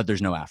 but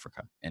there's no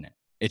Africa in it.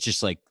 It's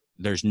just like,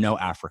 there's no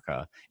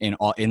Africa in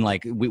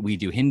like, we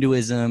do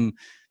Hinduism,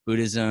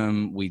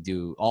 Buddhism, we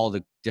do all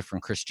the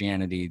different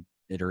Christianity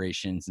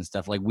iterations and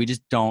stuff. Like we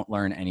just don't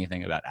learn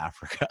anything about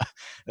Africa.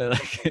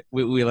 Like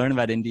we learn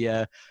about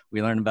India,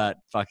 we learn about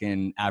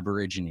fucking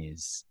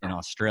Aborigines in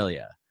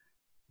Australia,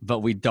 but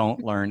we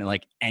don't learn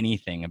like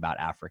anything about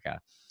Africa.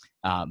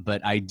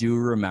 But I do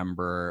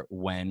remember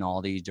when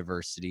all these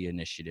diversity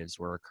initiatives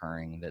were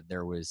occurring that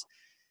there was,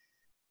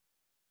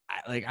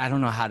 I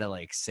don't know how to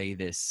like say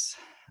this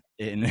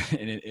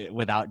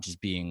without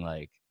just being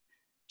like,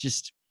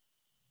 just,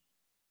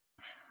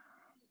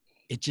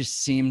 it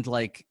just seemed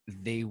like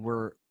they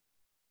were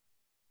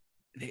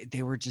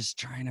just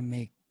trying to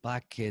make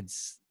Black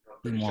kids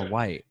be more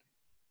white.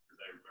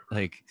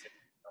 Like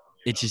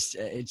it just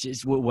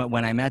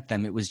when I met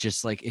them, it was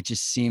just like, it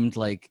just seemed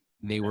like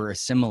they were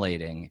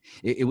assimilating.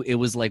 It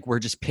was like we're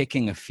just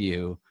picking a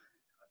few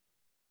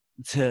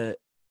to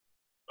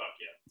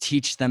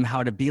teach them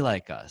how to be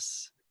like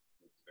us.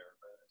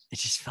 It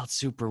just felt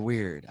super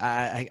weird.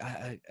 I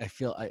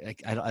feel I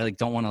like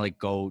don't want to like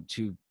go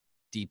too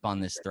deep on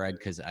this thread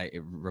because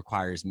it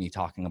requires me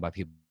talking about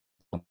people.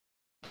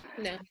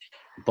 No,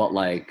 but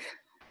like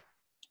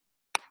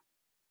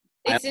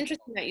it's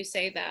interesting that you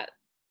say that.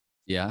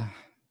 Yeah.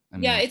 I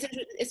mean, yeah,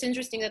 it's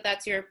interesting that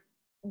that's your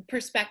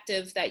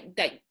perspective.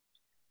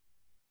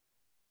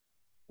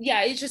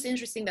 Yeah, it's just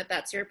interesting that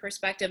that's your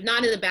perspective,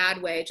 not in a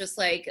bad way. Just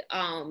like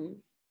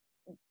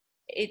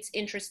it's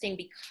interesting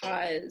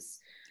because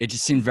it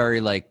just seemed very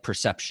like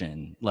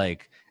perception,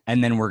 like,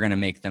 and then we're gonna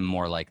make them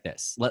more like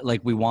this.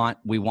 Like we want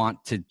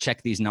to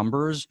check these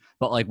numbers,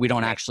 but like we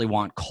don't actually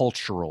want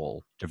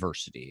cultural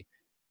diversity.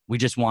 We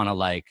just want to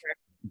like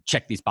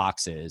check these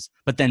boxes,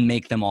 but then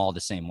make them all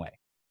the same way.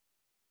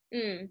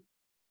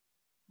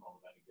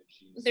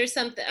 There's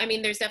something, I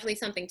mean, there's definitely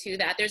something to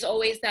that. There's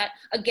always that,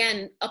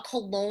 again, a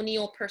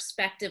colonial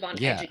perspective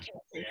on education.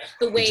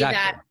 The way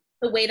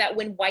that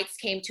when whites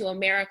came to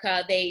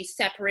America, they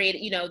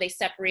separated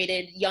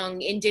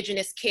young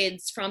indigenous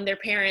kids from their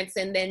parents,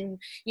 and then,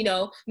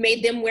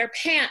 made them wear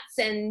pants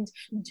and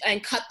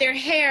cut their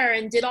hair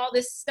and did all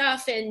this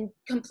stuff and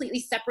completely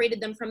separated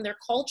them from their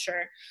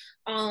culture.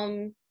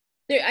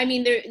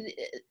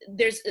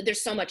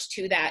 There's so much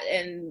to that,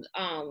 and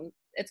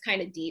it's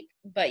kind of deep,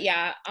 but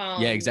yeah.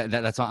 Yeah,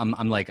 exactly. That's why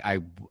I'm like, I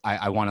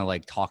want to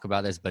like talk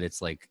about this, but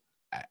it's like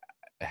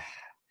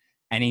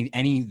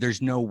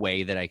there's no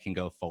way that I can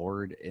go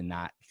forward in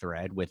that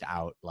thread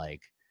without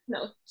like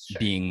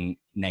being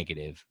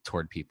negative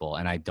toward people.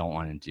 And I don't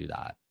want to do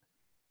that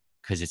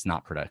because it's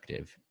not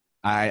productive.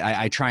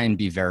 I try and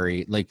be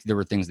very, like, there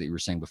were things that you were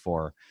saying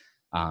before.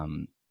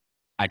 I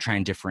try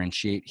and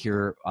differentiate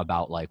here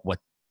about like what,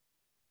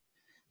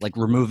 like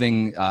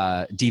removing,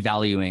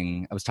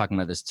 devaluing. I was talking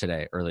about this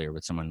earlier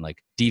with someone,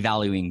 like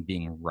devaluing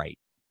being right,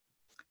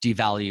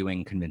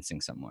 devaluing convincing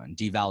someone,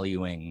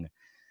 devaluing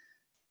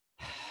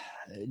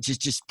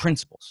just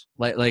principles,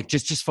 like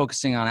just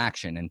focusing on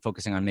action and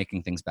focusing on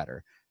making things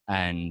better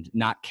and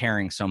not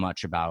caring so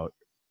much about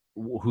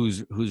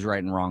who's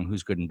right and wrong,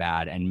 who's good and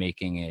bad, and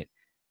making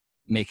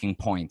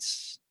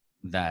points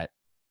that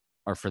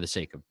are for the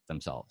sake of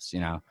themselves,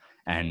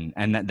 and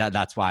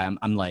that's why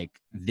I'm like,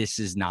 this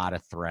is not a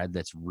thread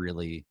that's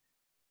really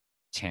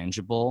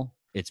tangible.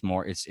 It's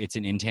more, it's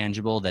an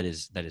intangible that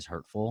is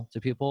hurtful to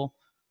people.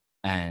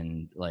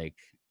 And like,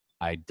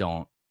 I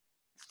don't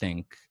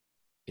feel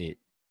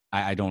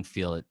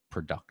it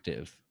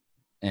productive.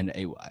 And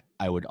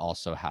I would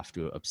also have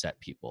to upset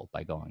people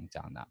by going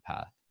down that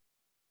path.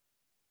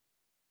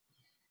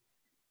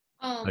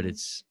 But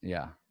it's,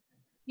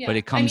 but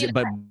it comes,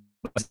 but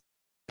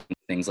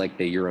things like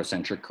the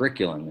Eurocentric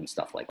curriculum and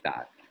stuff like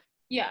that.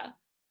 Yeah.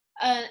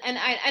 And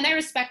I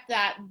respect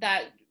that,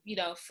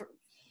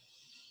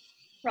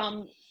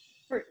 from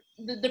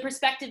the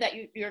perspective that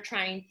you're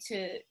trying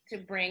to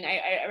bring.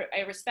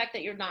 I respect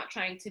that you're not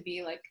trying to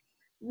be like,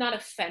 not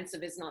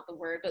offensive is not the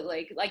word, but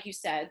like you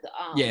said.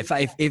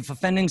 If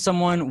offending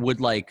someone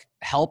would like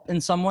help in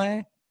some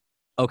way,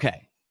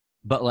 okay.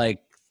 But like,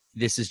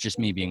 this is just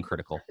me being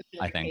critical,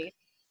 I think.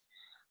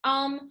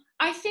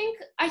 I think,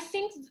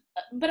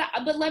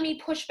 but let me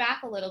push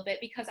back a little bit,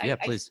 because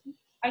please.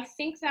 I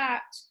think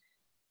that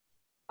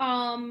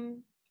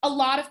a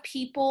lot of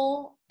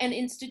people and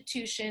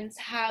institutions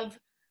have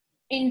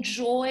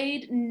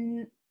enjoyed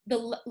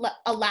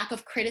a lack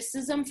of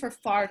criticism for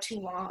far too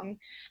long,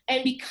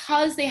 and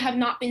because they have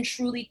not been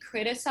truly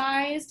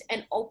criticized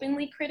and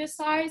openly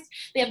criticized,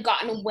 they have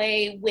gotten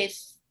away with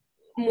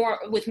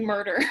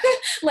murder,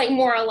 like,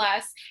 more or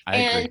less. I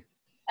agree.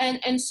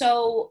 And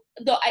so,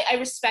 though I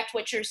respect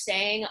what you're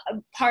saying,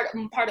 part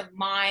of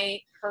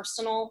my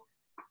personal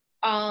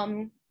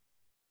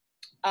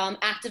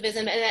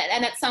activism,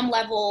 and at some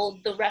level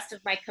the rest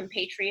of my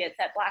compatriots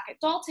at Black at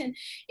Dalton,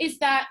 is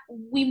that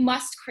we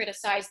must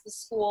criticize the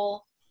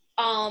school,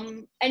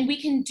 and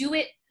we can do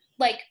it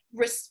like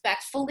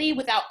respectfully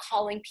without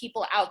calling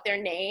people out their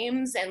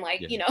names and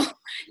like,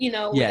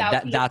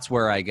 that's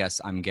where I guess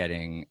I'm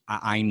getting,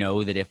 I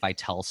know that if I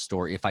tell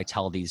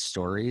these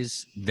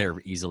stories, they're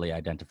easily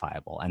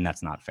identifiable, and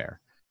that's not fair.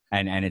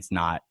 And it's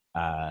not,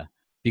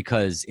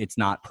 because it's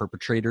not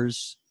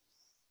perpetrators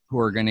who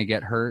are going to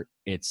get hurt.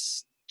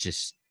 It's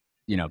just,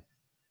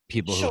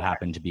 people who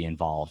happen to be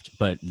involved,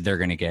 but they're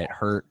going to get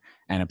hurt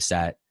and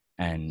upset.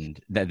 And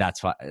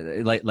that's why,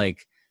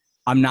 like,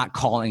 I'm not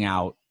calling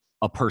out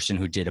a person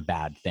who did a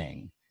bad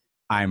thing.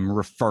 I'm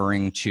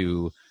referring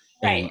to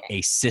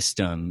a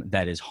system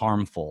that is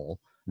harmful,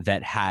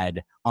 that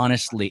had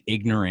honestly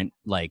ignorant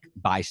like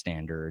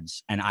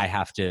bystanders, and I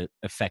have to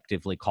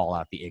effectively call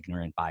out the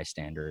ignorant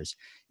bystanders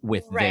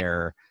with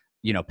their,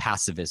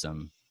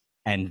 passivism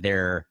and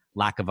their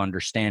lack of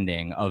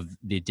understanding of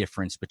the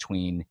difference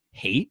between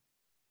hate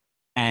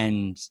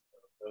and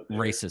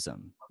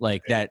racism.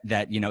 Like that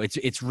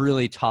it's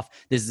really tough.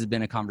 This has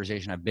been a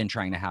conversation I've been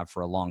trying to have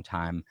for a long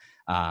time,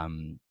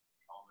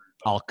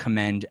 I'll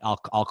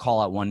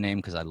call out one name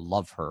because I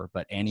love her,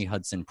 but Annie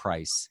Hudson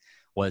Price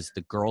was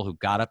the girl who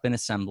got up in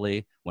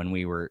assembly when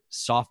we were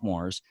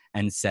sophomores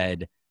and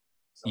said,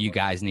 "You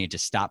guys need to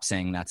stop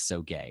saying that's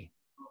so gay."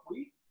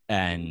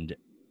 And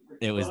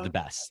it was the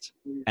best.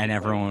 And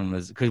everyone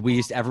was, because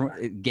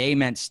gay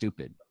meant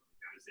stupid.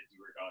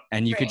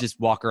 And you could just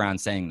walk around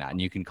saying that,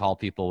 and you can call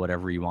people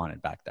whatever you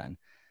wanted back then.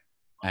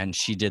 And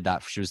she did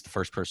that. She was the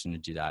first person to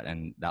do that.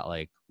 And that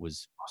like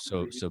was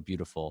so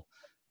beautiful.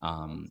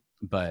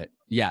 But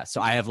yeah,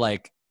 so I have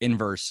like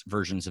inverse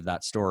versions of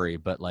that story,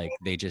 but like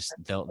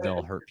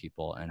they'll hurt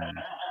people. And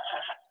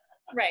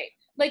right.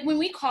 Like when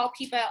we call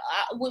people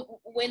out,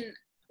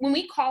 when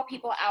we call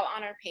people out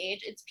on our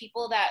page, it's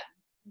people that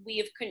we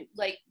have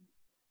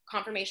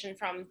confirmation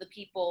from the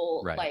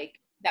people, right, like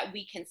that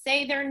we can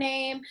say their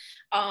name,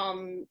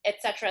 et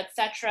cetera,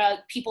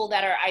 people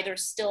that are either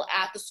still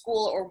at the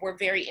school or were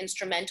very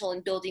instrumental in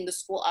building the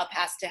school up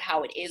as to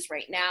how it is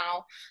right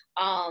now.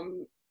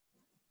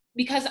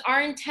 Because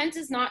our intent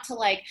is not to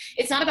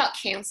it's not about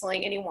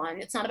canceling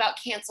anyone. It's not about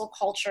cancel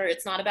culture.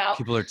 It's not about,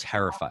 people are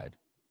terrified.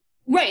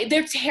 Right.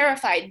 They're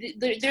terrified.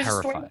 There's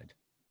terrified.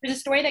 There's a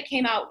story that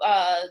came out,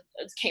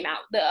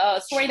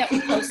 the story that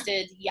we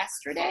posted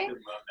yesterday,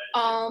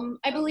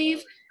 I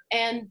believe.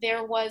 And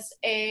there was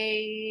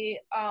it's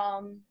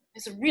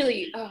a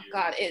really, oh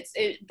God,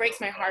 it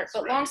breaks my heart.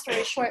 But long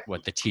story short.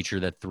 What, the teacher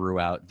that threw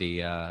out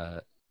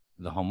the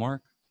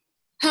homework?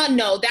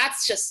 No,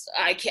 that's just,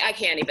 I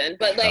can't even.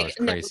 But like,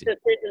 no,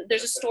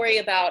 there's a story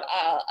about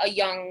a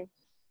young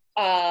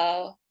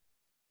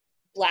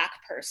Black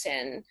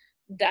person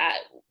that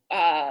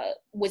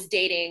was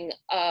dating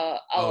I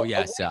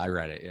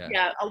read it.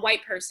 Yeah, a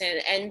white person,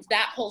 and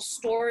that whole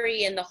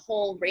story and the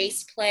whole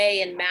race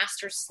play and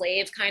master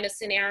slave kind of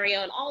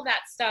scenario and all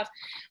that stuff.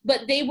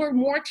 But they were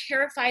more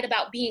terrified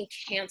about being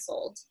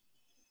canceled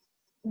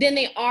than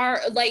they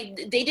are, like,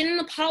 they didn't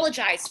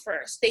apologize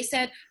first. They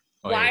said,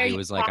 he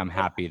was like, I'm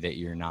happy that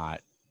you're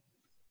not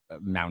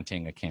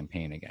mounting a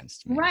campaign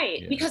against me.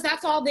 Right. Yeah. Because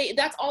that's all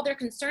they're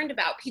concerned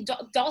about.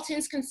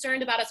 Dalton's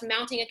concerned about us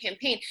mounting a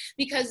campaign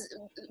because,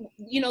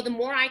 the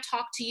more I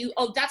talk to you,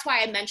 that's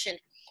why I mentioned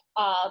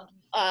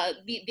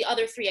the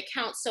other 3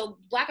 accounts. So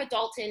Black at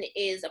Dalton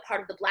is a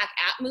part of the Black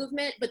App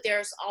movement, but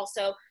there's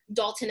also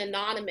Dalton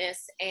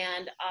Anonymous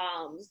and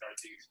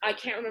I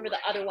can't remember the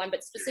other one,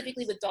 but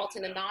specifically with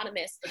Dalton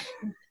Anonymous,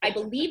 I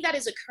believe that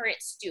is a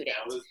current student.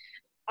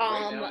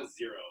 Right now it's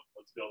 0.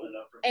 Let's build it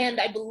up. And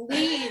I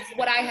believe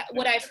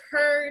what I've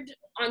heard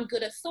on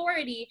good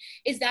authority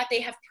is that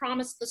they have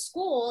promised the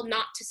school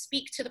not to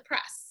speak to the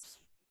press.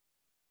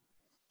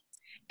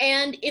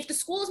 And if the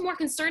school is more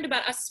concerned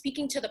about us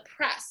speaking to the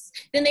press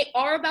than they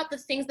are about the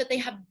things that they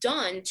have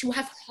done to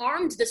have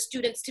harmed the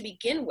students to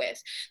begin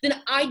with,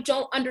 then I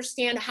don't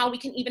understand how we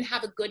can even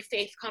have a good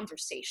faith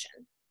conversation.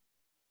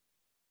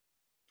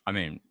 I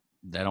mean,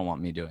 they don't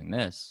want me doing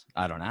this.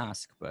 I don't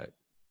ask, but.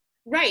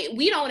 Right.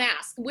 We don't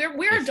ask.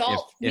 We're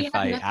adults. If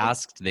I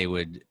asked, they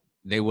wouldn't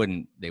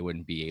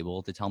be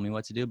able to tell me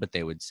what to do, but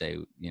they would say,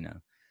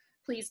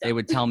 please don't. They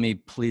would tell me,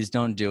 please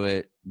don't do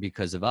it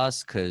because of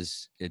us,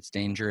 because it's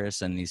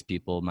dangerous and these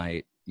people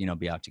might,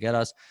 be out to get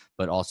us.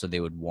 But also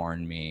they would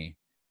warn me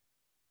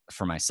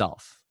for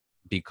myself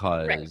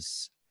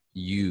because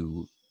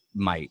you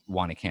might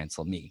want to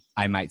cancel me.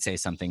 I might say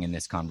something in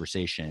this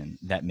conversation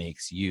that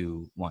makes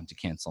you want to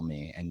cancel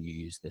me and you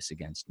use this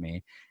against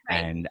me. Right.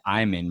 And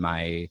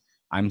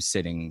I'm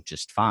sitting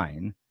just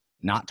fine,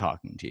 not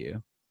talking to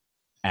you,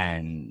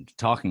 and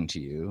talking to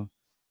you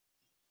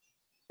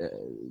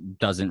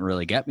doesn't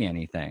really get me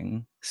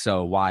anything.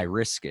 So why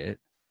risk it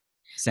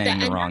saying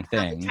the wrong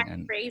thing?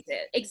 And phrase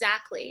it.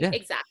 Exactly. Yeah.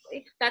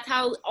 Exactly. That's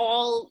how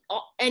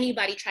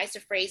anybody tries to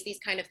phrase these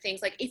kind of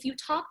things. Like, if you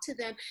talk to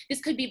them,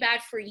 this could be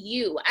bad for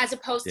you, as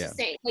opposed to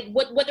saying, like,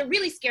 what they're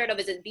really scared of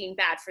is it being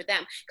bad for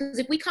them. Because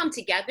if we come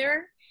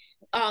together,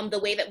 the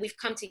way that we've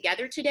come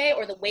together today,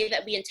 or the way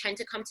that we intend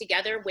to come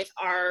together with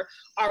our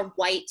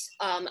white,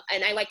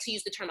 and I like to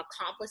use the term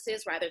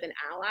accomplices rather than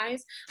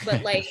allies,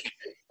 but like,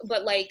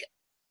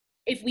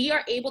 if we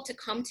are able to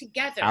come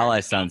together. Ally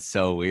sounds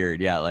so weird.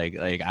 Yeah, like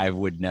I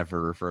would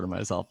never refer to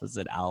myself as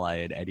an ally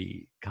in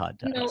any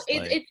context.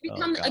 It's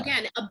become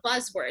again a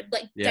buzzword,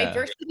 like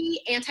diversity,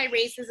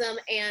 anti-racism,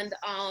 and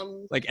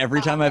like every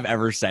time I've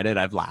ever said it,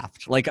 I've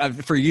laughed. Like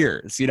for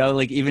years,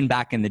 like even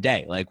back in the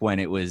day, like when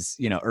it was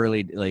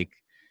early, like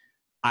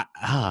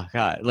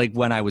like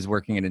when I was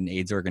working in an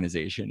AIDS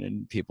organization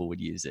and people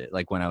would use it,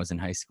 like when I was in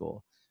high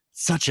school.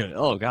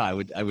 I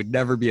would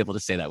never be able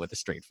to say that with a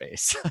straight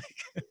face.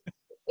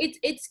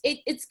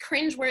 It's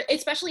cringeworthy,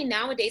 especially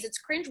nowadays.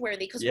 It's cringeworthy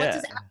because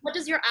what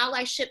does your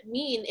allyship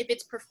mean if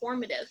it's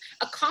performative?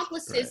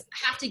 Accomplices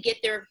have to get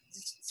their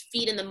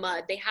feet in the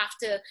mud. They have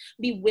to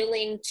be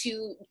willing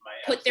to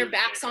put their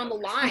backs on the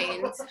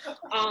lines.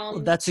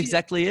 That's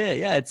exactly it.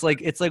 Yeah, it's like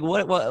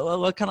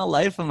what kind of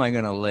life am I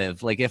gonna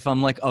live? Like if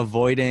I'm like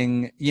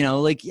avoiding,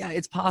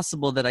 it's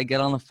possible that I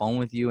get on the phone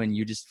with you and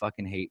you just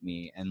fucking hate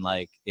me, and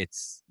like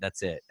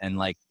that's it. And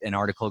like an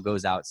article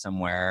goes out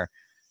somewhere.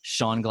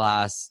 Sean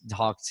Glass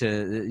talked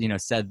to,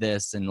 said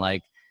this, and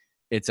like,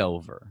 it's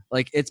over.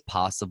 Like, it's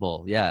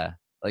possible. Yeah.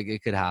 Like,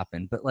 it could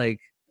happen. But like,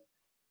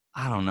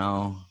 I don't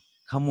know.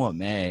 Come what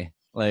may.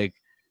 Like,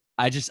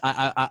 I just,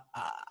 I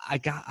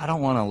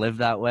don't want to live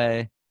that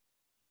way.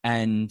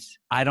 And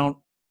I don't,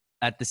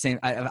 at the same,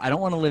 I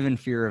don't want to live in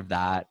fear of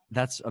that.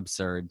 That's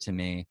absurd to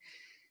me.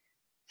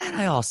 And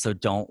I also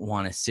don't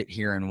want to sit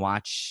here and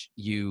watch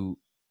you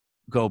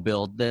go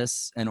build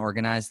this and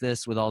organize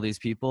this with all these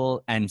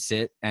people and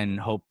sit and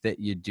hope that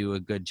you do a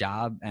good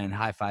job and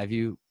high five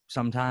you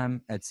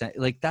sometime.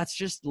 Like, that's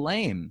just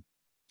lame.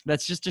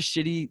 That's just a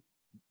shitty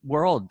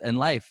world and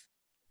life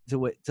to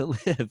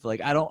live.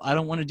 Like, I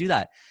don't want to do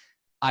that.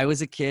 I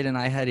was a kid and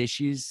I had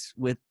issues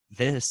with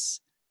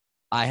this.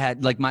 I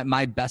had like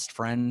my best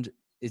friend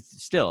is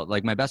still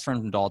like my best friend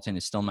from Dalton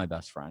is still my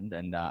best friend.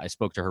 And I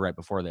spoke to her right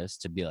before this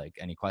to be like,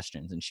 any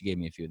questions? And she gave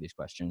me a few of these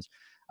questions.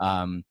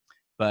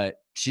 But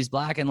she's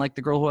Black. And like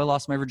the girl who I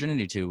lost my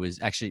virginity to was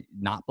actually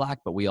not Black,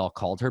 but we all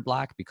called her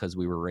Black because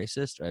we were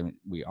racist. I mean,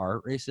 we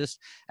are racist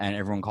and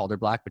everyone called her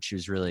Black, but she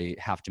was really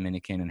half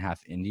Dominican and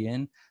half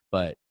Indian,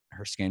 but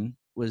her skin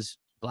was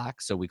Black.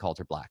 So we called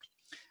her Black.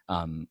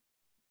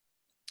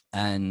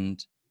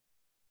 And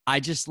I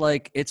just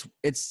like, it's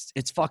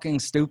fucking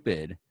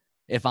stupid.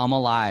 If I'm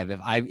alive,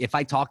 if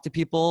I talk to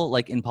people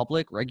like in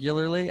public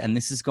regularly and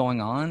this is going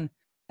on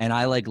and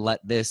I like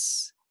let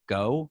this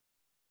go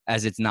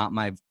as it's not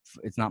my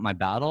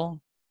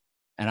battle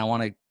and I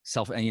want to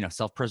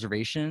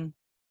self-preservation,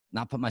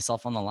 not put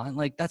myself on the line.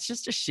 Like, that's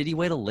just a shitty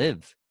way to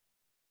live.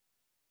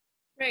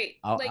 Right.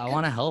 I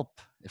want to help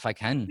if I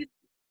can.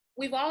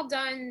 We've all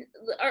done,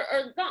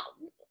 or not,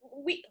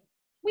 we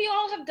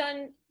all have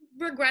done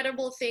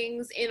regrettable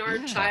things in our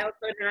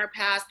childhood, in our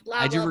past, blah,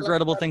 I do blah,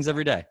 regrettable blah, things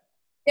every day.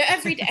 Yeah,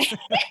 every day.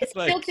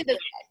 Still to this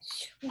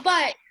day.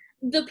 But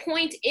the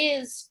point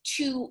is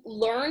to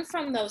learn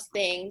from those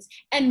things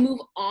and move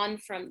on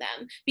from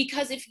them.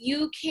 Because if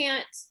you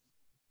can't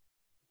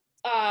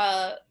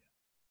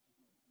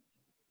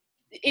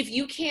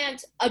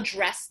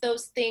address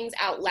those things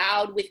out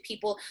loud with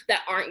people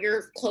that aren't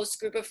your close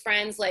group of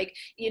friends, like,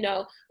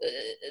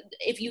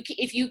 if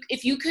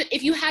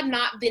you had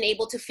not been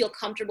able to feel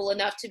comfortable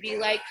enough to be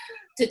like,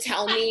 to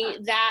tell me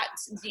that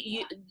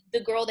the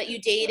girl that you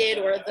dated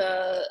or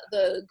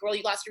the girl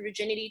you lost your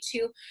virginity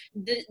to,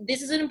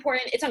 this is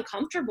it's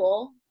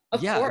uncomfortable.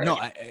 Of course. No,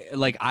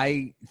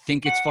 I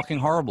think it's fucking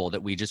horrible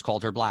that we just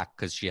called her Black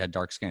because she had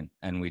dark skin,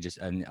 and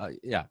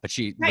but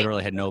she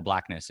literally had no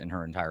Blackness in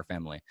her entire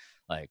family.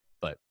 Like,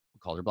 but we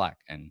called her Black,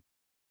 and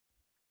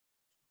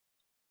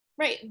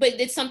right, but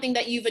it's something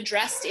that you've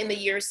addressed in the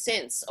years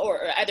since,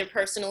 or either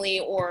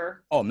personally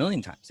or a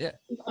million times,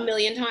 a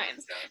million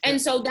times, and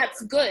so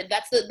that's good.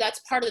 That's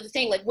part of the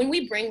thing. Like, when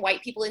we bring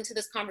white people into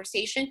this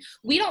conversation,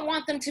 we don't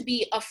want them to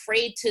be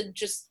afraid to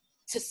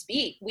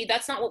speak.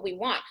 That's not what we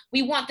want.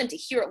 We want them to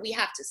hear what we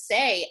have to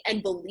say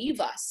and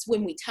believe us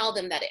when we tell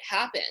them that it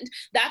happened.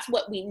 That's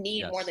what we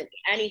need more than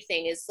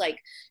anything is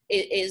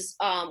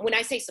when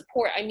I say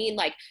support, I mean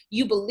like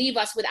you believe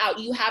us without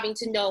you having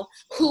to know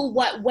who,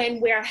 what, when,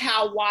 where,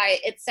 how, why,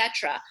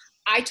 etc.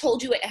 I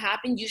told you it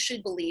happened. You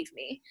should believe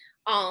me,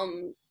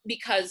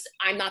 because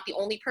I'm not the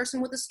only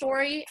person with a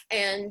story,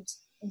 and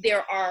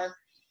there are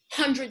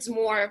hundreds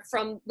more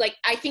from, like,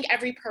 I think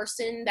every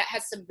person that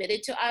has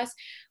submitted to us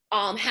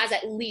has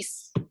at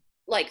least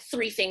like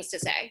 3 things to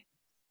say.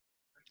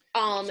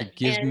 So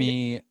give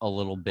me a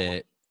little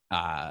bit.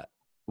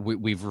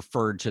 We've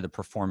referred to the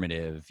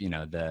performative,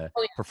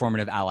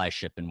 performative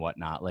allyship and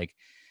whatnot. Like,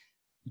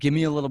 give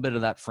me a little bit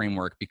of that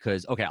framework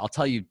because, okay, I'll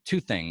tell you 2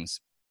 things.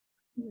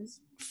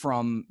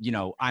 From,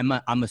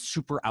 I'm a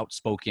super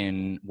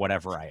outspoken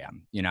whatever I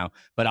am,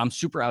 but I'm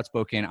super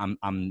outspoken.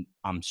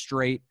 I'm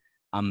straight.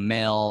 I'm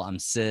male. I'm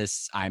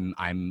cis.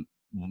 I'm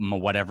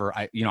whatever.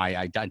 I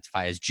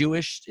identify as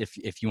Jewish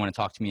if you want to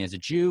talk to me as a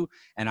Jew,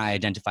 and I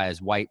identify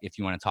as white if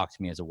you want to talk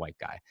to me as a white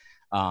guy.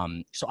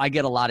 So I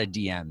get a lot of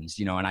DMs,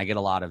 and I get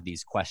a lot of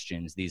these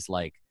questions, these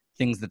like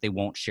things that they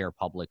won't share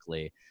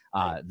publicly.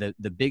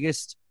 The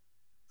biggest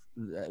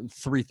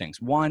 3 things.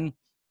 1,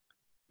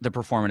 the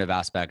performative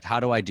aspect. How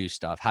do I do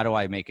stuff? How do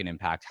I make an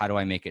impact? How do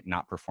I make it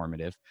not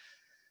performative?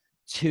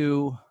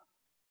 2,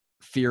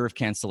 fear of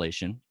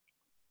cancellation.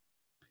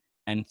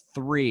 And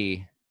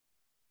 3,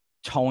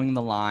 towing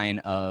the line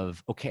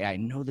of, okay, I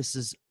know this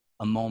is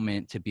a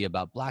moment to be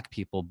about Black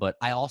people, but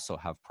I also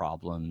have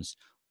problems.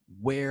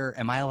 Where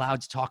am I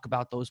allowed to talk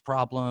about those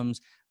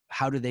problems?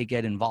 How do they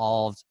get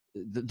involved?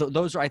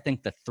 Those are, I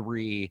think, the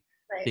 3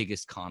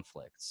 biggest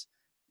conflicts.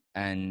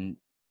 And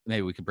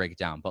maybe we could break it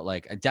down, but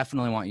like, I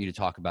definitely want you to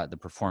talk about the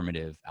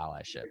performative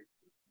allyship.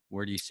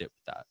 Where do you sit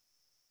with that?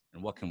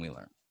 And what can we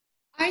learn?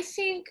 I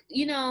think,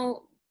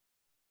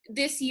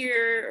 this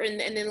year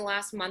and in the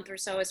last month or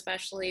so,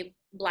 especially,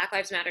 Black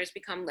Lives Matter has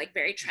become like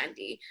very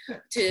trendy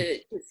to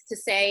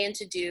say and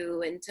to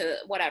do and to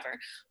whatever.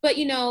 But,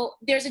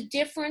 there's a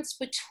difference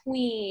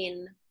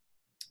between,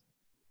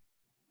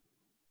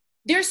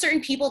 there are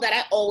certain people that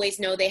I always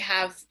know they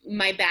have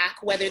my back,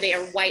 whether they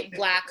are white,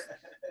 Black,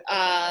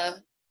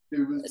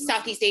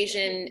 Southeast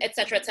Asian, et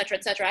cetera, et cetera,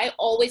 et cetera. I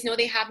always know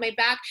they have my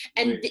back,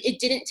 and it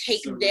didn't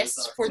take this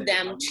for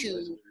them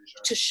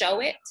to show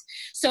it.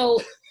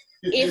 So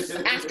if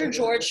after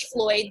George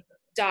Floyd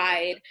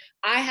died,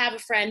 I have a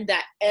friend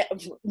that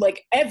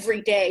like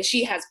every day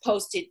she has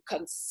posted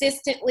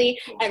consistently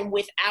and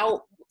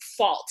without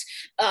fault.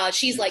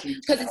 She's like,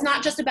 because it's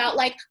not just about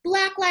like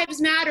Black Lives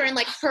Matter and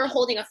like her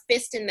holding a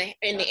fist in the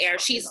air.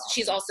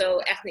 She's also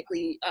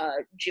ethnically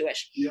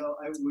Jewish.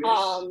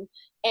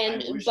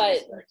 And but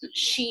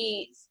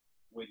she,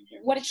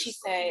 what did she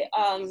say?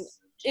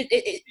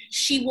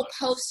 She will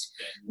post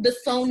the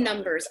phone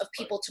numbers of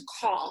people to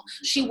call.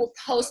 She will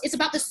post, it's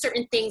about the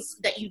certain things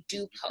that you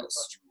do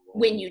post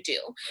when you do.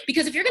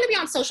 Because if you're going to be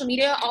on social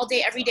media all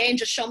day, every day, and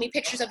just show me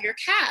pictures of your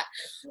cat,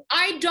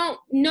 I don't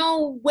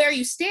know where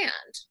you stand.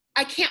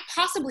 I can't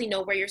possibly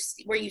know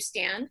where you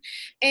stand.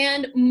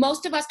 And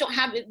most of us don't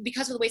have,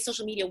 because of the way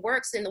social media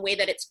works and the way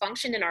that it's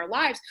functioned in our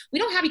lives, we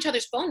don't have each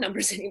other's phone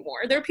numbers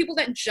anymore. There are people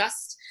that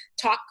just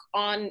talk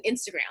on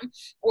Instagram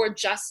or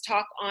just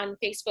talk on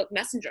Facebook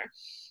Messenger.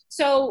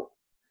 So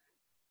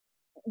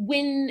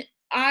when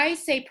I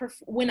say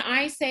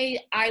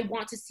I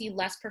want to see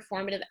less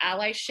performative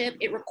allyship,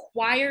 it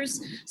requires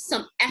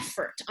some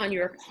effort on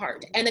your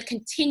part and a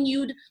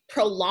continued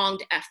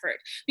prolonged effort.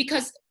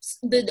 Because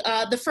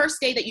the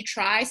first day that you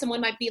try, someone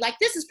might be like,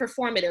 this is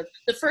performative.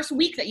 The first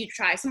week that you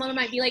try, someone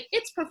might be like,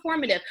 it's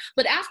performative.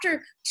 But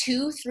after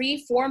 2,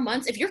 3, 4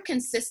 months, if you're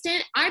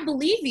consistent, I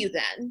believe you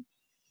then.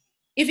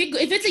 If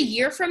it's a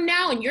year from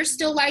now and you're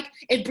still like,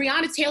 if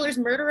Breonna Taylor's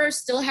murderers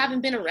still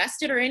haven't been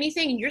arrested or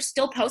anything and you're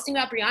still posting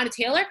about Breonna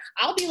Taylor,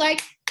 I'll be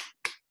like,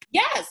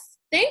 yes,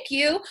 thank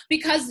you,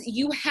 because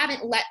you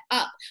haven't let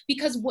up.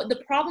 Because what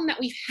the problem that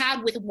we've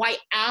had with white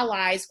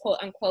allies, quote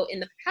unquote,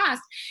 in the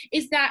past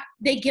is that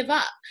they give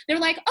up. They're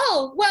like,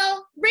 oh,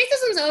 well,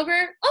 racism's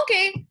over.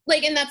 Okay.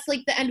 Like, and that's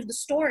like the end of the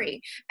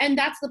story. And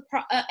that's the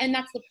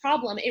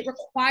problem. It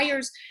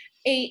requires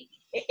a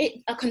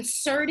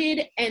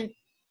concerted and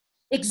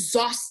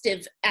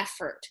exhaustive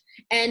effort.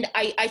 And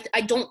I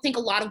don't think a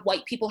lot of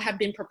white people have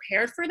been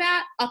prepared for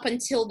that up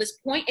until this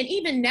point. And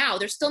even now,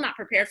 they're still not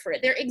prepared for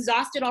it. They're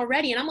exhausted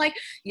already. And I'm like,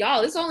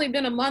 y'all, it's only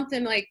been a month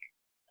and like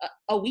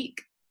a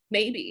week,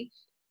 maybe,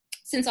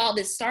 since all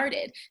this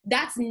started.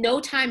 That's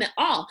no time at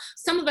all.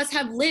 Some of us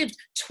have lived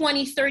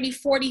 20, 30,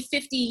 40,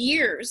 50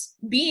 years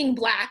being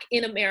Black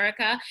in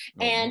America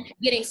and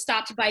getting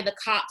stopped by the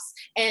cops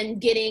and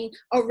getting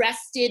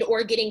arrested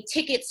or getting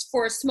tickets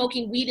for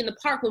smoking weed in the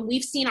park when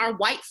we've seen our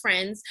white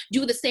friends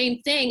do the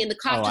same thing and the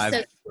cop just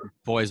says,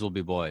 boys will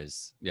be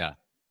boys. Yeah.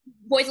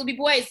 Boys will be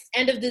boys.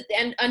 End of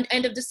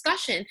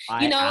discussion.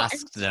 I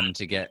asked them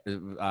to get.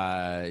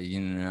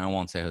 I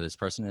won't say who this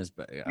person is,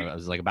 but I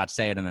was like about to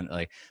say it, and then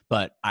like.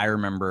 But I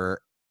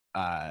remember.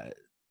 I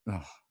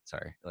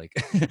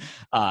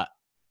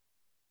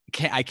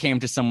came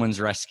to someone's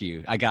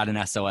rescue. I got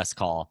an SOS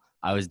call.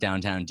 I was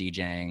downtown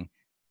DJing.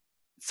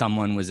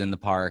 Someone was in the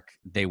park.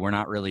 They were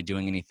not really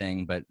doing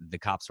anything, but the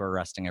cops were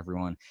arresting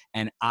everyone,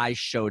 and I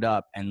showed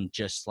up and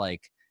just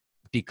like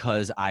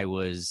because I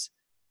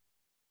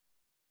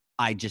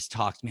just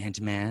talked man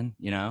to man,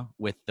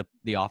 with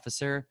the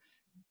officer,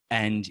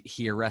 and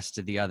he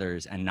arrested the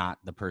others and not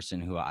the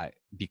person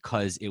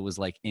because it was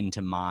like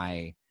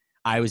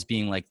I was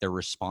being like the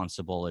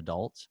responsible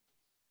adult,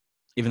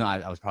 even though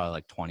I was probably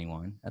like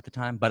 21 at the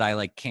time, but I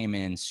like came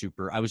in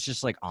I was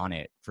just like on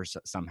it for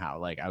somehow,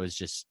 like I was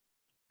just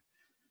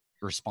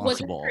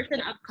responsible. Was a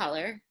person of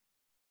color?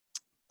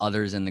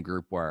 Others in the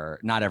group were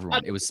not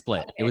everyone. It was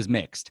split. Okay. It was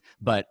mixed,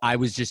 but I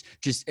was just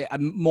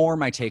more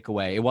my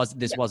takeaway.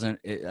 This wasn't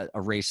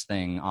a race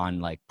thing on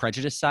like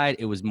prejudice side.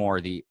 It was more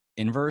the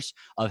inverse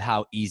of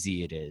how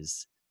easy it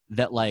is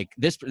that like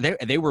this,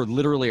 they were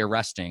literally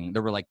arresting.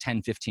 There were like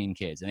 10, 15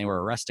 kids and they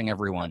were arresting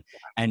everyone,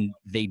 and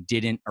they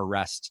didn't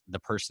arrest the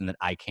person that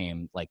I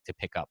came like to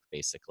pick up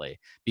basically,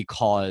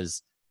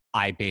 because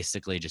I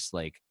basically just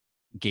like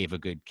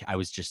I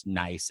was just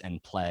nice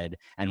and pled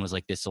and was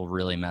like, this will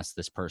really mess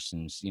this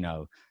person's,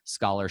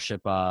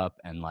 scholarship up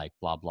and like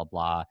blah, blah,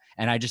 blah.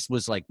 And I just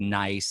was like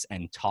nice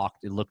and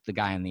looked the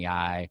guy in the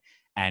eye,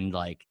 and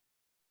like,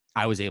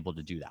 I was able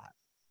to do that.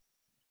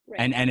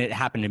 Right. And it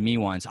happened to me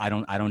once. I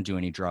don't do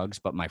any drugs,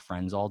 but my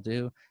friends all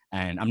do.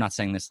 And I'm not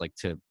saying this like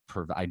to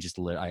provide, I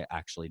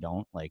actually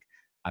don't like,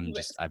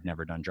 I've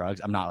never done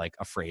drugs. I'm not like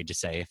afraid to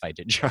say if I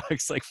did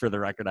drugs, like for the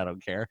record, I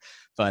don't care.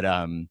 But,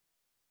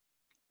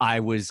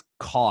 I was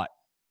caught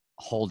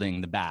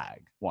holding the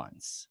bag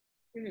once,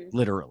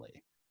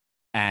 literally.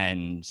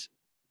 And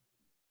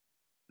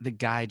the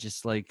guy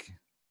just like,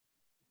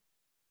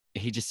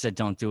 he just said,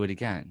 don't do it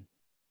again.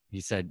 He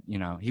said,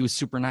 he was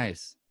super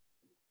nice.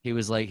 He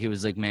was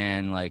like,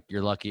 man, like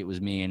you're lucky it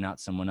was me and not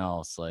someone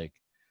else. Like,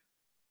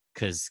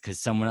 cause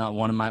someone else,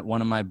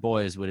 one of my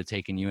boys would have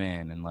taken you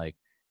in. And like,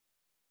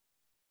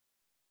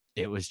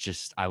 it was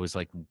just, I was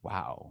like,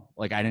 wow.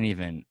 Like I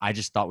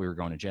just thought we were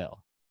going to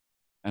jail.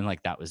 And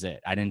like, that was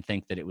it. I didn't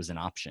think that it was an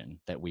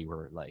option that we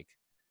were like,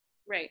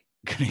 right,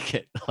 gonna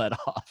get let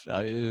off.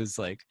 It was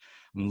like,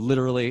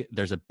 literally,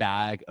 there's a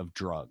bag of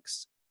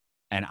drugs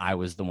and I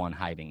was the one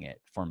hiding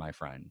it for my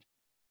friend.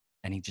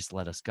 And he just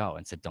let us go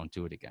and said, don't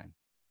do it again.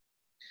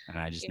 And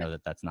I just know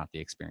that that's not the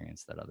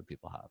experience that other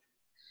people have.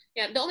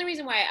 Yeah, the only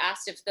reason why I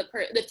asked if the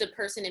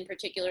person in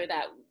particular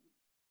that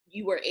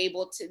you were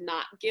able to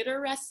not get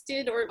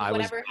arrested or I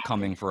whatever. was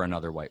coming for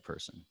another white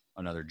person,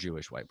 another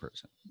Jewish white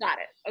person. Got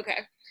it.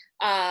 Okay.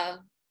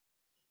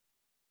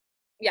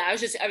 Yeah, I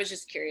was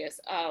just curious.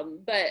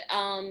 But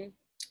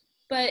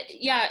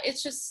yeah,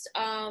 it's just.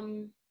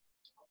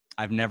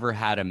 I've never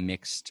had a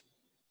mixed.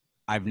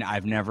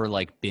 I've never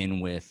like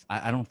been with.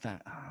 I don't think.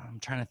 I'm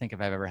trying to think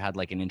if I've ever had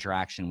like an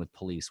interaction with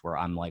police where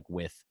I'm like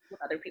with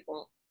other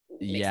people.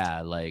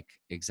 Yeah, like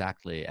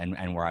exactly,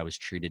 and where I was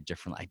treated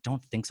differently. I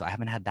don't think so. I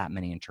haven't had that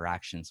many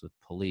interactions with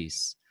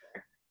police,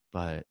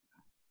 but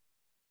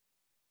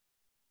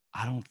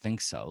I don't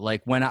think so.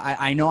 Like when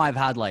I know I've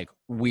had like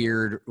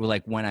weird,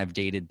 like when I've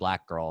dated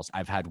black girls,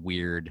 I've had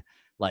weird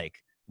like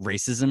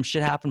racism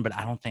shit happen, but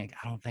I don't think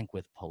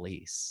with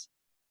police.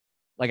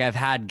 Like I've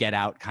had get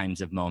out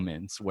kinds of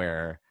moments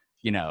where,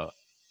 you know,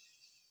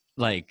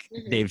 like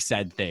they've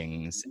said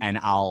things and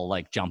I'll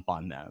like jump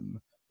on them,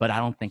 but I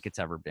don't think it's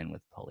ever been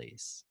with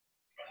police.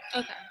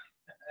 Okay.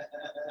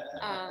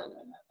 I'm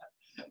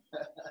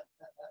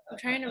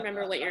trying to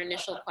remember what your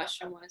initial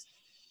question was.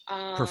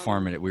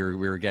 Performative. We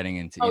were getting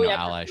into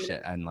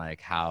allyship and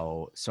like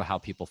how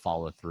people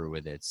follow through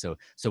with it. So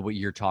what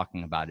you're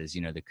talking about is,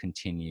 you know, the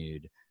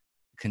continued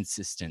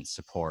consistent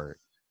support.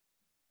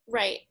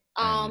 Right.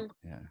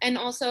 And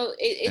also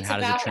it's and how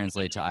does it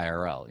translate to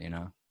IRL, you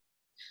know?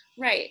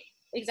 Right.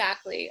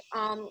 Exactly.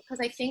 Because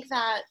I think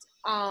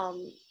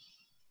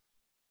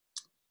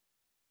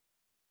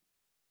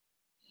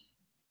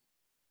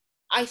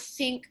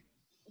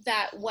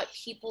that what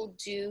people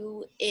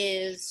do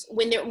is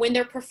when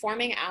they're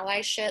performing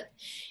allyship,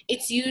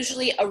 it's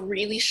usually a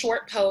really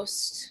short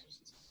post.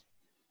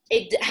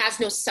 It has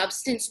no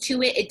substance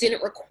to it. It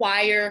didn't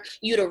require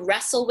you to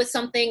wrestle with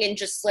something and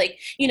just like,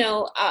 you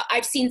know,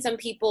 I've seen some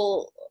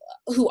people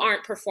who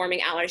aren't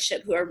performing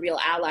allyship, who are real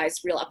allies,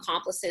 real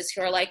accomplices,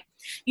 who are like,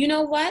 you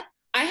know what?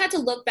 I had to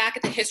look back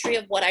at the history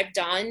of what I've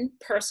done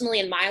personally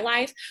in my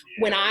life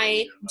when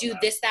I do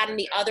this, that, and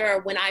the other,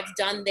 or when I've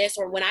done this,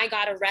 or when I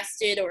got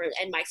arrested,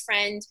 and my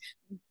friend,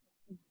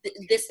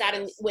 this, that,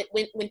 and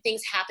when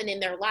things happen in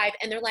their life,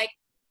 and they're like,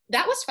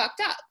 that was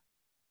fucked up.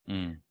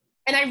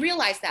 And I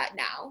realize that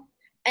now.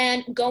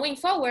 And going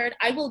forward,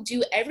 I will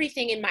do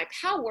everything in my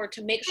power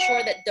to make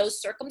sure that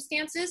those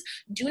circumstances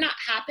do not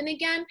happen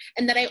again,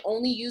 and that I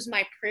only use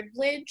my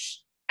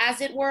privilege, as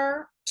it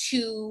were,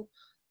 to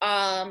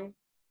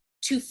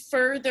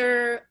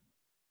further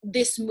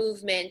this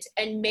movement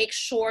and make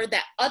sure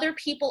that other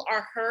people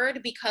are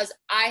heard, because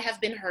I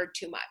have been heard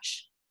too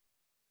much,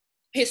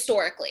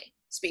 historically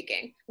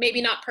speaking.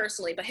 Maybe not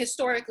personally, but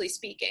historically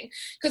speaking.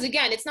 Because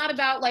again, it's not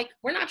about like,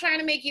 we're not trying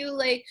to make you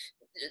like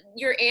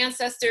your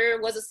ancestor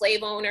was a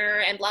slave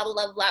owner and blah, blah,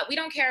 blah, blah. We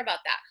don't care about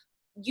that.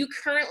 You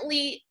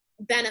currently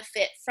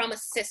benefit from a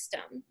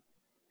system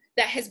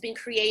that has been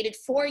created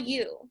for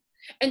you.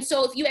 And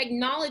so if you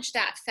acknowledge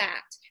that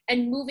fact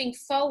and moving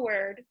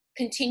forward,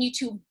 continue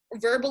to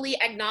verbally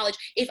acknowledge,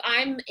 if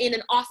I'm in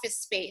an office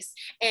space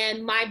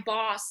and my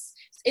boss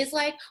is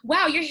like,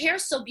 wow, your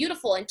hair's so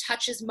beautiful, and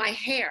touches my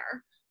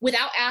hair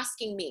without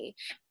asking me,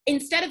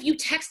 instead of you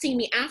texting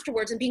me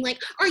afterwards and being like,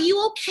 are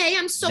you okay?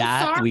 I'm so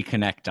sorry. That we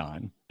connect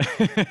on.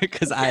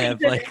 Because I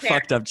have like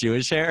fucked up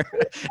Jewish hair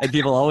and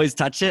people always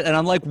touch it. And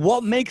I'm like,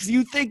 what makes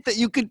you think that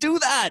you could do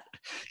that?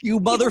 You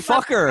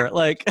motherfucker.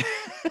 Like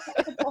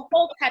the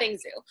whole petting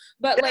zoo.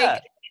 But yeah.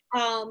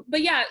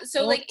 But yeah,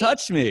 so don't like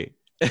touch me.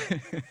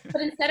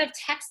 But instead of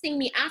texting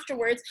me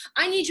afterwards,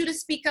 I need you to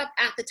speak up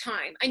at the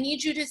time. I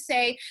need you to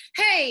say,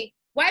 hey,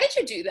 why did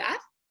you do that?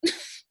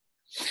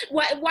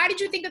 Why did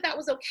you think that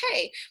was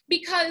okay?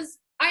 Because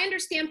I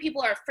understand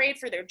people are afraid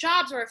for their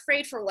jobs or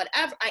afraid for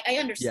whatever. I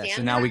understand. Yeah,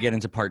 so now we get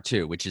into part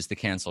 2, which is the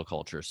cancel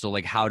culture. So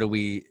like, how do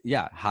we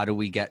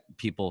get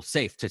people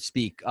safe to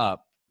speak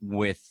up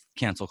with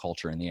cancel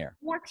culture in the air?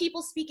 More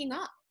people speaking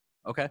up.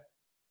 Okay.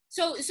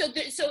 So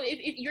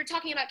if you're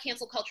talking about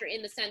cancel culture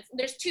in the sense,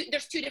 there's two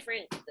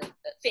different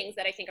things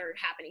that I think are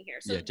happening here.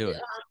 So yeah, do it.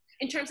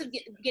 In terms of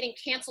getting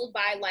canceled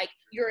by like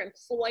your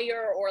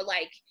employer, or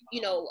like,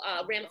 you know,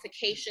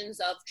 ramifications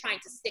of trying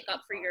to stick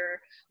up for your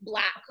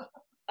Black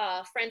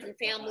friends and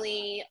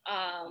family.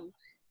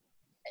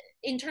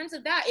 In terms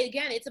of that,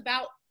 again, it's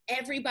about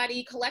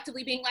everybody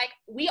collectively being like,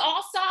 we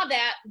all saw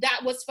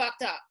that was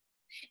fucked up,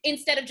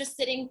 instead of just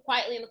sitting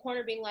quietly in the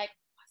corner being like,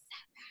 was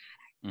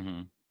that bad?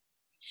 Mm-hmm.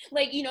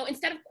 Like, you know,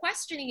 instead of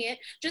questioning it,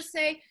 just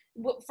say,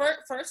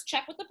 first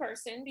check with the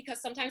person,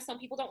 because sometimes some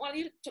people don't want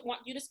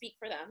you to speak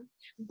for them,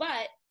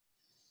 but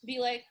be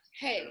like,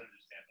 hey,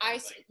 I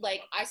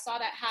saw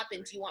that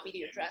happen. Do you want me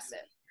to address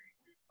it?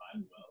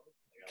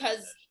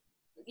 Because,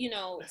 you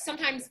know,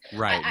 sometimes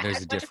right,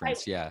 there's a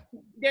difference. Yeah,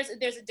 there's a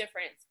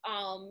difference.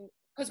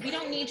 Because we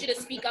don't need you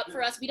to speak up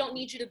for us. We don't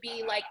need you to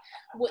be like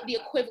what the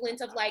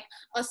equivalent of like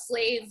a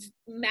slave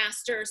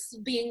master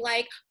being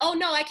like, oh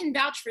no, I can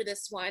vouch for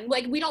this one.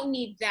 Like, we don't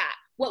need that.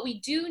 What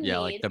we do need, yeah,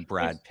 like the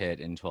Brad Pitt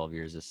in 12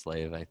 Years a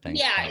Slave, I think.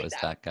 Yeah, that was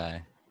exactly.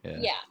 that guy.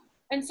 Yeah.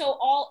 And so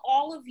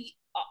all of the,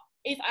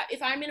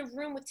 if I'm in a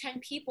room with 10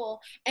 people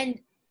and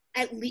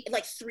at least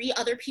like 3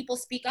 other people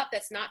speak up,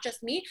 that's not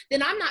just me,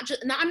 then I'm not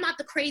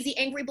the crazy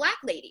angry black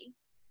lady.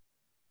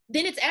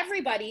 Then it's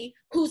everybody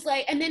who's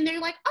like, and then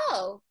they're like,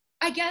 oh,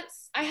 I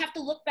guess I have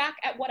to look back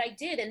at what I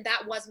did, and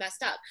that was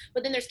messed up.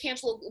 But then there's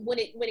when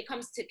it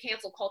comes to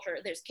cancel culture,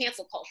 there's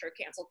cancel culture.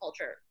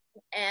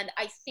 And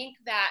I think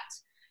that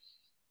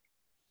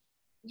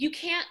you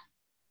can't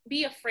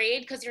be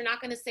afraid, because you're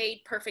not going to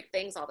say perfect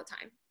things all the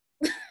time.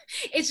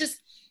 It's just,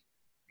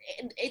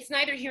 it's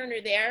neither here nor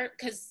there,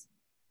 because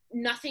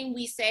nothing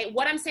we say,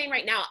 what I'm saying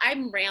right now, I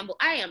am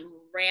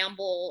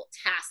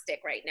ramble-tastic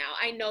right now.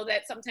 I know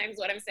that sometimes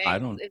what I'm saying, I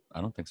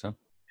don't think so.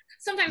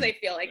 Sometimes I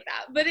feel like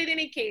that, but in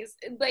any case,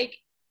 like,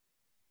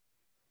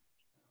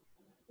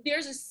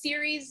 there's a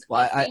series.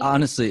 Well, I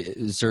honestly,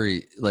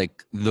 Zuri,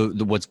 like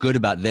the what's good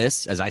about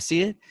this, as I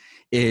see it,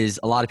 is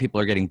a lot of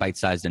people are getting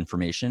bite-sized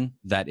information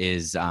that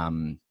is,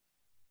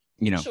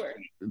 Sure.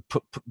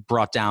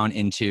 brought down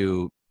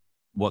into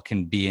what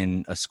can be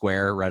in a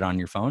square right on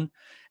your phone.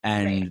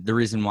 And Right. the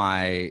reason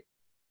why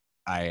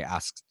I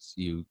asked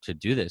you to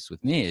do this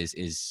with me is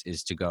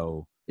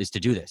to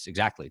do this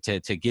exactly,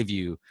 to give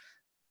you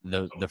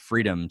the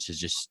freedom to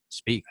just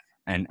speak.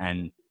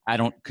 And I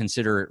don't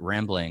consider it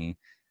rambling.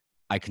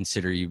 I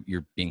consider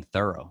you're being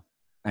thorough,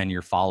 and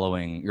you're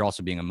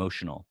also being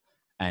emotional,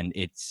 and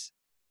it's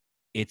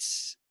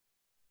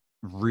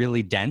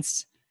really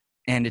dense,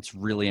 and it's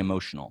really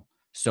emotional.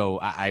 So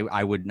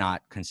I would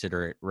not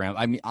consider it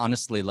I mean,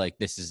 honestly, like,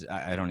 this is,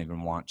 I don't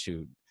even want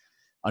to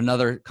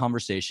another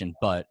conversation,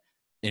 but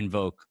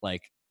invoke,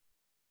 like,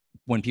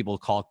 when people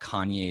call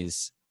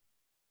Kanye's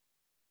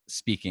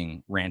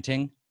speaking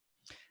ranting,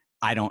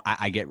 I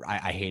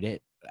hate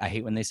it. I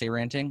hate when they say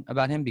ranting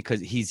about him,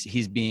 because he's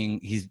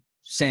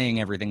saying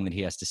everything that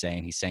he has to say,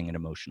 and he's saying it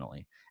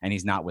emotionally, and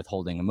he's not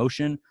withholding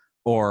emotion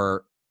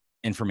or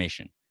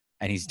information,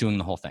 and he's doing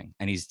the whole thing,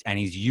 and he's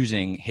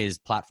using his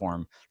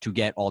platform to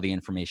get all the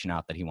information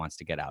out that he wants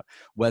to get out.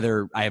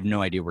 Whether, I have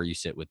no idea where you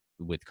sit with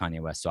Kanye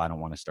West, so I don't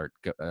want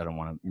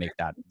to make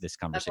that this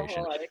conversation. That's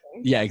a whole other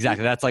thing. Yeah,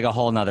 exactly. That's like a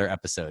whole nother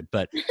episode.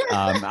 But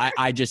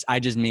I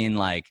just mean,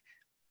 like,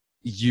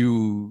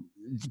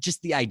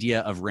 just the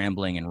idea of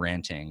rambling and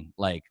ranting,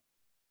 like,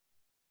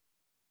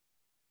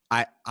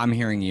 I'm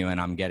hearing you,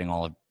 and I'm getting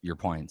all of your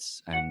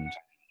points, and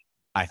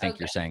I think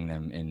you're saying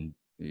them, and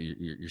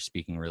you're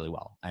speaking really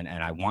well, and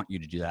I want you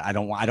to do that.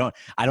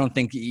 I don't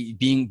think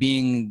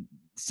being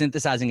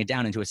synthesizing it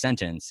down into a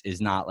sentence is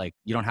not, like,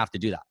 you don't have to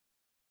do that.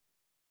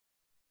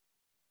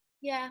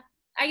 Yeah,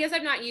 I guess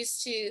I'm not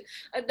used to,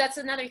 that's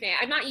another thing.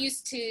 I'm not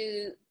used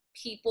to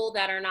people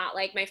that are not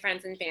like my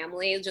friends and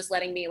family just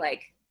letting me,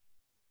 like,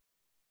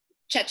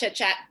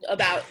 chat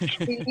about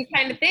these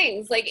kind of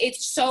things. Like,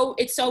 it's so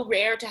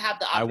rare to have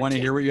the opportunity. I want to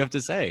hear what you have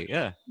to say.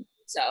 Yeah.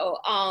 So,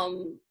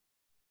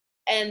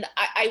 and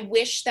I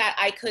wish that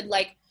I could,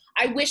 like,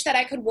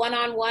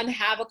 one-on-one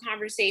have a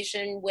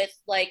conversation with,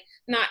 like,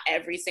 not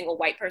every single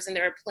white person.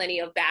 There are plenty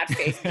of bad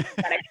faces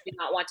that I do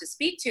not want to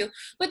speak to,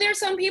 but there are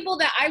some people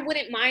that I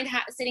wouldn't mind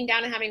sitting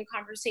down and having a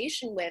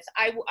conversation with.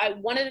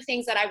 One of the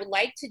things that I would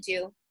like to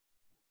do,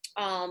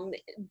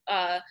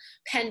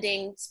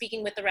 pending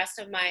speaking with the rest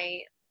of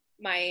my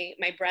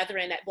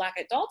brethren at Black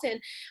at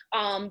Dalton,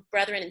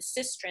 brethren and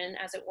sistren,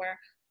 as it were,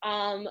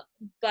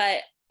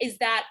 but is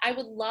that I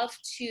would love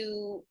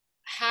to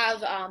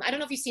have, I don't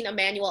know if you've seen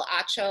Emmanuel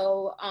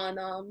Acho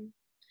on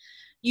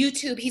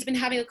YouTube. He's been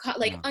having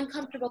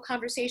uncomfortable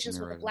conversations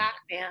with a Black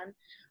man,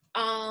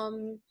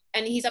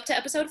 and he's up to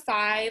episode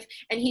 5,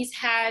 and he's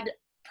had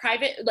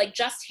private, like,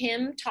 just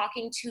him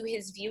talking to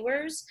his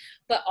viewers,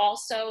 but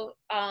also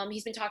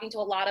he's been talking to a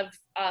lot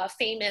of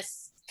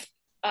famous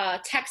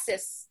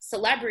Texas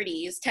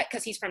celebrities,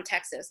 because he's from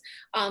Texas.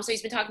 So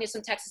he's been talking to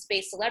some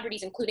Texas-based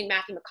celebrities, including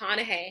Matthew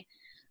McConaughey,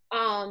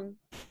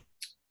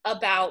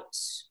 about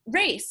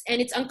race.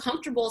 And it's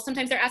uncomfortable.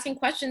 Sometimes they're asking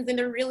questions and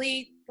they're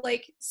really,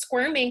 like,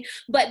 squirming,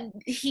 but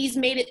he's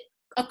made it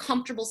a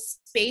comfortable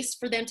space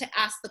for them to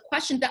ask the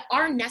questions that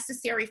are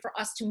necessary for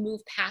us to move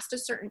past a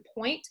certain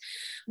point.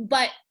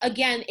 But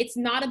again, it's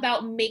not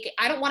about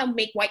I don't want to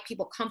make white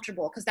people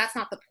comfortable, because that's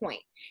not the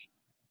point.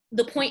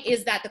 The point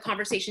is that the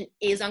conversation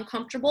is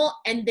uncomfortable,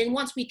 and then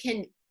once we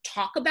can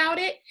talk about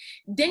it,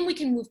 then we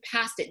can move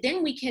past it.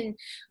 Then we can,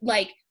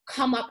 like,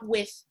 come up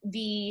with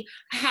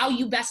how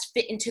you best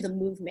fit into the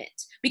movement.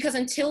 Because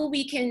until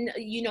we can,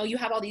 you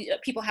have all these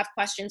people have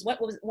questions.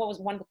 What was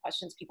one of the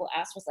questions people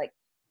asked was, like,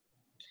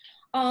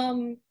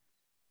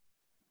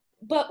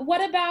 but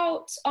what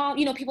about,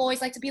 people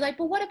always like to be like,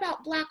 but what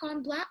about Black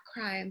on Black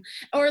crime?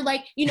 Or,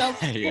 like,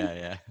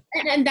 yeah.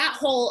 And that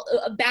whole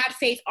bad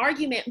faith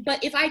argument.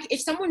 But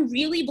if someone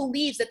really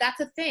believes that that's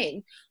a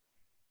thing,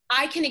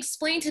 I can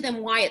explain to them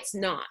why it's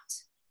not.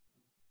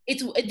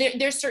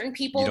 There's certain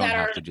people you don't that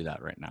have to do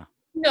that right now.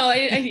 No,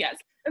 yes,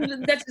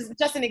 that's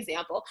just an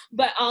example.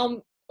 But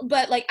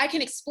but like I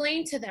can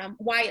explain to them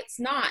why it's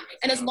not.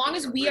 And as long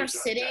as we are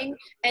sitting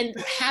and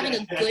having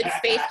a good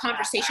faith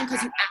conversation,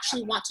 because you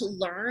actually want to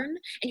learn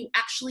and you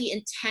actually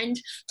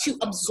intend to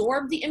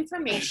absorb the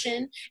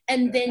information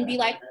and then be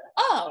like,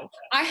 oh,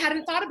 I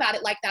hadn't thought about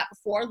it like that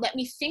before, let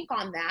me think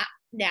on that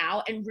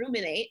now and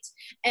ruminate,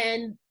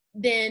 and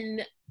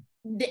then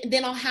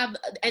I'll have,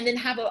 and then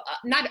have a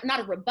not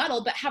a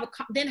rebuttal, but have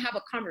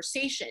a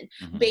conversation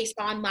based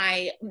on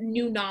my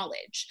new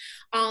knowledge.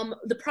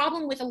 The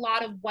problem with a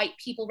lot of white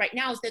people right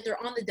now is that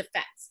they're on the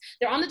defense.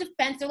 They're on the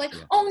defense. They're like,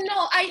 oh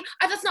no, I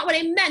that's not what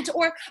I meant,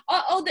 or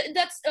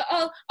that's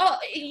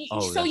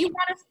so you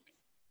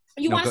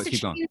want us to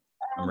change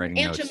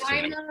Aunt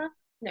Jemima?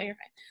 No, you're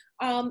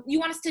fine. You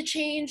want us to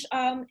change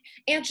Aunt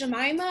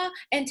Jemima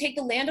and take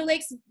the Land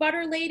O'Lakes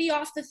butter lady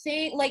off the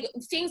thing, like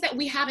things that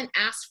we haven't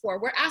asked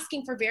for. We're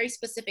asking for very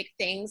specific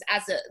things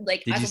as a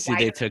like. Did you see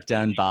they took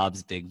down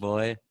Bob's Big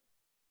Boy?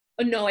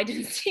 Oh, no, I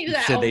didn't see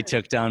that. So they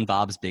took down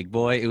Bob's Big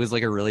Boy. It was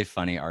like a really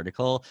funny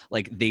article.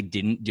 Like they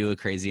didn't do a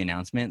crazy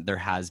announcement. There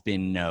has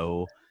been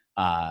no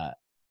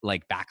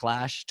like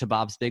backlash to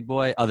Bob's Big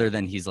Boy, other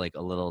than he's like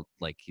a little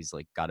like he's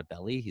like got a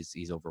belly.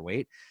 He's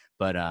overweight,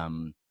 but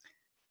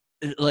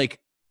like.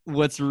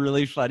 What's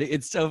really funny,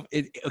 it's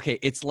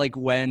like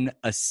when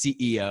a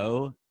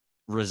CEO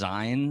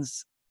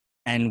resigns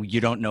and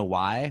you don't know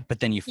why, but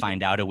then you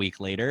find out a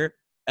week later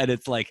and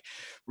it's like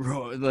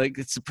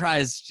it's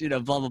surprise, blah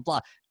blah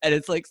blah, and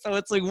it's like, so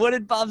it's like, what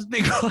did Bob's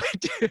Big Boy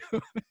do?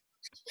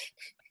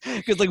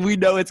 Because like we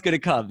know it's going to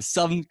come,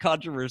 some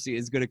controversy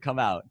is going to come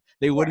out.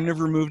 They wouldn't have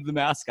removed the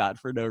mascot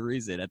for no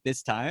reason at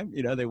this time.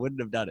 They wouldn't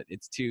have done it.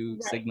 It's too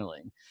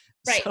signaling,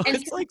 right? So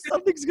it's like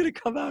something's going to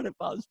come out at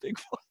Bob's Big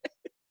Boy.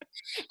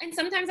 And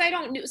sometimes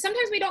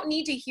we don't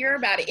need to hear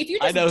about it. If you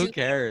just I know, who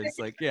cares?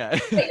 Like, yeah.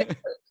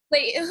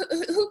 like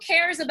who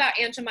cares about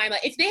Aunt Jemima?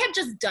 If they had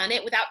just done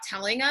it without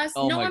telling us,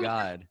 oh my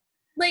God.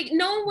 Like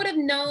no one would have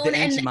known. The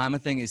Aunt Jemima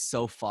thing is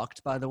so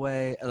fucked, by the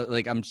way.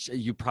 Like I'm sure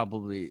you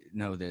probably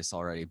know this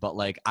already, but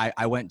like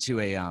I went to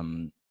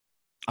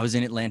I was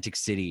in Atlantic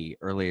City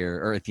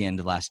earlier, or at the end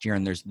of last year,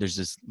 and there's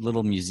this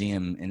little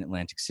museum in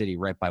Atlantic City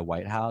right by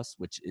White House,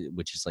 which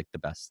is like the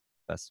best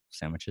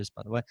sandwiches,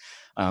 by the way.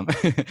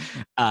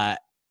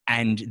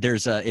 And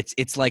there's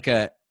it's like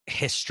a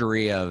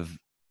history of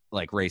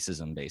like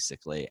racism,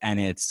 basically, and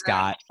it's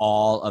got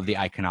all of the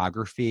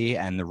iconography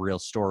and the real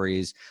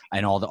stories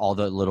and all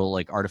the little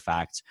like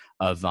artifacts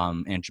of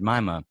Aunt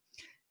Jemima.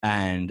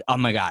 And oh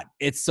my God,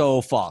 it's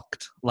so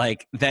fucked.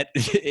 Like that,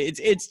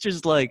 it's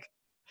just like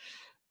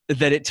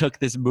that. It took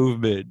this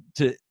movement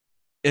to.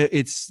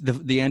 It's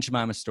the Aunt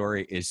Jemima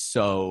story is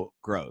so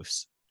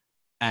gross.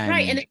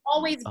 And it's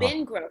always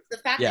been gross. The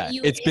fact that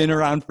it's been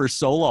around for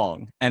so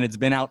long, and it's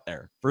been out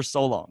there for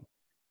so long.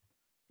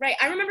 Right.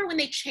 I remember when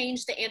they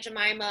changed the Aunt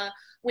Jemima,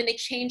 when they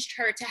changed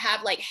her to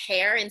have like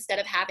hair instead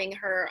of having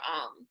her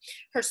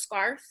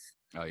scarf.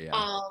 Oh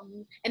yeah.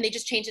 And they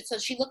just changed it so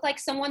she looked like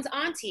someone's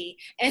auntie,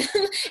 and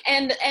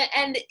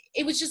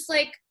it was just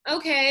like,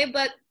 okay,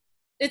 but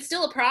it's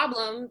still a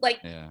problem. Like.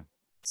 Yeah.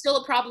 Still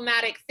a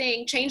problematic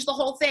thing. Change the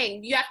whole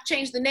thing. You have to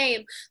change the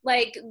name.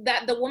 Like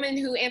that, the woman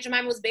who Aunt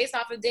Jemima was based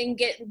off of didn't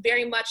get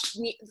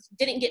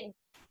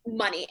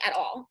money at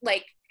all.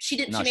 Like she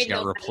didn't. No, she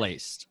got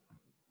replaced.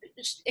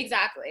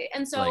 Exactly,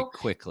 and so like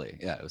quickly,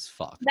 yeah, it was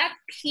fucked. That's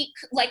peak.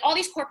 Like all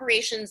these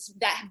corporations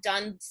that have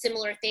done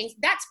similar things.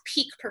 That's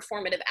peak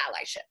performative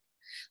allyship.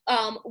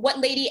 What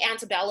Lady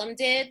Antebellum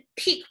did,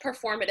 peak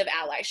performative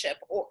allyship,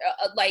 or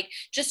like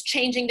just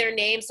changing their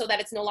name so that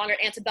it's no longer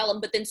Antebellum,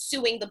 but then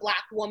suing the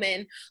Black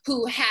woman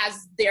who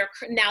has their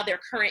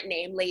current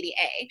name, Lady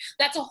A.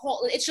 That's a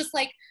whole. It's just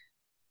like.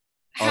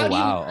 Oh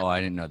wow! Oh, I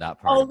didn't know that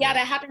part. Oh yeah,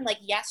 that happened like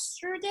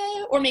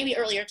yesterday or maybe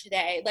earlier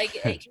today. Like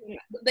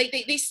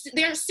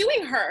they're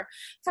suing her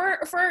for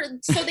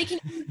so they can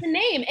use the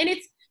name, and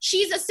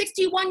she's a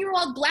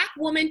 61-year-old Black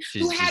woman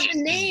who had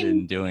the name. She's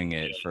been doing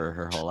it for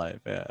her whole life,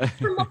 yeah.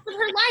 For most of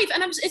her life,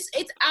 and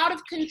it's out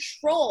of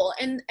control,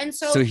 and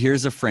so. So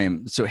here's a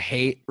frame. So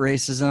hate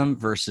racism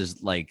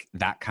versus like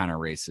that kind of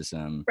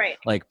racism, right?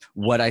 Like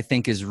what I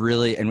think is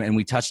really, and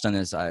we touched on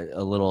this a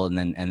little, and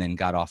then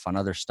got off on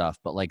other stuff,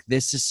 but like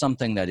this is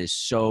something that is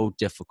so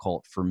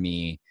difficult for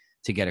me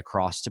to get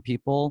across to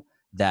people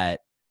that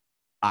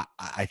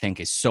I think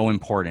is so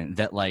important,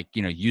 that like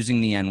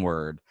using the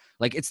N-word.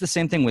 Like it's the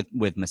same thing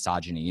with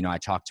misogyny. I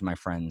talk to my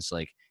friends,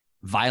 like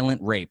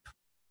violent rape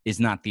is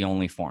not the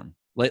only form.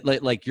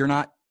 Like you're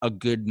not a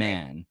good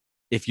man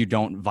if you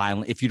don't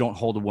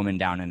hold a woman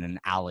down in an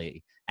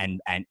alley and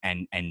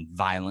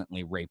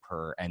violently rape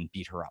her and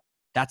beat her up.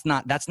 That's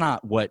not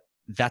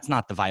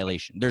the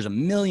violation. There's a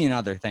million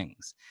other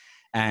things.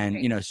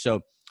 And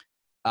so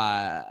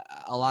a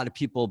lot of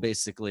people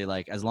basically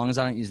like, as long as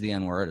I don't use the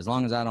N-word, as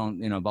long as I don't,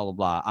 blah, blah,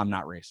 blah, I'm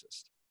not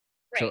racist.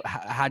 Right. So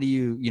how do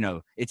you,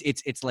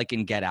 it's like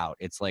in Get Out.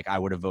 It's like I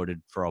would have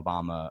voted for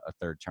Obama a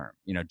third term,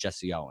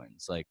 Jesse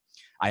Owens. Like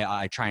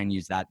I try and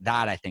use that.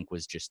 That I think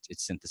was just, it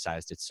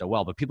synthesized it so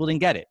well, but people didn't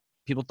get it.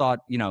 People thought,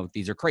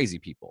 these are crazy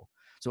people.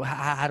 So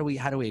how do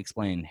we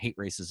explain hate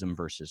racism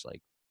versus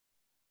like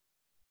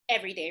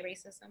Everyday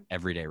racism.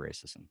 Everyday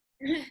racism.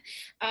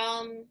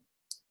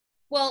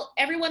 Well,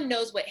 everyone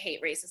knows what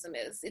hate racism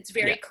is. It's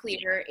very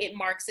clear. It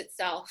marks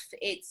itself.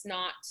 It's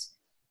not,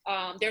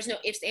 there's no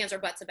ifs, ands, or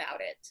buts about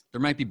it.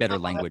 There might be better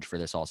language for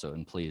this also,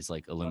 and please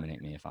like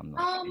illuminate me if I'm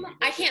not.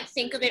 I can't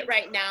think of it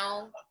right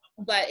now,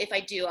 but if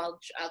I do, I'll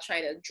try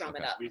to drum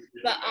it up.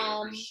 But sure,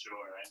 I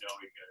know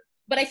we could.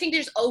 But I think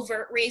there's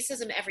overt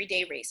racism,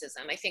 everyday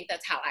racism. I think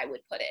that's how I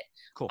would put it.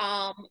 Cool.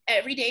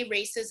 Everyday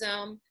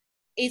racism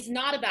is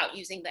not about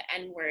using the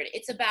N-word.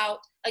 It's about,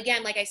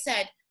 again, like I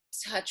said,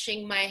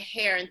 touching my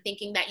hair and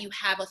thinking that you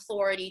have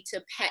authority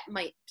to pet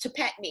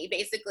me,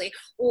 basically,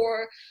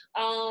 or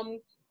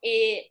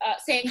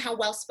saying how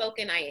well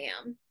spoken I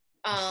am,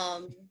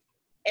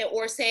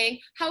 or saying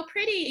how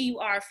pretty you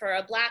are for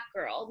a Black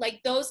girl,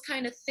 like those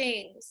kind of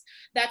things.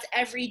 That's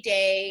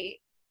everyday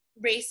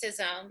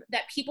racism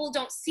that people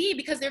don't see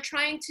because they're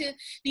trying to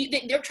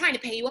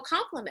pay you a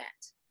compliment.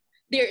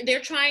 They're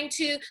trying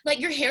to, like,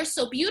 your hair's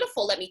so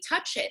beautiful, let me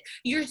touch it.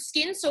 Your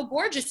skin's so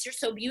gorgeous, you're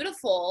so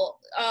beautiful,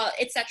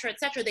 et cetera, et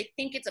cetera. They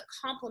think it's a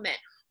compliment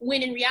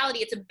when in reality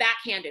it's a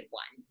backhanded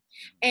one.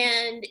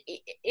 And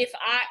if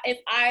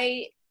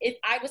I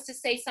was to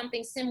say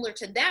something similar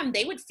to them,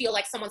 they would feel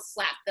like someone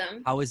slapped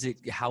them. How is it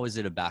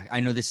a back? I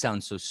know this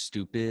sounds so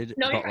stupid,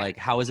 but like,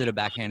 how is it a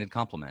backhanded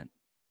compliment?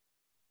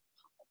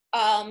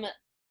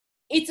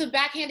 It's a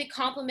backhanded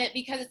compliment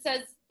because it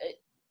says,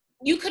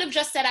 you could have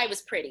just said I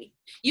was pretty.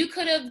 You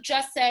could have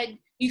said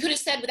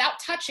without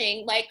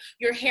touching, like,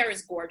 your hair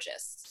is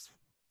gorgeous.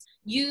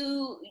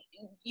 You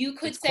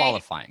could say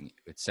qualifying.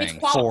 It's saying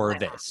for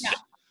this,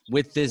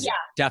 with this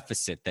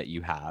deficit that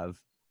you have,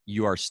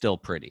 you are still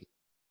pretty.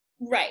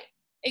 Right.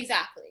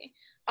 Exactly.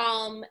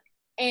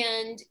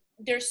 And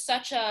there's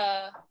such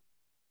a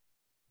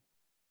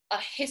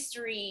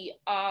history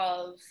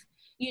of,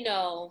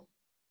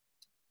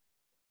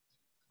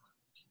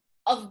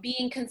 of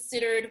being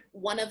considered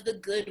one of the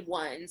good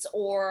ones,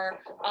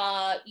 or,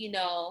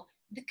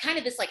 kind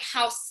of this like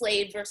house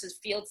slave versus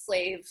field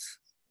slave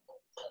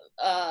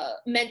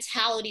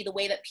mentality, the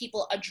way that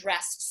people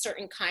address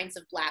certain kinds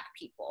of Black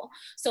people.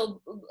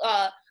 So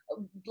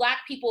Black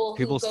people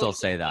still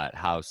say that,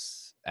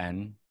 house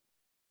and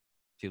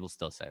people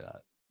still say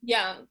that.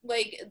 Yeah,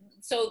 like,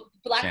 so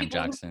Black Sam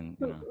people Jackson,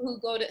 who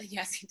go to,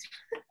 yes,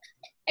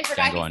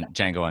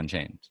 Django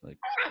Unchained. Like,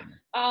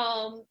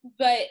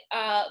 but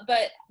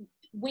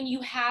when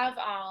you have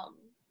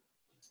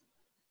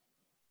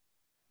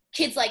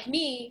kids like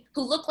me,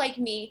 who look like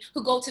me,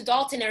 who go to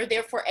Dalton, are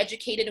therefore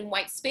educated in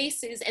white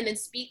spaces, and then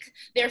speak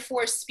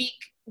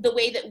the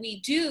way that we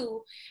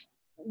do,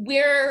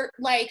 we're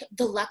like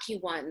the lucky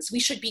ones. We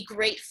should be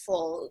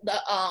grateful.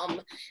 That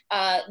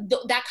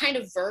kind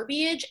of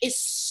verbiage is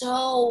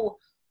so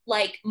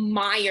like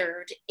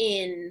mired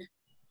in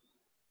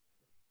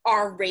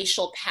our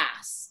racial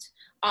past.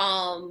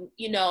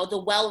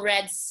 The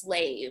well-read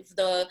slave,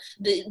 the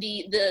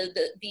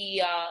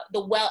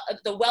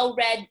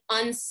well-read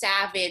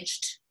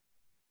unsavaged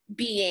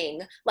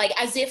being, like,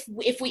 as if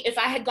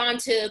I had gone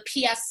to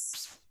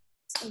PS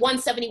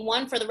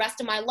 171 for the rest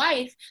of my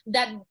life,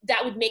 that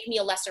would make me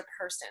a lesser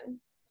person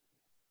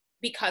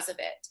because of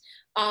it.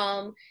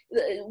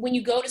 When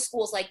you go to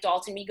schools like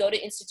Dalton, when you go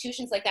to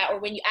institutions like that, or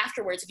when you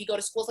afterwards, if you go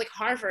to schools like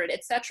Harvard,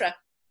 etc.,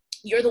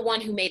 you're the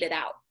one who made it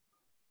out.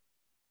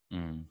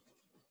 Mm.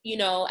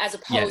 As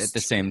opposed at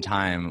the same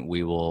time,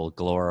 we will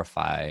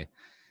glorify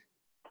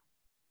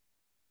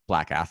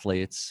Black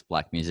athletes,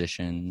 Black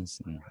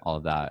musicians, and all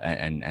of that,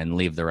 and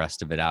leave the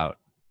rest of it out,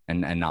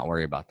 and not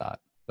worry about that.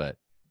 But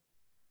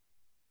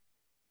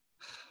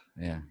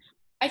yeah,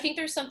 I think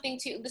there's something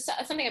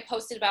something I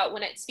posted about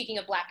speaking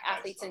of Black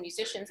athletes and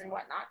musicians and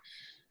whatnot.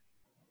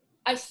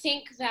 I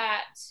think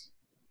that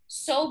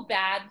so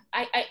bad,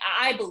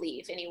 I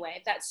believe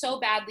anyway, that so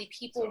badly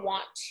people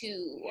want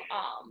to,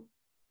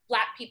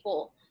 Black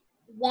people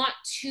want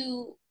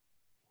to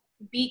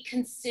be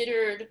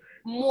considered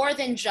more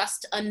than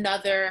just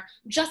another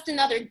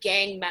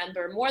gang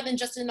member, more than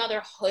just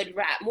another hood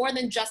rat, more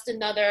than just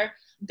another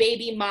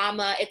baby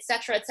mama, et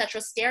cetera,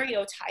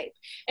 stereotype.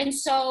 And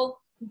so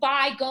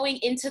by going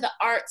into the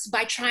arts,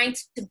 by trying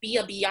to be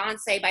a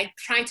Beyonce, by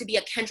trying to be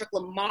a Kendrick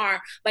Lamar,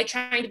 by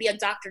trying to be a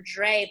Dr.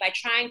 Dre, by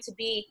trying to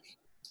be,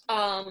 who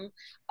am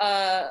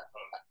I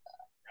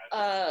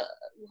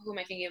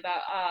thinking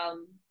about?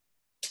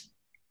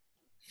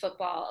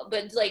 Football,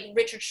 but like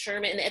Richard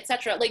Sherman,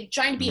 etc., like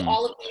trying to be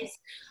all of these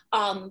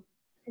 1%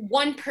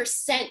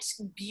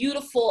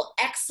 beautiful,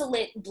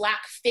 excellent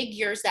Black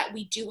figures that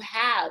we do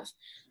have.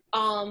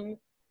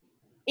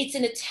 It's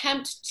an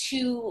attempt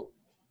to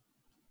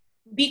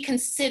be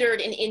considered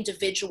an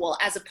individual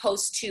as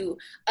opposed to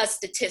a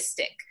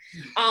statistic.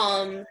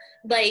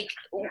 Like,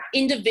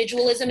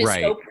 individualism is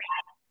so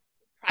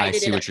prided. I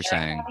see in what you're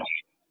saying.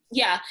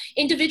 Yeah,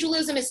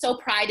 individualism is so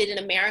prided in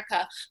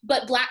America,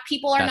 but Black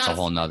people are not. That's a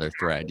whole nother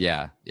thread.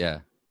 Yeah.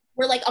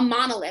 we're like a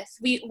monolith.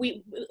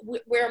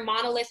 We're a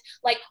monolith.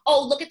 Like,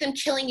 oh, look at them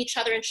killing each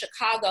other in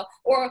Chicago,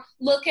 or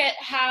look at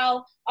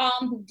how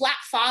Black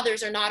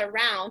fathers are not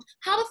around.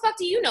 How the fuck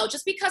do you know?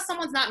 Just because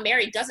someone's not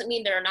married doesn't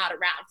mean they're not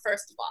around.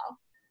 First of all,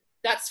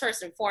 that's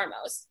first and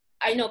foremost.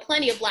 I know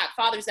plenty of Black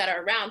fathers that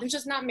are around. They're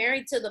just not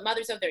married to the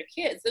mothers of their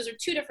kids. Those are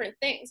two different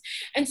things.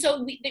 And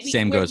so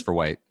same goes for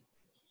white.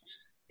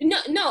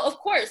 No, of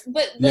course,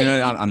 but like,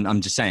 no,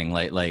 I'm just saying,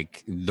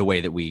 like the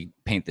way that we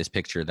paint this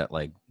picture that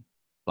like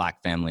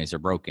Black families are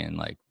broken,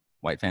 like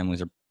white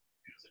families are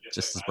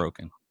just as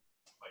broken.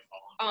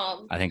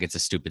 I think it's a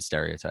stupid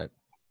stereotype.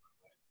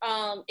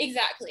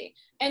 Exactly.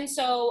 And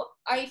so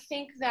I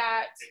think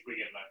that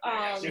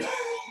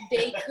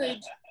they could,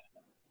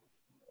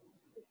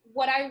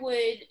 what I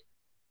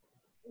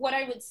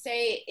would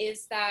say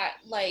is that,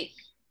 like,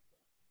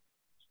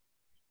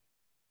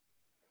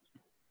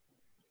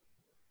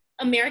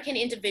 American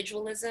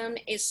individualism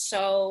is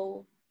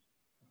so,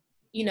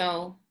 you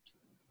know,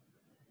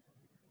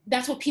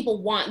 that's what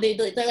people want. They're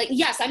like,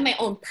 yes, I'm my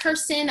own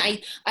person.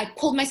 I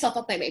pulled myself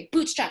up by my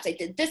bootstraps. I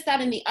did this,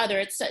 that, and the other.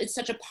 It's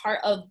such a part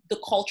of the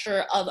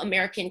culture of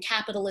American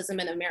capitalism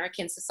and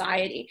American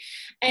society.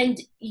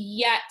 And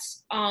yet,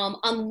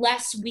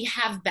 unless we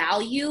have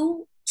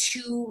value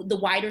to the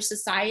wider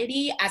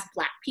society as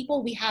Black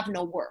people, we have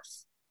no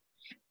worth.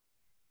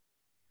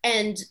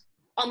 And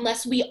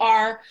unless we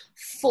are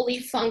fully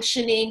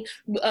functioning,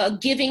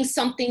 giving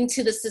something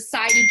to the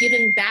society,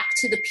 giving back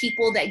to the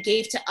people that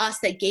gave to us,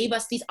 that gave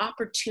us these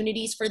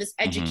opportunities for this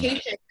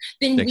education,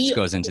 then this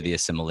goes into the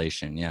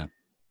assimilation. Yeah,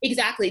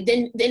 exactly.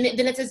 Then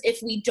it's as if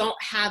we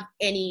don't have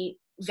any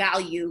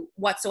value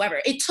whatsoever.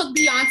 It took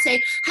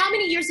Beyonce, how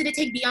many years did it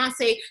take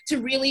Beyonce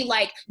to really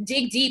like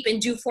dig deep and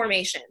do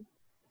Formation?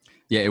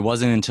 Yeah, it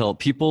wasn't until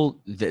people,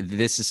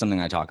 this is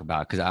something I talk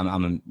about because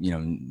I'm a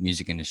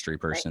music industry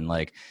person. Right.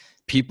 Like,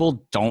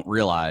 people don't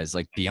realize,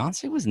 like,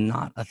 Beyonce was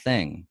not a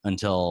thing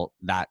until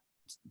that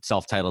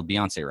self-titled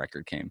Beyonce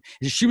record came.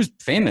 She was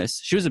famous.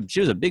 She was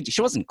a big.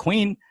 She wasn't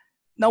Queen.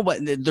 No, but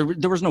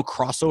there was no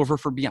crossover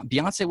for Beyonce.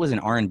 Beyonce was an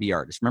R&B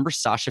artist. Remember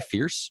Sasha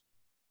Fierce?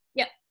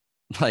 Yep.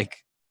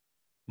 Like,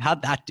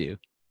 how'd that do?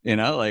 You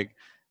know, like,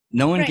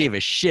 no one gave a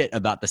shit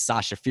about the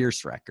Sasha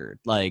Fierce record.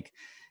 Like,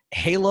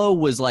 Halo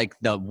was like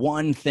the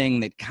one thing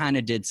that kind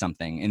of did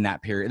something in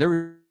that period.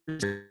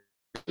 It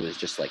was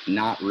just like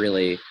not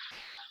really.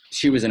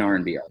 She was an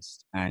R&B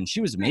artist, and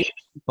she was amazing,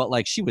 but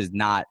like she was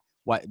not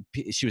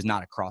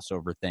a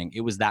crossover thing.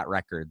 It was that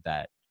record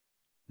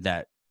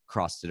that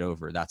crossed it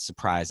over. That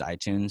surprise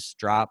iTunes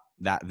drop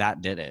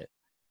that did it.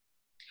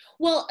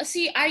 Well,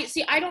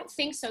 I don't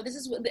think so. This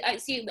is what I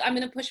see. I'm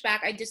going to push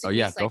back. I disagree.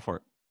 Oh yeah, go for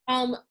it.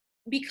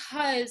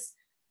 Because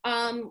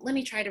let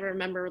me try to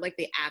remember like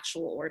the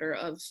actual order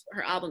of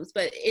her albums.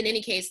 But in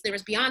any case, there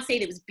was Beyonce,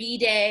 there was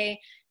B-Day,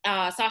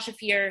 Sasha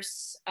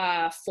Fierce,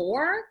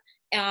 4,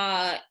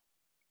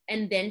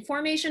 and then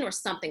Formation or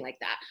something like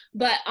that.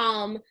 But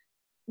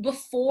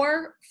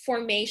before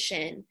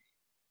Formation,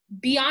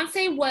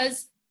 Beyonce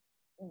was,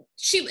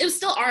 it was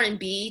still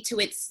R&B to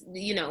its,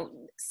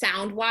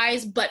 sound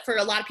wise, but for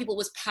a lot of people it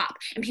was pop,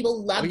 and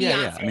people love Beyonce.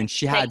 Yeah. I mean,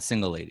 she had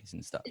Single Ladies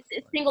and stuff.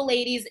 Single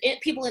Ladies,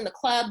 people in the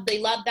club, they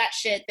love that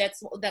shit.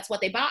 That's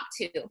what they bop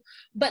to.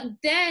 But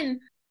then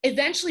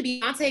eventually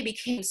Beyonce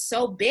became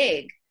so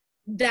big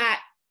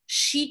that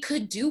she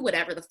could do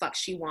whatever the fuck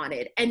she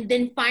wanted. And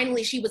then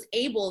finally she was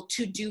able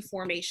to do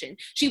Formation.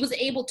 She was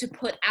able to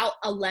put out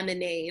a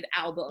Lemonade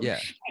album. Yeah.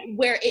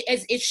 Where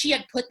as if she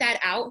had put that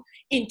out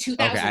in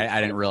 2000. Okay,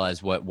 I didn't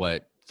realize what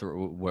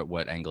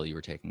angle you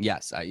were taking.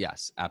 Yes,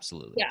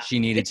 absolutely. Yeah. She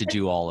needed to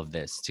do all of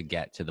this to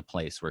get to the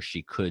place where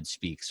she could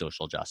speak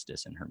social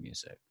justice in her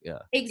music. Yeah.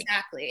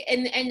 Exactly.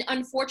 And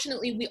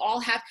unfortunately we all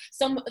have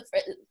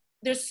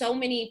there's so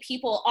many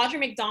people. Audra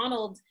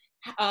McDonald,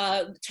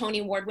 Tony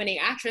Award winning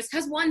actress,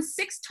 has won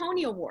 6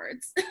 Tony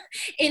Awards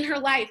in her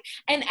life,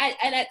 and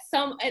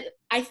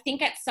I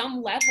think at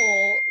some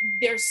level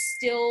there's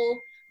still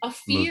a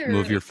fear.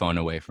 Move your phone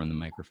away from the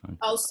microphone.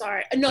 Oh,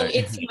 sorry. No, sorry.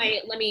 It's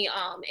my. Let me.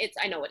 It's.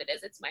 I know what it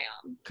is. It's my.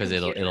 Because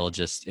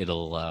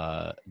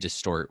it'll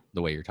distort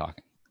the way you're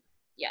talking.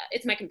 Yeah,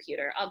 it's my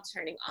computer. I'm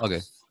turning off.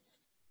 Okay.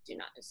 Do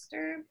not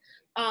disturb.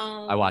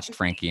 I watched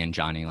Frankie and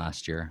Johnny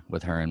last year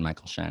with her and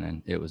Michael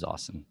Shannon. It was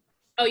awesome.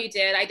 Oh, you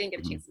did? I didn't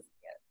get a chance to.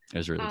 It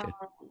was really good.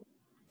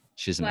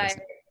 She's amazing.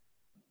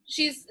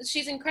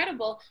 She's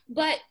incredible,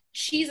 but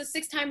she's a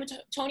 6-time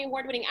Tony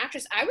Award winning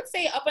actress. I would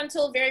say up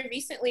until very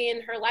recently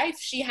in her life,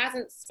 she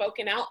hasn't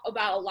spoken out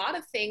about a lot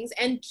of things.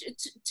 And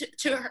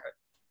to her,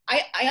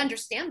 I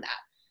understand that.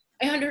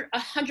 I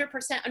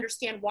 100%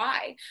 understand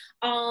why.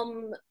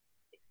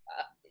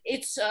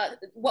 It's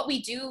what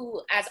we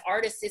do as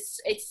artists.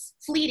 It's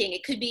fleeting.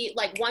 It could be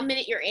like 1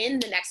 minute you're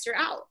in, the next you're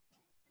out.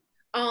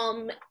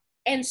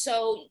 And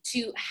so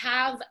to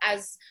have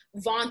as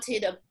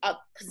vaunted a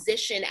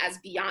position as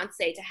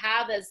Beyonce, to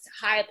have as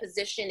high a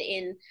position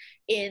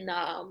in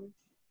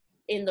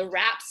the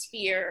rap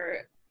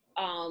sphere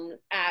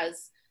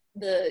as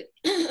the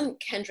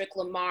Kendrick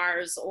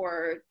Lamar's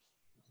or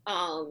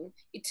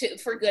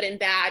for good and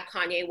bad,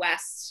 Kanye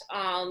West,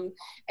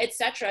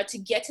 etc. To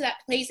get to that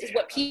place is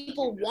what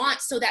people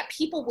want, so that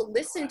people will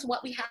listen to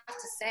what we have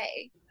to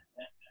say.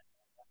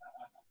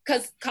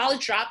 Because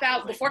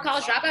before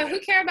college dropout, who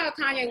cared about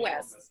Kanye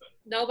West?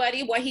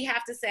 Nobody. What he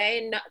have to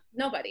say? No,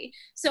 nobody.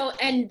 So,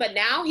 but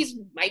now he's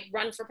might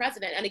run for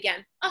president, and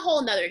again, a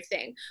whole nother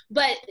thing.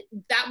 But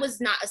that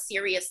was not a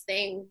serious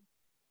thing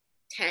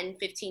 10,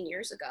 15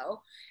 years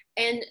ago.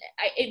 And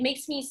it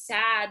makes me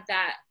sad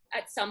that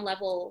at some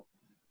level,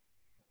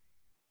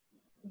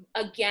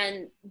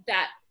 again,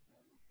 that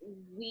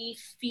we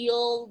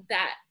feel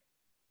that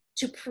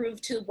to prove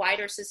to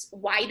wider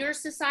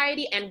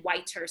society and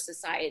whiter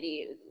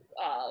society,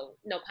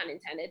 no pun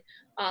intended,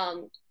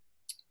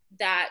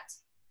 that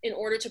in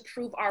order to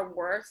prove our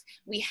worth,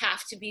 we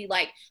have to be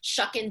like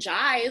shuck and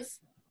jive,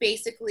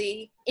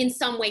 basically, in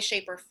some way,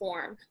 shape, or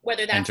form,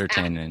 whether that's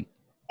entertainment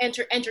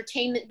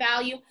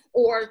value,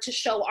 or to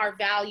show our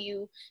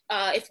value,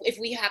 if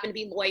we happen to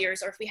be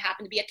lawyers, or if we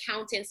happen to be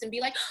accountants, and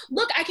be like,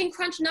 look, I can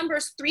crunch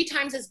numbers 3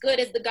 times as good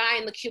as the guy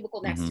in the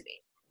cubicle next to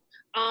me.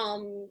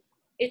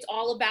 It's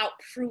all about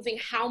proving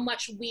how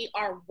much we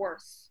are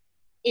worth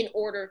in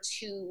order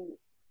to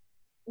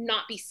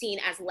not be seen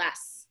as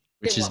less.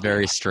 Which is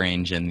very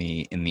strange in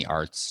the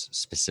arts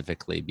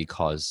specifically,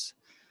 because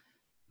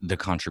the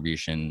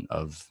contribution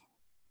of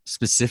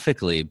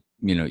specifically,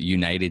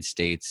 United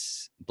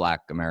States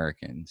Black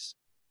Americans,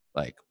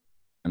 like,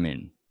 I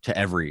mean, to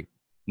every,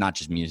 not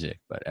just music,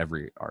 but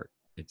every art,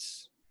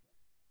 it's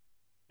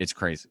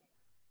crazy.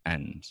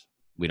 And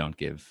we don't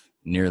give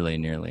nearly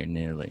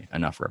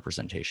enough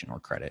representation or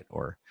credit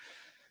or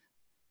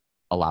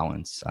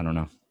allowance. I don't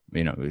know,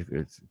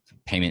 it's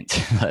payment.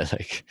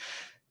 Like,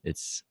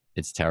 it's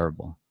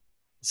terrible.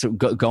 So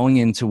going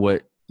into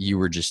what you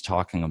were just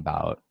talking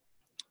about,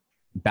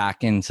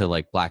 back into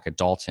like Black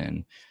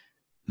Adultin,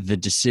 the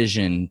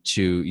decision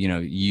to,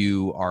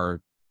 you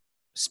are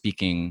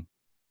speaking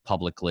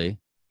publicly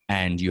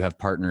and you have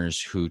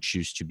partners who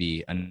choose to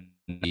be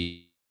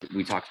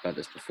we talked about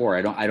this before.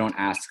 I don't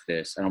ask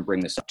this. I don't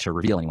bring this up to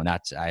revealing when I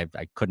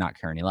could not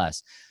care any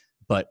less,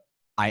 but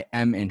I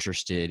am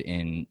interested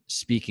in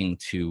speaking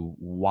to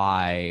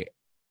why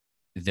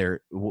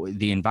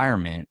the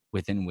environment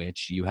within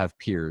which you have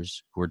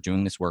peers who are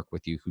doing this work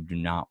with you who do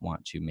not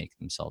want to make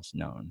themselves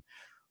known.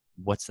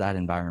 What's that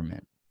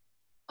environment?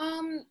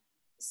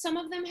 Some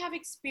of them have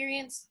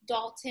experienced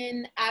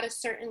Dalton at a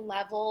certain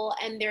level,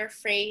 and they're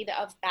afraid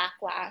of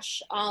backlash.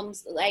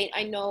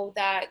 I know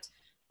that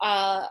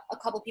a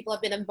couple people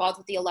have been involved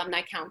with the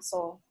Alumni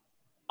Council,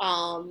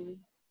 and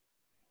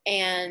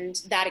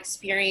that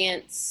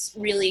experience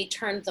really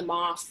turned them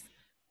off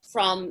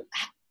from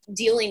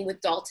dealing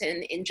with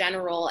Dalton in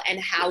general,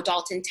 and how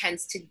Dalton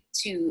tends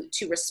to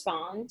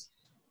respond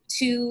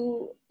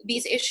to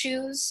these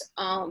issues.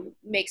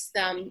 Makes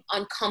them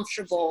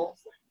uncomfortable.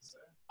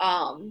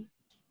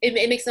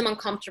 It makes them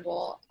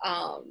uncomfortable.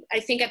 I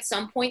think at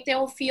some point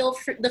they'll feel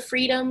the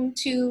freedom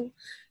to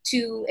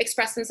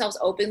express themselves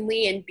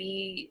openly and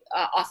be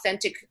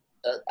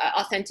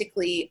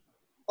authentically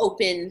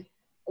openly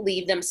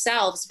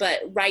themselves. But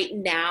right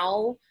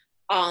now,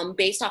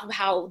 based off of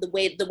how the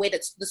way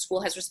that the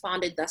school has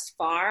responded thus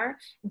far,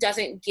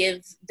 doesn't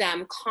give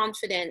them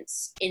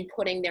confidence in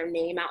putting their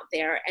name out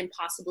there and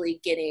possibly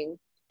getting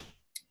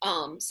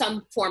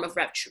some form of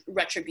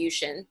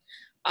retribution.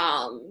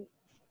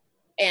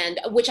 And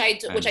which I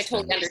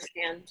totally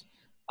understand.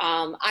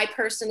 I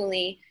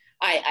personally,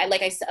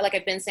 like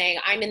I've been saying,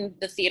 I'm in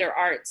the theater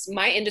arts.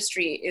 My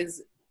industry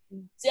is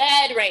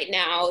dead right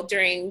now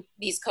during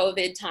these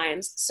COVID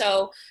times.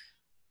 So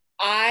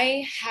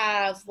I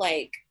have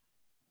like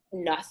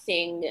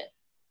nothing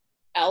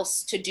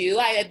else to do.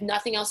 I have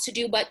nothing else to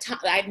do but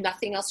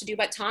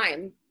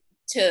time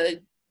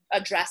to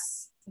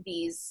address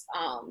these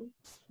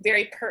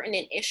very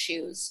pertinent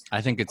issues.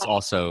 I think it's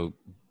also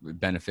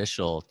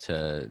beneficial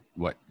to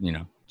what,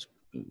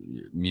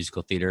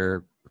 musical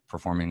theater,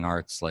 performing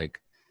arts, like,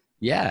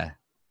 yeah,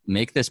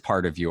 make this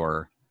part of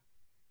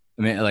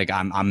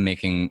I'm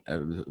making,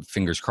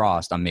 fingers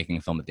crossed, I'm making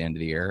a film at the end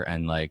of the year,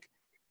 and like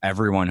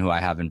everyone who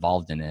I have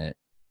involved in it,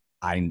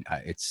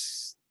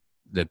 it's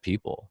the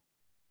people,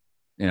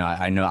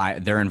 I know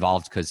they're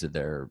involved because of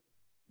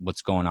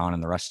what's going on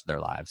in the rest of their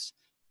lives.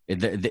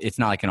 It's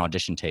not like an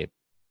audition tape.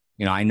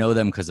 I know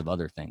them because of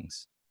other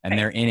things, and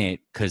they're in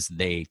it because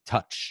they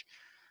touch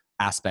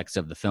aspects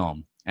of the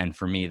film. And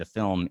for me, the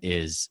film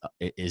is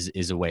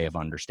a way of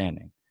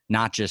understanding,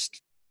 not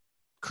just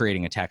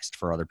creating a text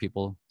for other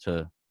people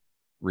to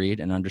read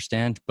and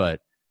understand,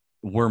 but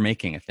we're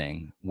making a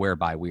thing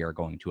whereby we are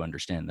going to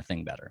understand the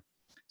thing better.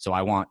 So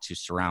I want to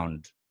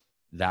surround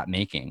that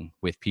making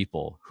with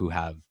people who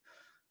have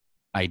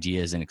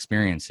ideas and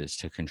experiences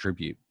to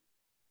contribute,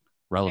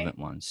 relevant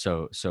ones.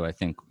 So I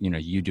think,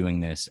 you doing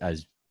this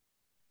as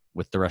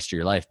with the rest of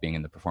your life being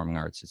in the performing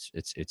arts,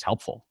 it's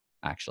helpful,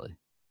 actually.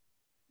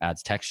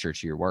 Adds texture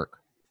to your work.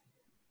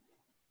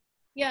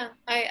 Yeah,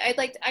 I'd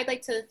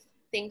like to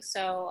think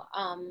so.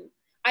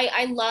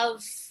 I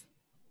love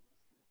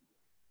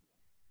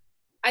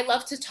I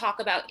love to talk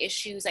about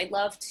issues. I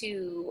love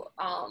to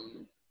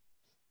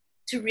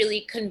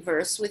really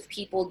converse with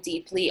people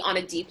deeply on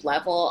a deep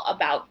level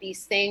about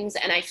these things.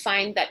 And I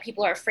find that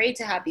people are afraid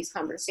to have these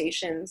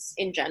conversations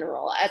in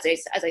general, as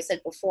I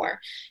said before.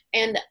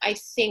 And I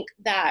think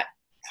that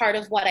part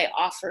of what I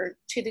offer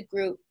to the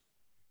group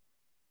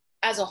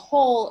as a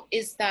whole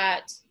is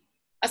that,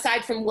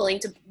 aside from willing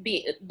to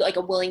be like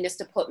a willingness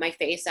to put my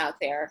face out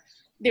there,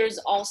 there's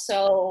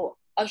also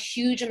a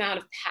huge amount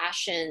of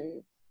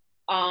passion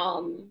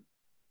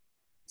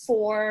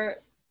for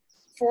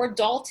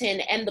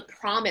Dalton and the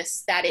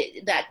promise that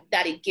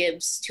it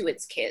gives to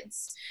its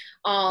kids.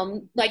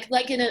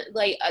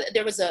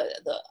 There was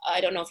I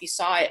don't know if you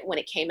saw it when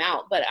it came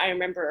out, but I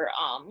remember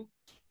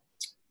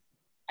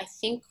I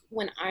think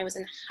when I was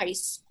in high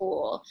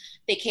school,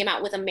 they came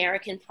out with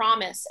American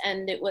Promise,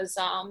 and it was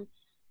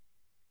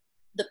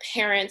the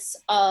parents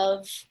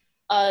of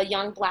a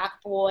young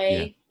Black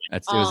boy. Yeah.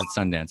 It was at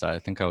Sundance. I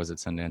think I was at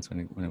Sundance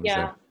when it was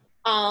there.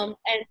 And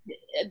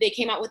they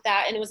came out with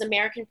that, and it was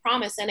American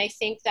Promise. And I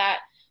think that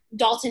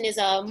Dalton is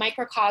a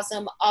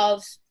microcosm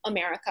of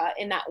America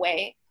in that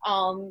way.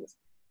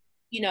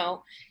 You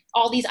know,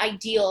 all these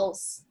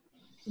ideals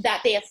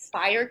that they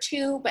aspire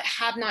to, but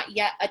have not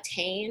yet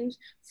attained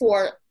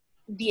for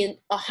the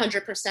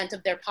 100%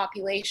 of their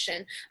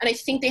population. And I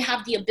think they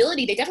have the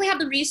ability, they definitely have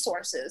the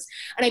resources,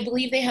 and I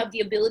believe they have the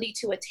ability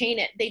to attain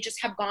it. They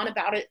just have gone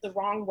about it the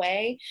wrong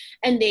way,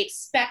 and they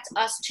expect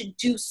us to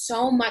do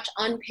so much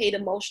unpaid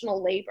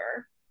emotional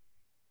labor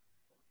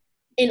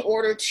in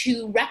order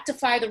to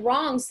rectify the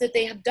wrongs that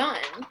they have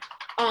done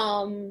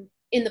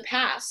in the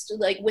past.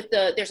 Like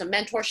there's a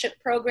mentorship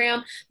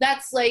program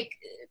that's like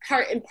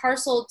part and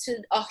parcel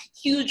to a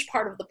huge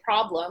part of the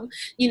problem.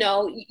 You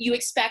know, you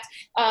expect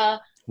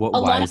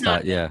why is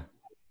that? Yeah.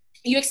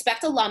 You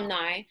expect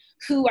alumni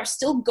who are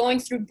still going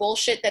through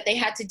bullshit that they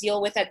had to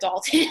deal with at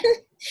Dalton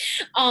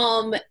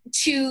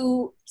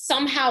to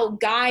somehow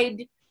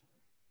guide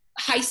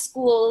high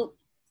school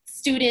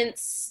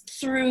students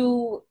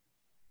through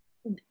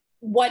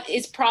what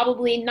is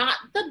probably not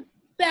the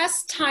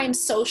best time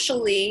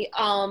socially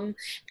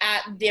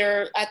at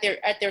their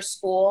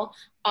school.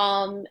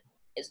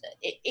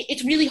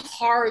 It's really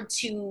hard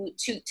to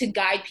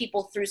guide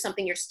people through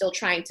something you're still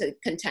trying to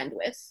contend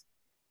with.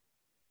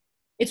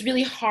 It's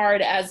really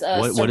hard as a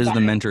what is the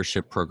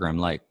mentorship program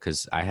like?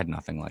 Because I had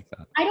nothing like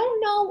that. I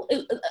don't know.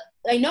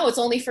 I know it's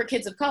only for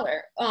kids of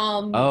color.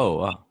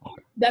 Okay.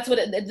 That's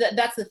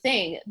that's the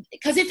thing.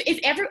 Because if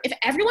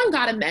everyone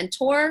got a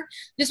mentor,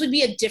 this would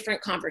be a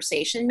different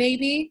conversation,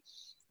 maybe.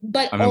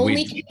 But I mean,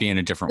 we'd be in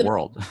a different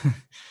world.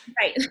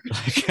 Right.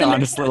 Like,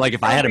 honestly, like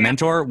if I had a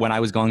mentor when I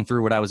was going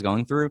through what I was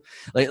going through,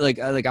 like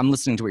I'm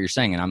listening to what you're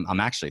saying, and I'm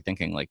actually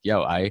thinking like,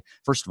 yo, I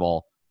first of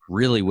all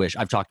really wish,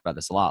 I've talked about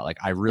this a lot, like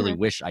I really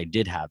wish I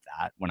did have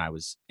that when I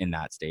was in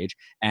that stage.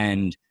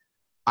 And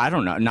I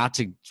don't know, not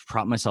to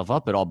prop myself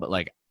up at all, but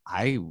like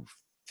I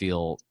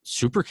feel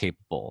super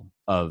capable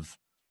of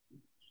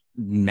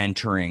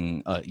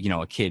mentoring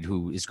a kid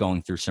who is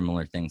going through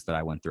similar things that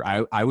I went through.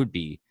 I would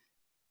be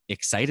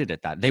excited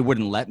at that. They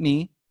wouldn't let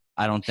me,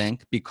 I don't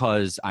think,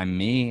 because I'm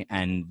me,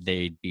 and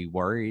they'd be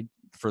worried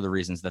for the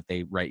reasons that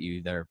they write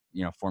you their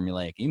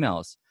formulaic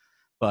emails.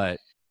 But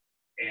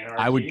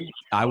I would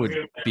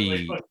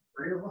be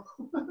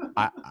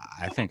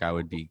I think I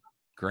would be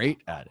great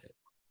at it.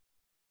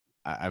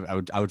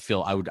 I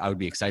would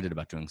be excited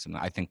about doing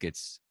something. I think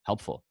it's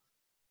helpful.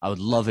 I would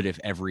love it if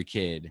every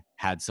kid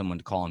had someone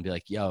to call and be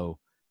like, yo,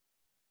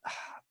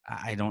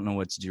 I don't know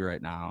what to do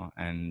right now,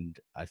 and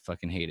I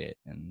fucking hate it.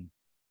 And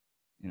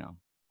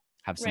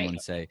have someone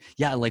say,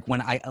 yeah, like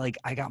when I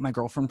got my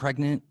girlfriend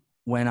pregnant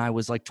when I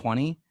was like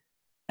 20,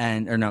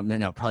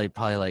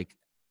 probably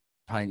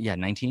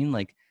 19,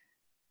 like,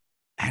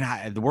 and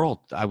I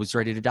was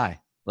ready to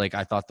die. Like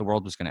I thought the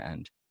world was going to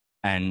end.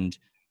 And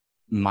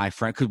my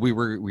friend, cause we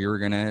were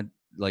going to,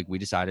 like, we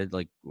decided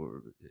like,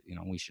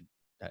 we should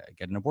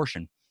get an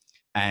abortion.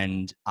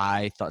 And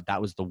I thought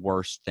that was the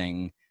worst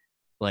thing.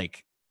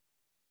 Like,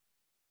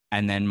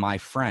 and then my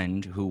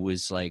friend, who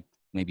was like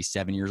maybe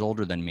 7 years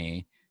older than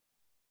me,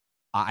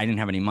 I didn't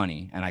have any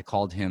money, and I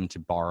called him to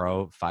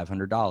borrow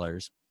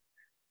 $500,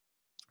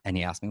 and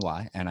he asked me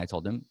why, and I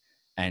told him,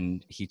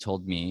 and he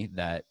told me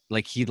that,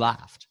 like, he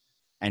laughed,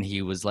 and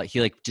he was like,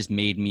 he like just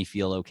made me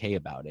feel okay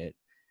about it.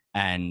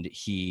 And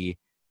he,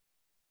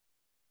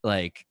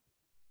 like,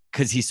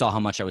 because he saw how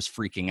much I was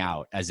freaking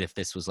out, as if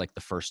this was like the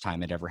first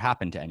time it ever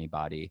happened to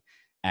anybody.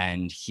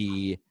 And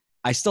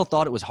I still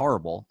thought it was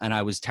horrible, and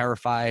I was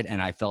terrified,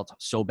 and I felt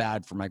so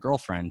bad for my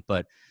girlfriend,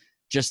 but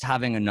just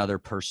having another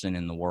person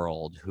in the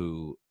world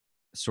who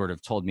sort of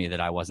told me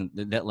that I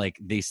wasn't, that like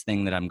this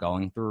thing that I'm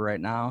going through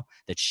right now,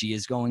 that she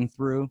is going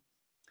through,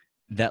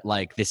 that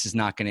like, this is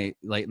not going to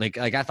like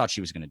I thought she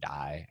was going to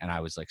die. And I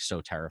was like so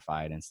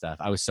terrified and stuff.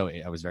 I was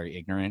very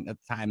ignorant at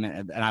the time,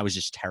 and I was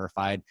just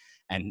terrified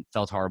and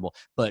felt horrible.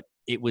 But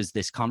it was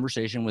this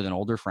conversation with an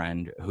older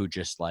friend who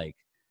just like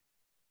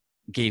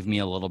gave me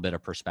a little bit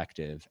of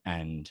perspective.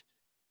 And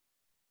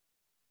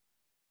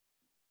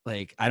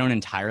like, I don't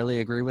entirely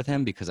agree with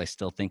him because I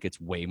still think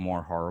it's way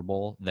more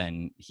horrible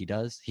than he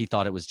does. He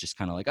thought it was just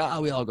kind of like,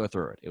 oh, we all go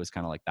through it. It was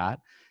kind of like that.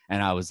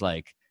 And I was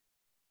like,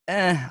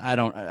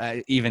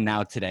 even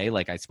now today,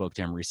 like I spoke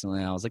to him recently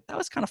and I was like, that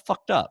was kind of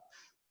fucked up.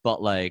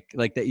 But like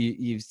that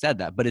you said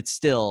that, but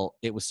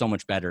it was so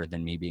much better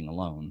than me being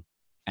alone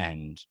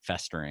and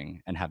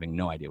festering and having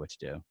no idea what to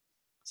do.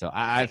 So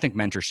I think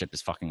mentorship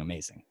is fucking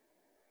amazing.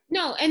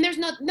 No, and there's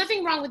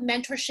nothing wrong with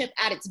mentorship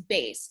at its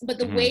base, but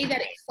the way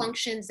that it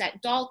functions at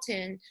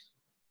Dalton,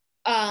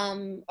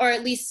 or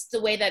at least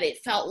the way that it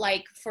felt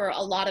like for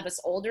a lot of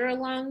us older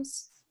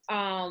alums,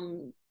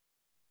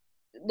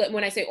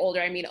 when I say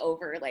older, I mean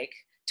over like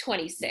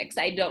 26.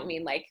 I don't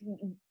mean like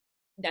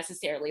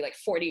necessarily like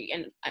 40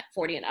 and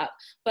up,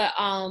 but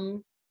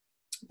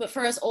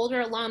for us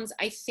older alums,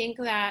 I think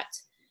that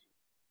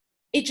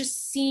it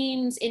just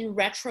seems in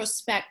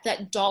retrospect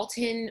that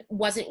Dalton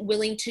wasn't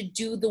willing to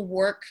do the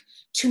work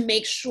to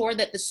make sure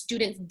that the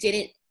students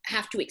didn't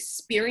have to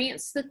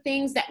experience the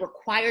things that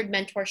required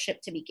mentorship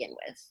to begin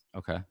with.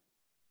 Okay.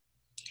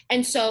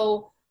 And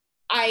so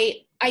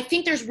I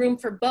think there's room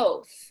for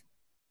both,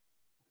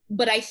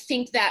 but I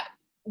think that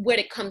what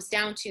it comes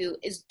down to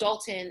is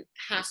Dalton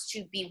has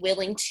to be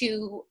willing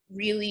to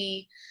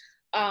really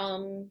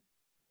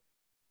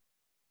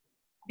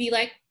be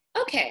like,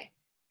 okay,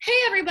 hey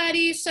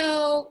everybody,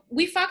 so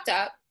we fucked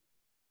up,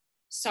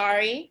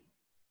 sorry,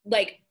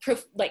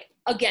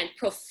 again,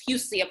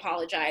 profusely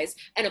apologize,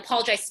 and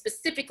apologize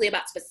specifically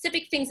about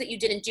specific things that you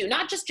didn't do,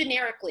 not just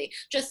generically.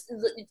 Just,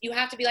 you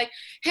have to be like,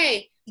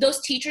 hey,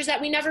 those teachers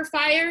that we never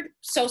fired,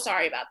 so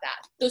sorry about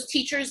that. Those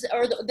teachers,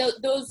 or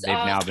those they've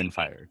now been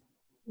fired.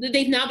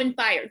 They've now been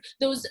fired.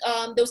 Those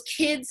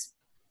kids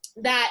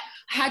that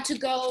had to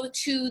go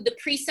to the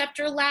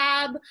preceptor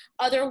lab,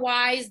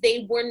 otherwise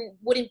they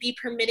wouldn't be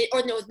permitted,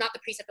 or no, it's not the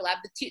preceptor lab,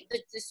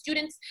 the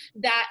students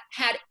that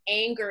had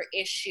anger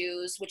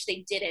issues, which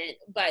they didn't,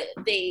 but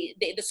the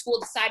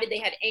school decided they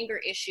had anger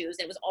issues,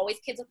 and it was always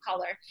kids of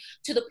color,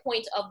 to the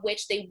point of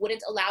which they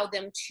wouldn't allow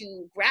them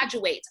to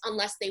graduate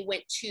unless they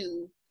went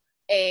to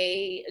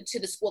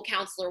the school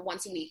counselor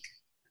once a week.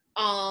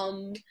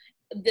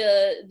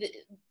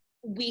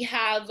 We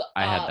have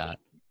I had that.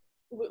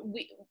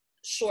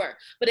 Sure,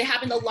 but it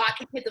happened a lot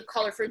to kids of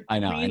color for I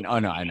know.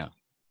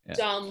 Yeah.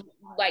 Dumb,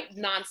 like,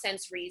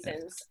 nonsense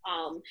reasons.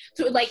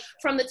 So like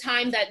from the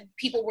time that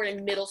people were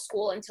in middle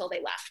school until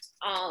they left.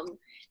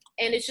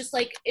 And it's just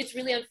like, it's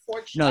really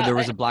unfortunate. No, there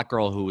was a black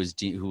girl who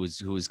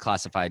was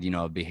classified, a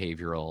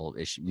behavioral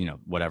issue,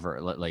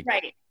 whatever, like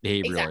right.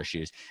 Behavioral Exactly.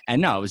 issues.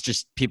 And no, it was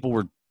just people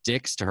were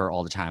dicks to her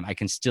all the time. I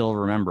can still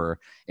remember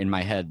in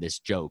my head this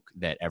joke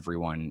that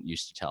everyone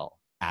used to tell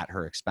at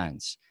her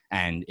expense,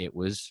 and it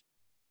was,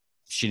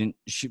 to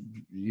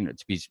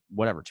be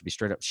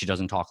straight up, she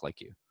doesn't talk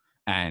like you,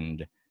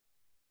 and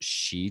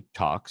she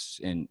talks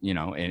in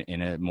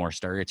a more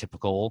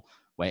stereotypical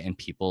way, and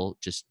people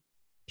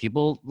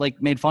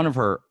like made fun of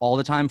her all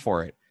the time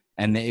for it,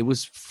 and it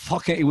was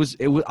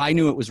I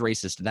knew it was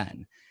racist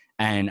then,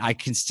 and I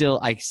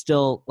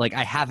still like,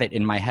 I have it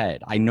in my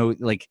head. I know,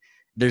 like,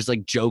 there's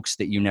like jokes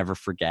that you never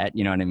forget,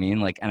 you know what I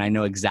mean, like, and I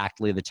know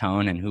exactly the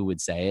tone and who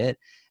would say it,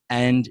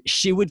 and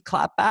she would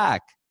clap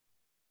back.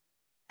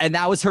 And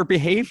that was her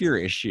behavior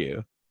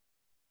issue,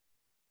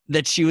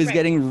 that she was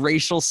getting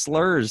racial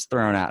slurs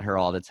thrown at her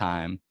all the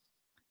time.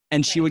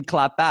 And she would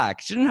clap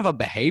back. She didn't have a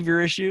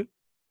behavior issue.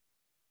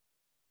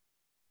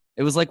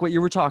 It was like what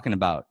you were talking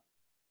about.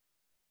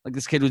 Like,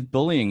 this kid was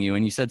bullying you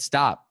and you said,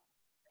 stop.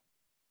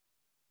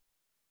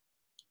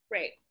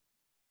 Right.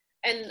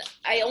 And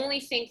I only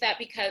think that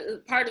because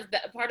part of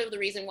the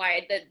reason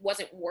why that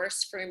wasn't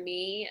worse for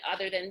me,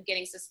 other than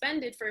getting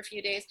suspended for a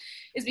few days,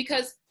 is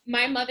because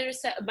my mother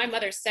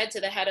said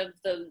to the head of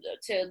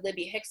to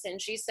Libby Hickson,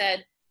 she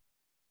said,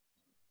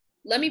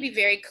 let me be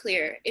very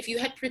clear. If you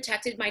had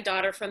protected my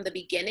daughter from the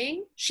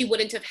beginning, she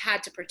wouldn't have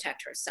had to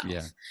protect herself.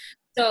 Yeah.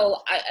 So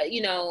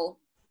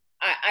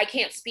I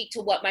can't speak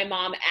to what my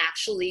mom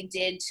actually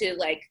did to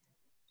like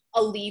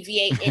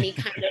alleviate any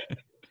kind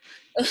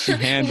of she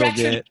handled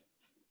it.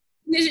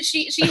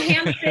 She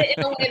handled it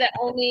in a way that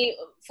only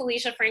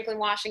Felicia Franklin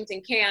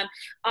Washington can.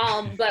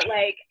 But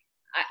like,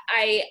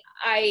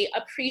 I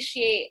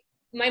appreciate,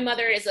 my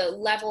mother is a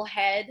level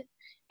head,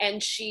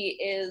 and she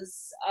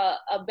is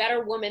a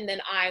better woman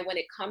than I when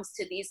it comes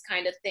to these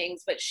kind of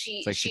things. But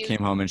she came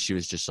home and she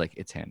was just like,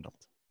 it's handled.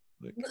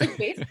 Like,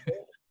 basically.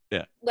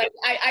 Yeah. Like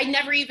I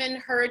never even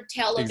heard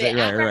tell of it.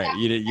 Right.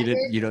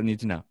 You don't need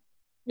to know.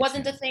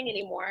 Wasn't a thing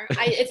anymore.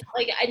 It's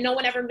like no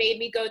one ever made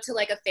me go to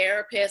like a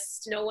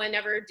therapist. No one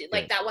ever did,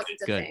 like, that wasn't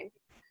a thing.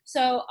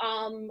 So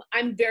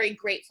I'm very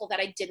grateful that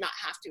I did not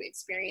have to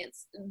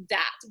experience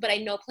that, but I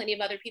know plenty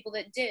of other people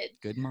that did.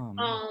 Good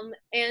mom.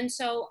 And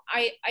so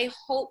I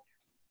hope,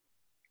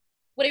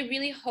 what I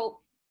really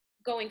hope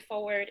going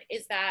forward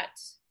is that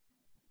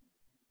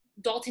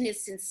Dalton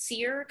is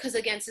sincere, because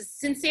again,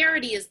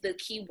 sincerity is the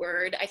key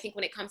word, I think,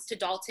 when it comes to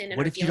Dalton. And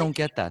what if you don't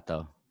get that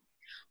though?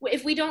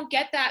 If we don't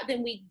get that,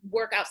 then we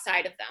work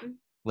outside of them.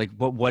 Like,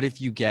 what if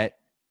you get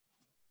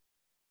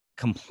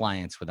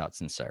compliance without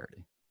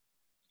sincerity?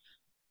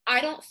 I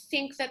don't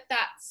think that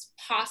that's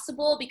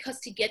possible, because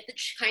to get the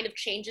kind of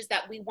changes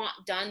that we want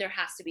done, there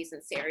has to be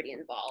sincerity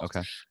involved.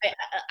 Okay.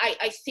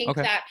 I think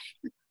Okay.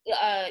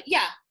 that,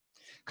 yeah.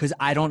 Because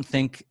I don't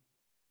think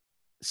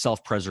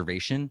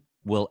self-preservation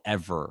will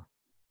ever,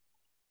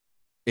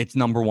 it's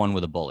number one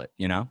with a bullet,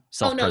 you know,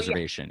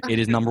 self-preservation. Oh, no, yeah. It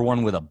is number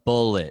one with a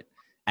bullet.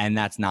 And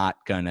that's not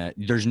gonna,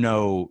 there's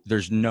no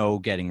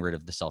getting rid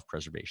of the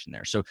self-preservation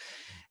there. So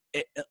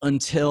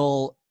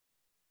until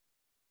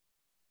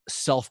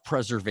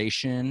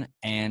self-preservation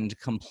and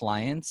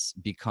compliance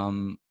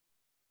become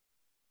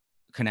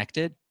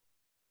connected,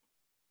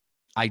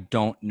 I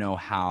don't know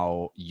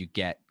how you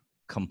get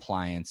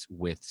compliance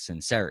with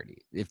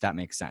sincerity, if that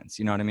makes sense.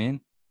 You know what I mean?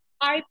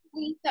 I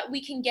believe that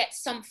we can get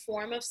some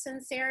form of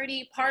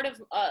sincerity. Part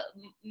of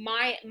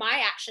my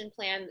action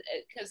plan,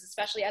 because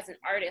especially as an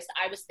artist,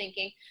 I was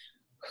thinking,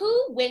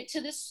 who went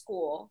to this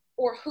school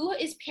or who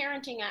is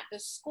parenting at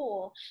this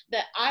school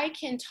that I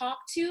can talk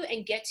to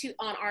and get to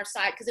on our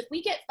side? Because if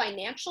we get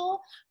financial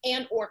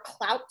and or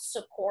clout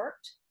support,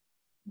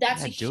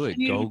 that's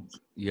Go.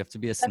 You have to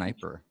be a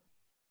sniper.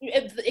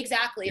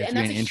 Exactly. You have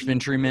to be an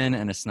infantryman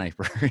and a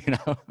sniper, you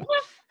know?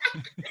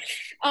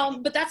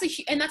 But that's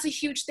a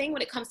huge thing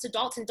when it comes to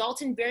Dalton.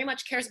 Dalton very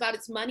much cares about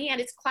its money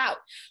and its clout.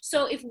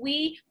 So if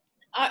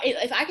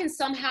I can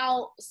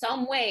somehow,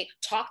 some way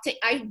talk to,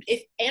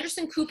 if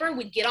Anderson Cooper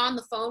would get on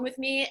the phone with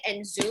me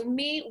and Zoom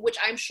me, which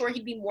I'm sure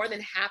he'd be more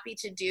than happy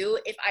to do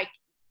if I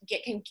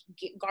can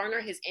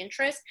garner his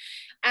interest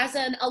as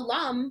an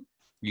alum.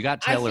 You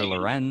got Taylor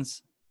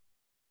Lorenz.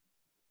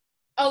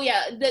 Oh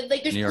yeah,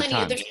 there's New York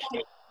plenty. Times.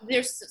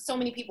 There's so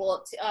many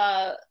people,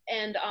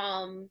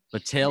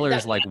 But Taylor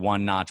is like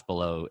one notch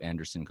below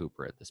Anderson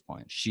Cooper at this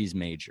point. She's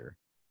major.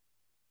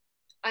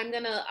 I'm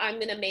gonna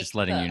make, just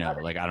letting you know.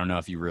 Like, I don't know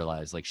if you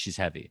realize, like, she's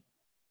heavy.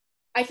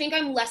 I think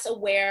I'm less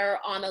aware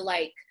on a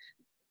like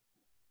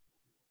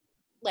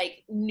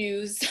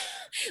news,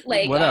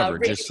 like whatever,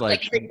 just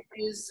like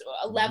news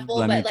level.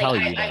 Let me but tell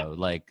you though,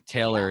 like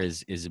Taylor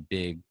is a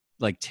big,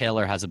 like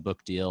Taylor has a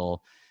book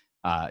deal.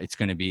 It's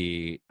going to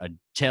be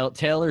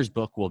Taylor's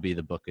book will be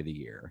the book of the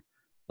year.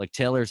 Like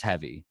Taylor's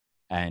heavy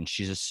and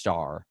she's a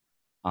star.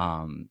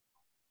 And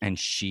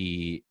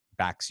she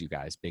backs you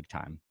guys big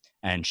time.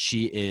 And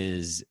she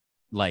is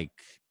like,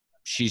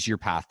 she's your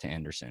path to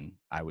Anderson,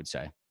 I would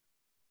say.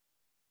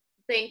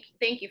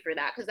 Thank you for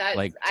that. Cause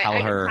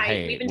tell her,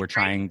 hey, we're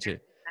trying to,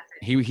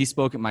 he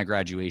spoke at my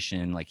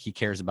graduation. Like he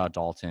cares about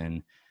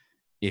Dalton.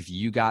 If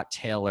you got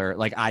Taylor,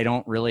 like I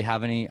don't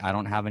have any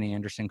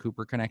Anderson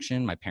Cooper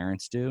connection. My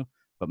parents do,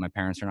 but my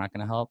parents are not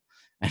going to help.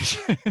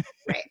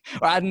 Right.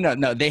 Or I don't know.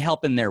 No, they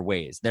help in their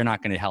ways. They're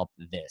not going to help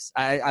this.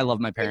 I love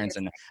my parents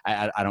and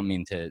I don't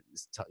mean to,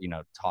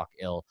 talk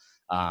ill.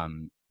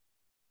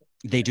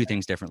 They do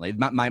things differently.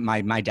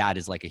 My dad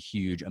is like a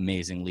huge,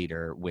 amazing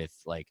leader with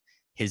like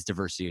his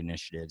diversity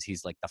initiatives.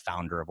 He's like the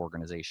founder of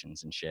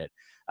organizations and shit.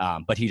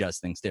 But he does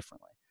things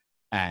differently.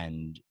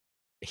 And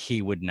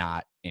he would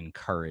not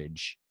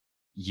encourage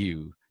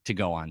you to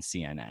go on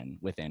CNN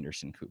with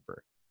Anderson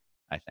Cooper,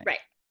 I think. Right.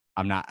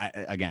 I'm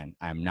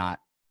not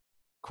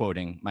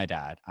quoting my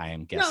dad. I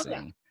am guessing.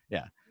 No.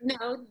 Yeah.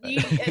 No,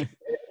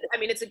 I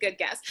mean, it's a good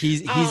guess.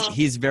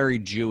 He's very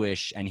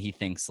Jewish and he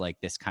thinks like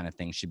this kind of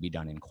thing should be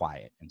done in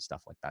quiet and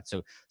stuff like that.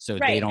 So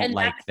right. They don't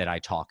like that I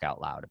talk out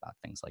loud about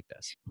things like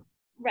this.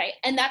 Right.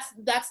 And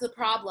that's the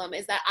problem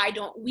is that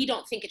we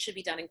don't think it should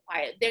be done in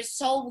quiet. There's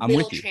so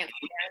little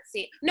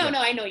transparency. No,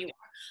 I know you are.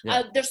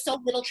 Yeah. There's so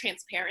little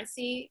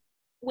transparency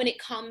when it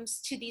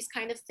comes to these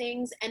kind of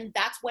things. And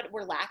that's what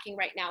we're lacking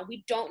right now.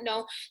 We don't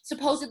know.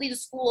 Supposedly the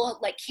school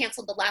like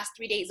canceled the last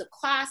 3 days of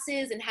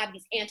classes and had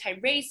these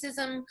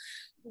anti-racism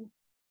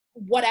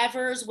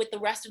whatevers with the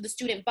rest of the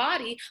student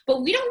body,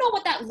 but we don't know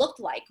what that looked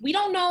like. We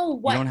don't know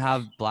what. You don't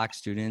have Black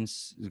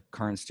students,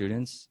 current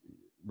students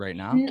right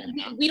now?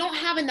 We don't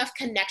have enough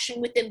connection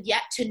with them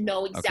yet to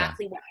know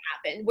exactly what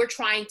happened. We're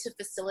trying to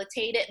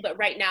facilitate it, but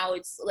right now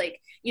it's like,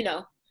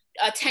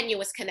 a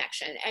tenuous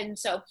connection. And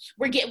so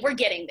we're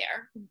getting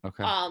there.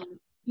 Okay.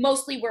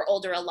 Mostly we're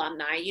older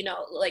alumni,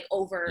 like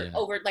over,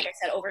 like I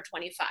said, over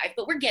 25,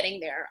 but we're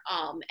getting there.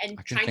 And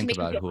trying to make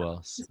about who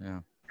else. Yeah.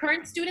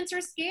 Current students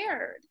are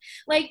scared.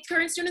 Like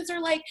current students are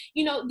like,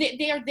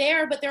 they are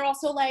there, but they're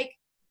also like,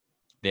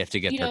 they have to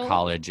get their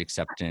college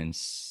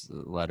acceptance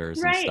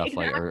letters and stuff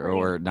exactly.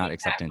 or not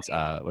acceptance.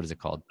 What is it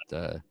called?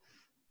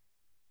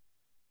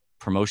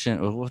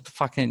 Promotion. What the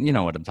fucking, you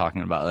know what I'm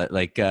talking about?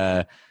 Like,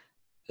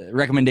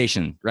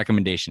 recommendations.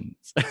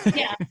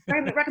 Yeah.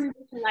 Recommendation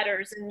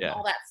letters and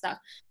all that stuff.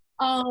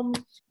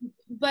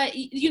 But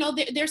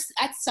there's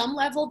at some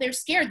level they're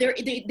scared.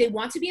 They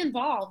want to be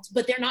involved,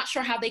 but they're not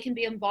sure how they can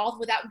be involved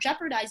without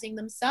jeopardizing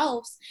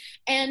themselves.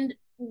 And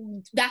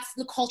that's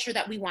the culture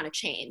that we want to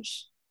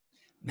change.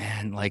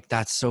 Man, like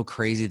that's so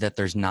crazy that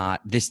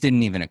this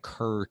didn't even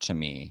occur to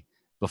me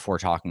before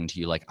talking to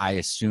you. Like I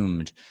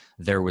assumed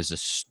there was a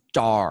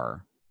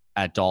star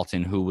at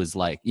Dalton who was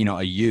like,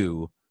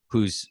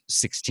 who's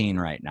 16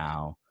 right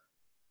now,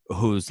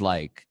 who's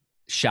like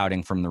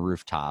shouting from the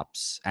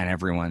rooftops and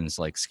everyone's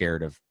like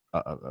scared of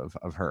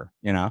of her,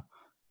 you know?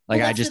 Like,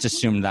 Well, I that's just the thing.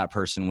 assumed that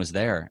person was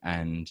there,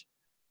 and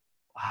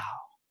wow.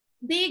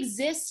 They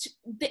exist.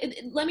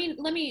 Let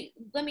me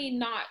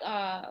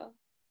not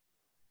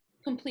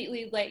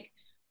completely like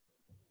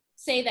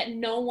say that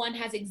no one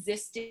has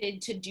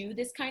existed to do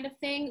this kind of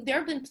thing. There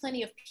have been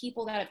plenty of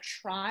people that have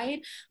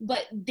tried,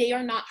 but they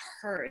are not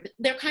heard.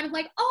 They're kind of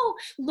like, oh,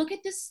 look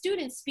at this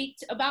student speak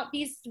about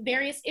these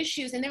various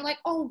issues. And they're like,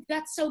 oh,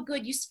 that's so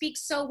good. You speak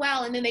so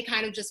well. And then they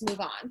kind of just move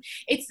on.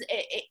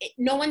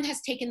 No one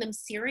has taken them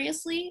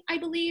seriously, I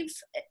believe,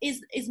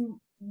 is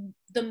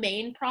the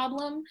main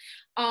problem.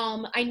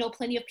 I know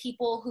plenty of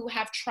people who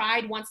have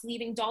tried once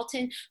leaving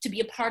Dalton to be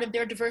a part of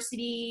their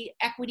diversity,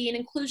 equity, and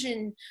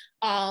inclusion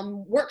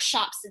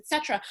workshops,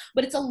 etc.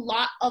 But it's a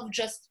lot of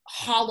just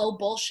hollow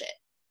bullshit.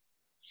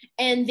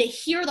 And they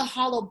hear the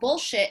hollow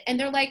bullshit and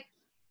they're like,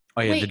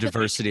 Oh yeah, the wait, but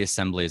diversity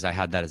assemblies. I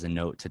had that as a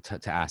note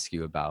to ask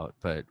you about,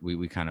 but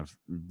we kind of,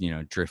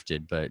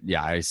 drifted. But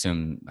yeah, I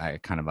assume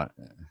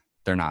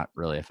they're not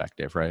really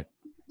effective, right?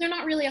 they're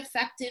not really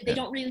effective. They Yeah.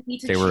 don't really need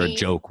to They were a change.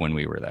 joke when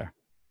we were there.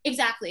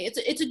 Exactly.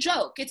 It's a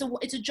joke.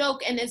 It's a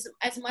joke. And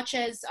as much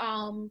as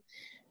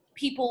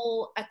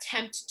people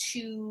attempt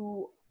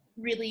to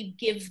really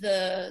give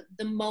the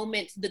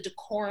moment the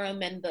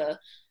decorum and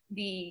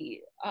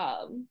the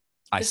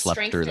I slept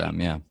strength through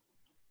them. Yeah.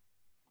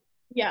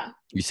 yeah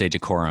You say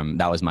decorum.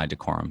 That was my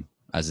decorum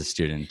as a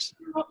student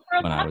for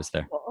a when lot I of was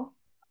there. people.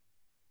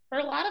 For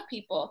a lot of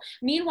people.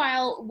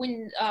 Meanwhile,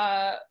 when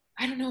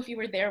I don't know if you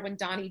were there when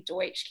Donnie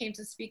Deutsch came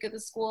to speak at the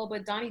school,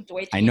 but Donnie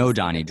Deutsch I came know to speak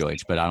Donnie at the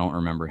Deutsch, but I don't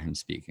remember him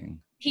speaking.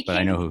 he But I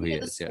came know to who speak he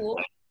at the is. Yeah. school,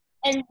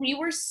 and we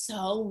were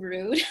so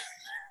rude.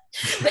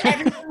 But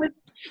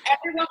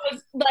everyone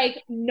was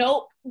like,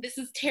 nope, this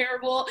is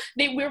terrible.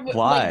 They were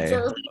Why? like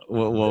verbal.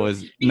 What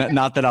was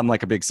not that I'm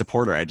like a big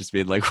supporter. I just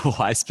mean like,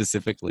 why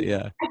specifically? Yeah.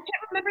 I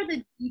can't remember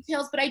the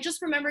details, but I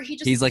just remember he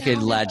just He's like a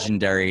sounded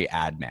legendary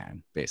ad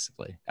man,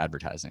 basically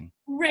advertising.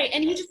 right,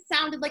 and he just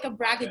sounded like a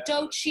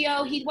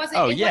braggadocio. He wasn't.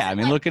 Oh It yeah. I wasn't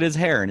mean, like, look at his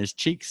hair and his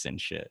cheeks and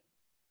shit.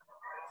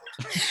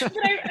 but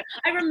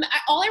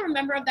all I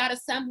remember of that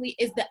assembly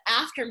is the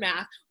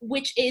aftermath,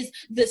 which is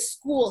the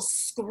school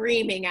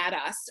screaming at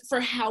us for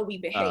how we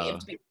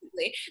behaved,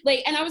 basically.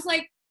 Like, and I was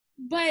like,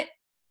 but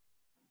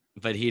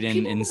he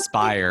didn't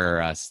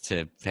inspire us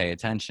to pay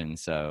attention.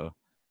 So,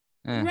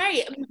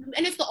 right.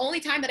 And it's the only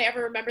time that I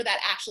ever remember that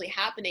actually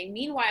happening.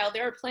 Meanwhile,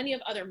 there are plenty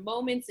of other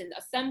moments and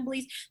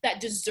assemblies that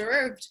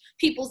deserved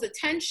people's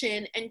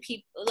attention, and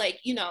people like,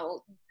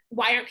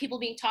 why aren't people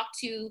being talked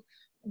to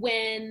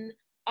when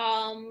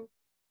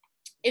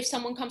if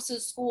someone comes to the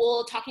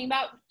school talking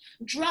about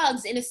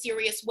drugs in a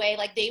serious way,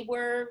 like they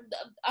were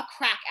a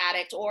crack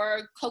addict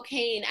or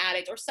cocaine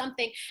addict or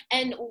something,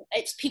 and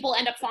people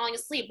end up falling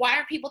asleep. Why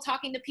aren't people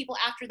talking to people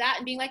after that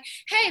and being like,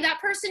 hey, that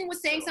person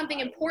was saying something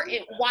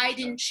important. Why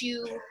didn't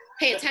you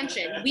pay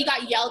attention? We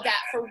got yelled at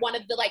for one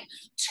of the like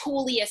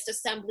tooliest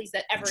assemblies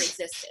that ever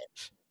existed.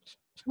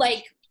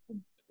 Like,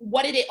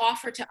 what did it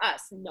offer to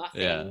us?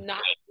 Nothing. Yeah.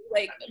 Not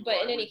like,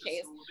 but in any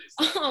case,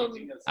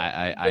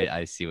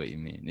 I see what you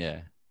mean.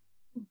 Yeah.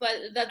 but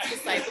that's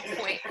beside the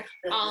point.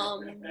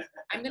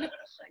 I'm gonna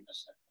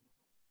punch.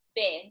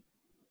 Babe,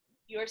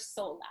 you're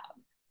so loud.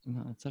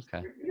 No, it's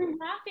okay. You're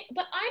laughing,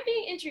 but I'm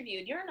being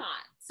interviewed. You're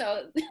not.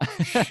 So,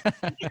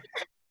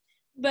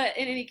 but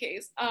in any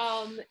case,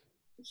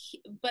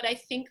 but I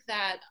think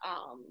that,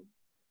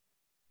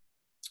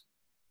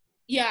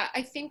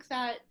 I think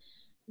that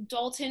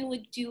Dalton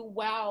would do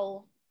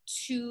well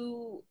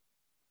to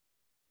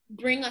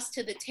bring us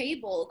to the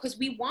table, because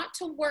we want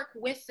to work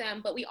with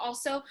them, but we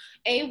also,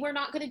 we're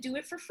not going to do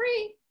it for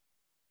free.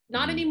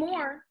 Not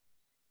anymore.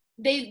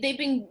 They've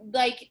been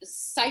like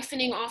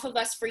siphoning off of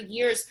us for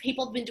years.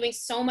 People have been doing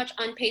so much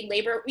unpaid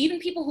labor. Even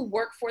people who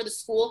work for the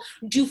school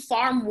do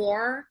far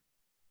more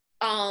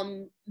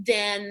than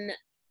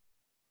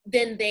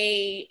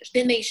they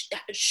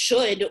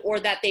should, or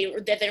that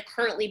they're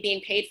currently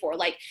being paid for.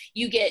 Like,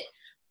 you get,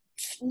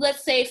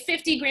 let's say,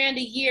 $50,000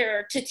 a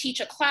year to teach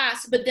a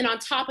class, but then on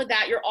top of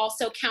that, you're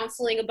also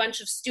counseling a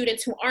bunch of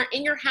students who aren't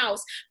in your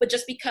house, but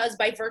just because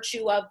by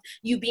virtue of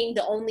you being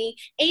the only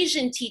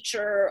Asian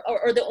teacher,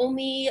 or the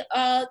only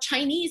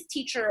Chinese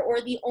teacher,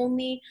 or the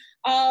only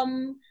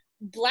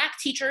Black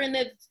teacher in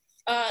the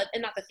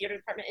and not the theater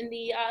department, in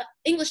the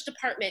English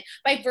department,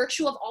 by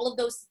virtue of all of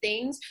those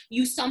things,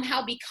 you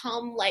somehow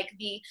become like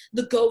the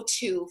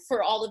go-to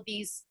for all of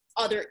these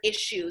other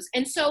issues.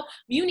 And so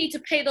you need to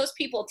pay those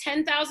people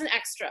 $10,000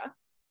 extra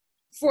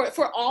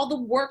for all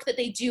the work that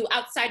they do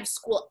outside of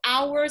school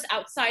hours,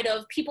 outside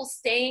of people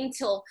staying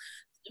till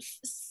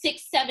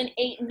 6, 7,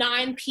 8,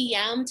 9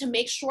 p.m. to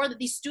make sure that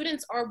these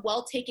students are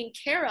well taken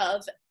care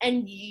of,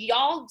 and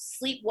y'all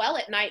sleep well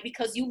at night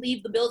because you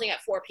leave the building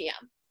at 4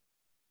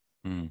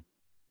 p.m.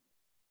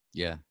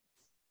 Yeah.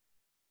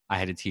 I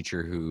had a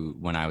teacher who,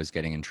 when I was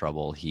getting in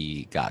trouble,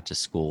 he got to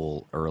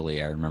school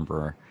early, I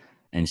remember,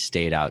 and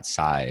stayed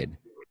outside.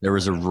 There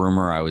was a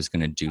rumor I was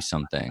going to do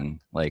something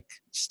like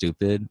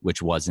stupid,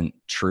 which wasn't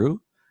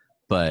true,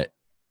 but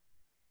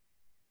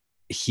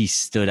he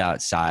stood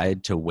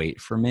outside to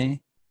wait for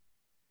me.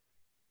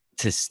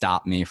 to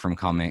stop me from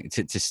coming,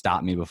 to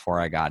stop me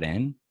before I got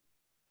in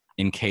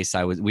case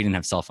we didn't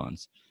have cell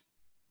phones,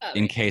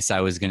 in case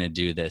I was going to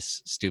do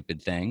this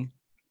stupid thing.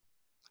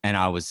 And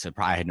I was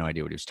surprised. I had no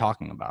idea what he was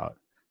talking about,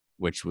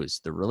 which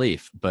was the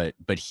relief. But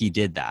he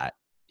did that.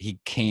 He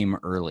came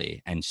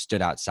early and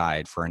stood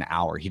outside for an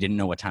hour. He didn't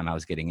know what time I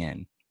was getting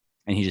in.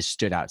 And he just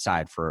stood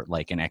outside for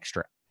like an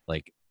extra,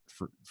 like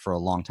for a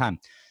long time,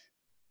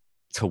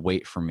 to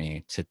wait for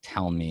me, to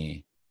tell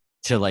me,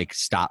 to like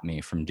stop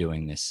me from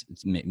doing this,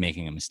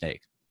 making a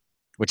mistake,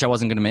 which I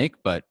wasn't going to make.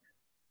 But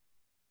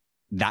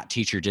that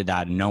teacher did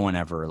that. And no one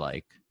ever,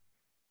 like,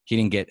 he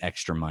didn't get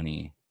extra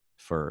money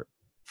for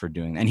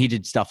doing that. And he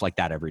did stuff like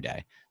that every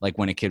day. Like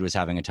when a kid was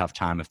having a tough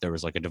time, if there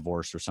was like a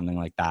divorce or something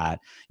like that,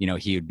 you know,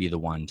 he would be the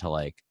one to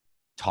like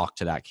talk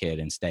to that kid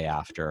and stay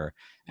after.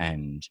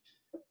 And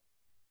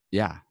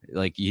yeah,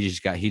 like he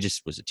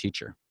just was a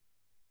teacher.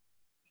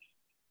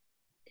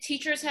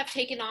 Teachers have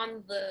taken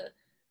on the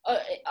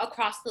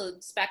across the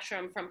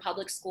spectrum from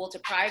public school to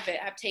private,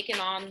 have taken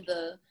on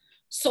the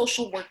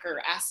social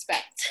worker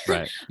aspect.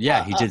 Right.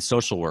 Yeah, he did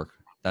social work.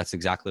 That's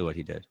exactly what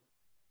he did.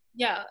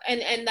 Yeah,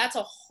 and that's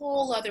a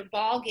whole other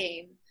ball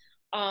game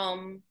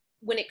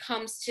when it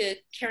comes to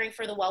caring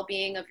for the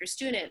well-being of your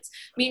students.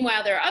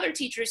 Meanwhile, there are other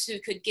teachers who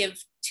could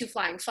give two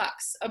flying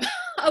fucks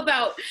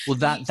about. Well,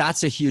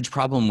 that's a huge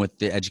problem with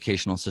the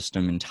educational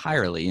system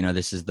entirely. You know,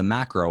 this is the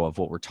macro of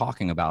what we're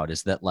talking about,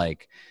 is that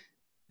like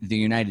the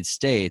United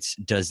States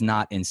does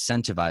not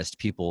incentivize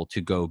people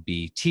to go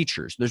be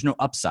teachers. There's no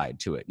upside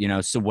to it, you know.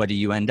 So what do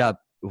you end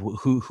up?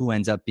 Who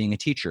ends up being a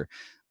teacher?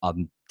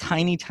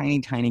 Tiny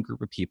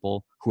group of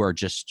people who are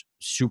just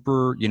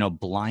super, you know,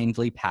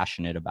 blindly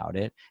passionate about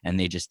it, and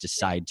they just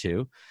decide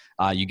to.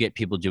 You get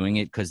people doing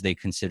it because they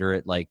consider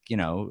it like, you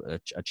know,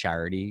 a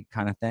charity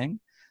kind of thing,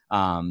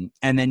 and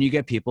then you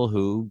get people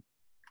who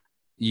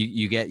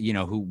you get, you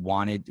know, who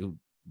wanted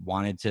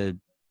to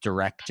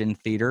direct in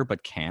theater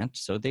but can't,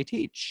 so they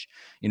teach.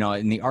 You know,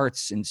 in the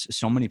arts, and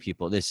so many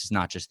people, this is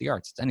not just the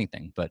arts, it's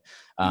anything, but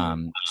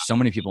so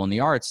many people in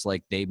the arts,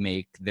 like they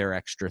make their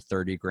extra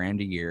 30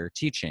 grand a year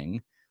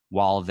teaching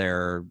while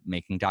they're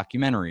making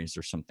documentaries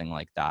or something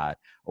like that,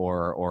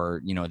 or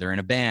you know, they're in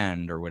a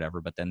band or whatever,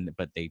 but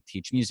they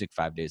teach music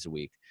 5 days a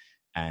week,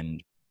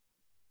 and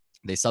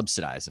they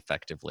subsidize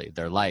effectively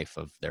their life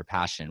of their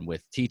passion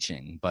with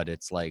teaching. But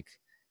it's like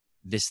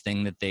this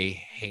thing that they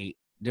hate.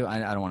 I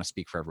don't want to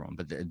speak for everyone,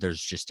 but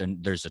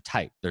there's a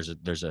type, there's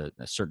a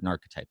certain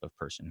archetype of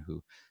person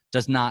who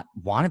does not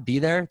want to be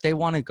there. They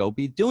want to go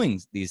be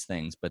doing these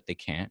things, but they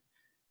can't,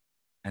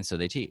 and so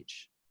they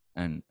teach.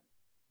 And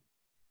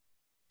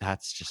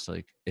that's just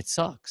like, it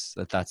sucks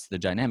that's the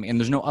dynamic, and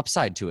there's no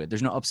upside to it.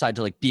 There's no upside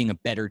to like being a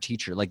better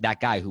teacher, like that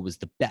guy who was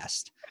the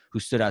best, who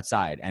stood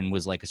outside and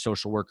was like a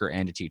social worker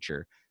and a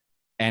teacher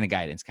and a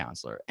guidance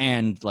counselor,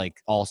 and like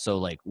also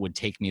like would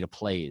take me to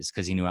plays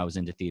because he knew I was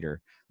into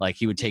theater. Like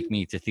he would take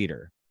me to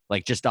theater,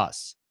 like just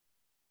us,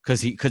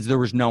 because there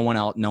was no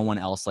one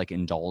else like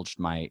indulged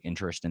my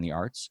interest in the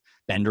arts.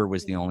 Bender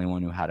was the only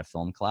one who had a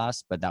film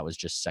class, but that was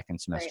just second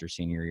semester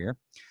senior year,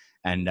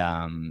 and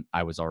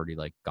I was already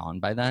like gone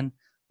by then.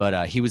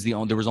 But he was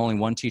there was only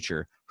one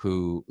teacher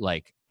who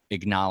like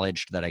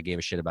acknowledged that I gave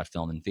a shit about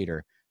film and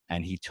theater,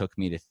 and he took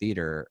me to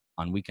theater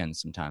on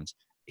weekends sometimes.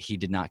 He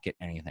did not get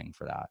anything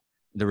for that.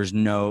 There's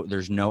no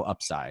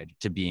upside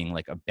to being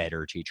like a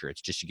better teacher. It's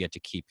just you get to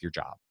keep your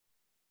job.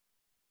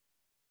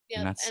 Yeah,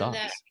 and that sucks.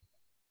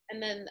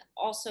 And then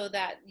also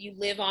that you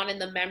live on in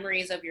the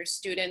memories of your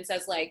students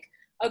as like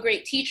a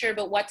great teacher.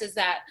 But what does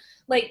that,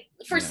 like,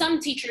 for some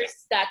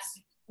teachers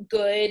that's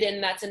good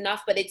and that's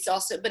enough, but it's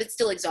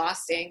still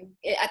exhausting.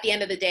 At the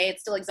end of the day,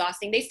 it's still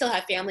exhausting. They still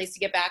have families to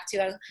get back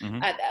to.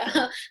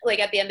 Like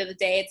at the end of the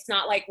day, it's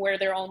not like we're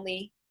their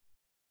only,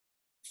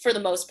 for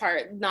the most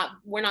part,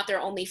 we're not their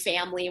only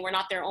family. We're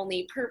not their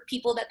only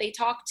people that they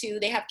talk to.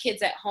 They have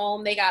kids at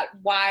home. They got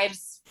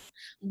wives,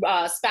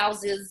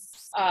 spouses,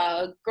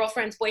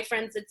 girlfriends,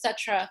 boyfriends,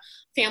 etc.,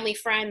 family,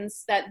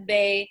 friends that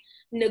they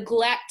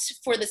neglect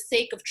for the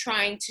sake of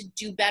trying to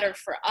do better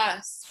for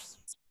us,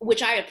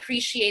 which I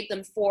appreciate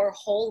them for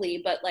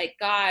wholly. But like,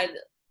 God,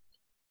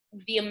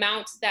 the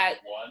amount that,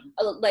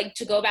 like,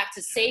 to go back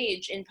to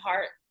Sage in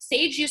part,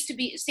 Sage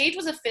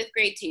was a 5th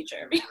grade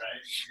teacher, right?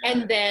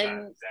 And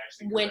then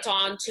went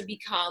on to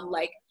become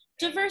like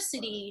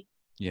diversity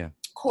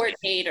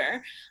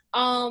coordinator.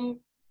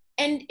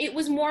 And it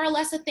was more or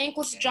less a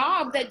thankless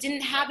job that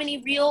didn't have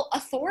any real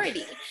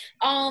authority,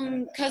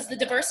 because the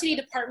diversity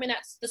department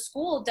at the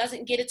school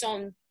doesn't get its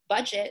own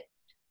budget.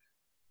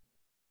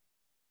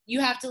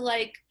 You have to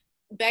like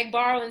beg,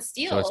 borrow, and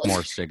steal. So it's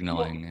more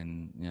signaling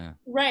and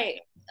right.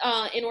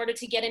 In order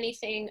to get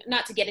anything,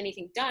 not to get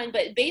anything done,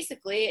 but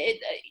basically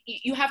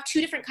you have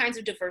 2 different kinds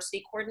of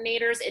diversity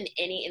coordinators in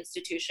any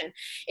institution.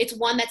 It's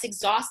one that's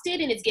exhausted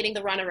and is getting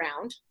the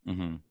runaround.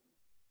 Mm-hmm.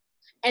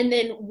 And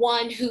then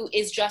one who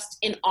is just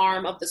an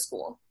arm of the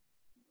school.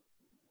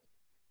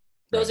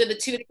 Those Right. are the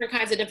two different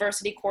kinds of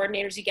diversity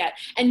coordinators you get.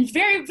 And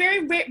very,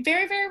 very, very,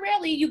 very, very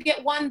rarely you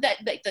get one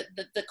that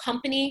the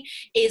company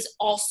is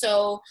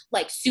also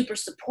like super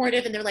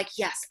supportive and they're like,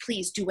 yes,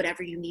 please do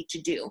whatever you need to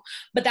do.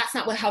 But that's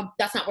not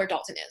where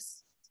Dalton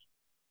is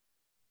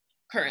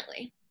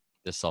currently.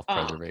 The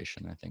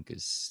self-preservation, I think,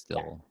 is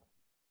still.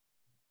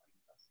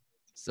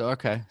 So,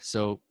 okay.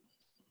 So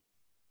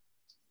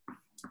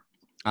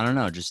I don't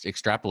know, just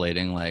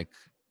extrapolating, like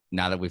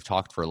now that we've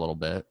talked for a little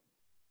bit,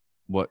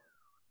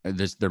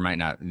 there might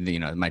not,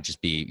 it might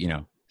just be,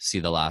 see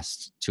the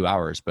last 2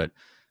 hours, but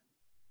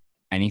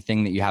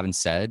anything that you haven't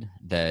said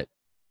that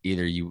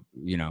either you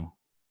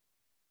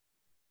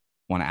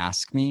want to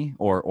ask me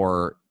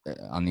or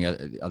on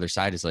the other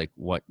side is like,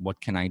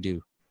 what can I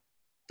do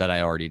that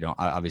I already don't?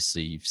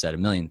 Obviously you've said a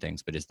million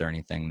things, but is there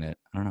anything that,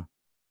 I don't know.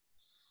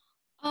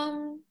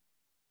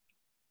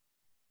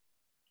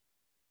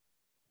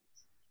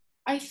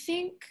 I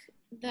think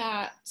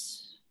that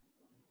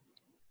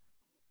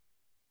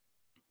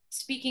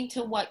speaking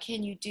to what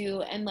can you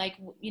do and like,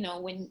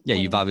 when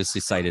you've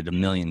obviously cited a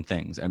million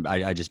things, and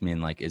I just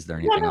mean like, is there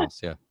anything else?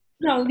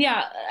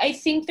 Yeah, I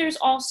think there's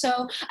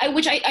also,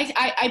 which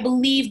I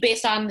believe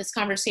based on this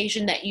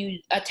conversation that you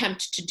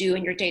attempt to do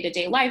in your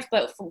day-to-day life,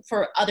 but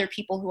for other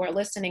people who are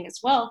listening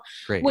as well,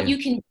 Great, what you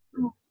can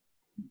do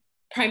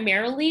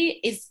primarily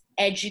is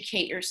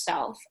educate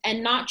yourself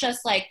and not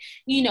just like,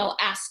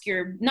 ask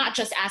your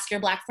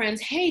Black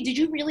friends, hey, did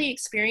you really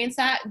experience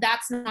that?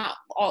 That's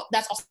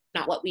also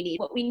not what we need.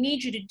 What we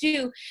need you to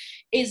do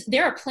is,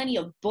 there are plenty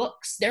of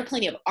books, there are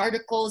plenty of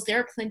articles, there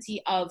are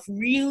plenty of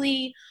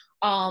really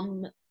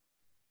well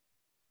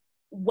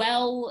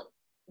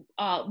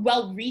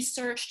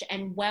researched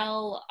and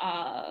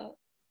well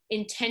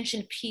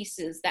intentioned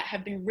pieces that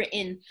have been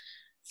written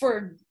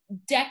for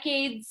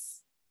decades,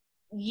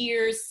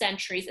 years,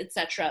 centuries,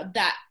 etc.,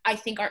 that I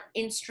think are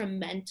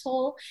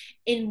instrumental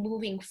in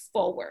moving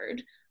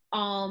forward,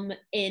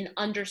 in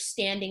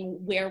understanding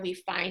where we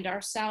find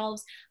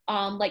ourselves.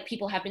 Like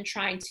people have been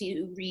trying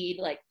to read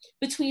like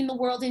Between the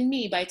World and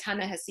Me by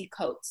Ta-Nehisi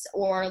Coates,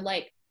 or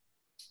like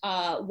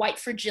White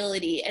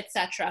Fragility,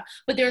 etc.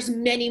 But there's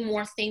many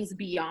more things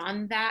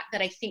beyond that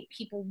I think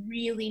people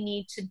really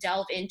need to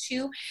delve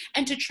into,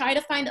 and to try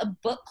to find a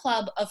book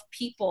club of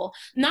people,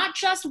 not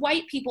just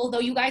white people, though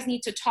you guys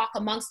need to talk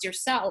amongst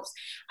yourselves.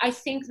 I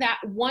think that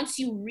once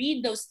you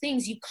read those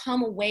things, you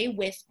come away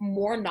with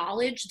more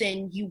knowledge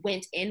than you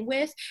went in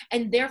with,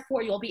 and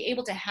therefore you'll be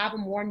able to have a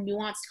more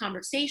nuanced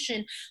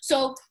conversation.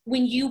 So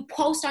when you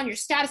post on your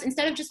status,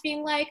 instead of just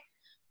being like,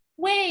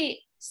 wait,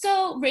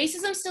 so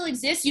racism still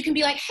exists, you can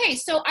be like, hey,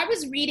 so I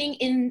was reading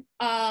in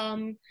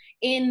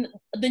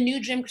the new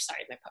Jim,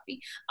 sorry, my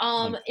puppy,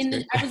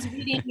 I was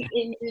reading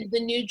in the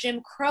new Jim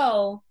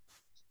Crow,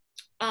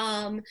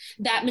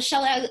 that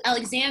Michelle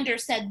Alexander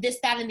said this,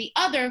 that, and the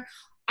other.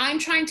 I'm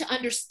trying to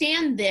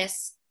understand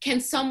this. Can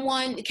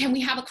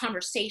we have a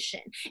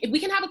conversation? If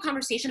we can have a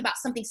conversation about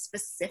something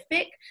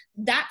specific,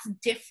 that's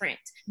different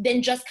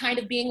than just kind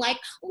of being like,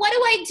 what do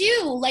I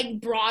do?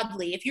 Like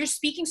broadly. If you're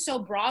speaking so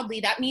broadly,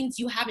 that means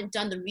you haven't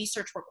done the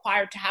research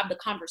required to have the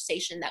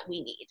conversation that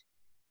we need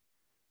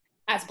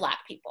as Black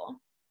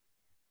people.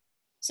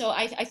 So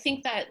I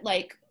think that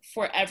like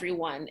for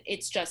everyone,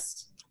 it's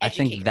just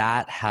education. I think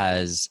that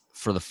has,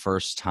 for the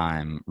first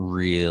time,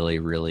 really,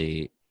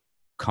 really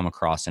come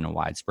across in a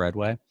widespread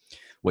way,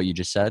 what you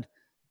just said.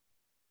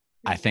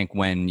 I think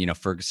when,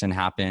 Ferguson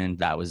happened,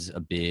 that was a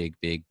big,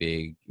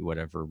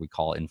 whatever we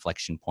call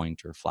inflection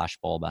point or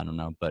flashbulb, I don't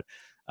know. But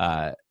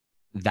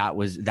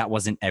that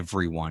wasn't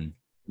everyone,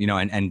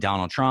 and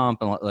Donald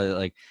Trump, and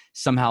like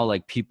somehow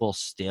like people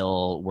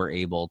still were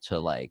able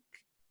to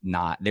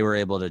they were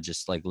able to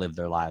just like live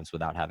their lives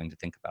without having to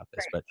think about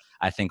this. Right. But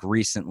I think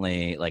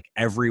recently, like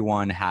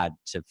everyone had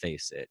to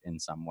face it in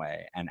some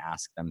way and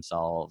ask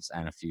themselves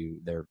and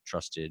their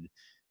trusted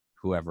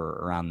whoever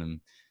around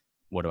them,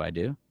 what do I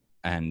do?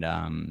 And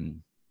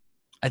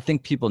I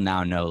think people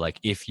now know, like,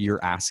 if your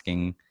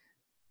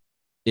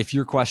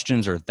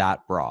questions are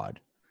that broad,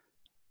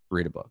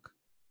 read a book,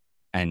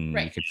 and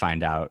you could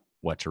find out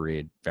what to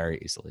read very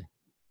easily.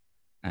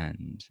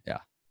 And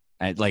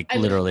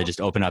literally just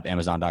open up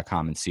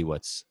Amazon.com and see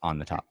what's on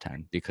the top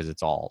 10, because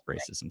it's all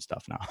racism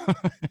stuff now.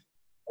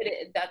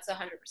 That's 100%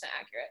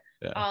 accurate.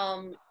 Yeah.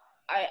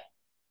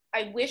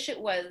 I wish it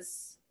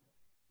was.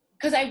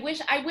 Because I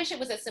wish it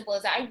was as simple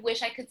as that. I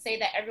wish I could say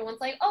that everyone's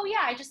like, oh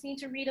yeah, I just need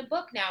to read a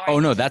book now. Oh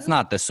no, that's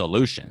not the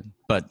solution.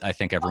 But I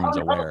think everyone's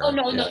aware.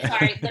 No,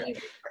 sorry. Let me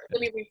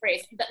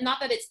rephrase. Not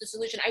that it's the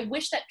solution. I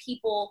wish that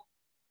people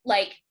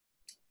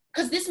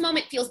because this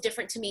moment feels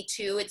different to me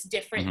too. It's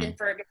different than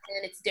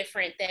Ferguson. It's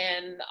different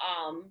than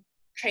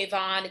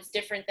Trayvon. It's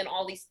different than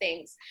all these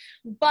things.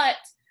 But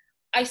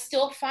I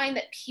still find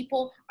that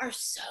people are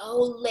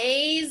so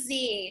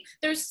lazy.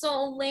 They're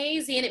so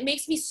lazy. And it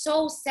makes me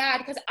so sad,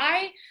 because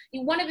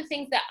one of the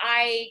things that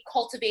I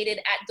cultivated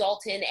at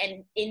Dalton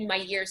and in my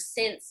years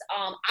since,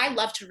 I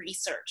love to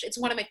research. It's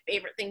one of my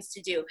favorite things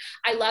to do.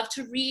 I love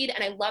to read,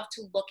 and I love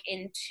to look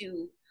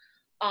into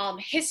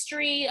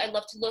history. I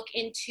love to look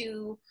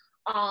into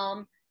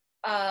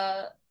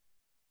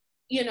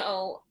you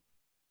know,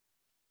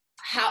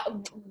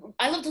 how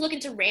I love to look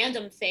into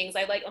random things.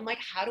 I'm like,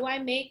 how do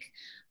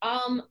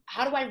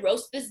I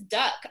roast this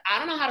duck? I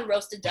don't know how to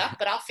roast a duck,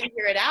 but I'll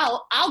figure it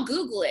out. I'll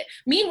Google it.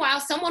 Meanwhile,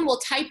 someone will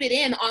type it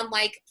in on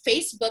like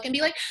Facebook and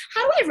be like,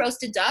 how do I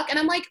roast a duck? And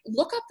I'm like,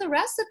 look up the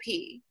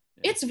recipe.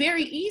 It's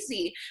very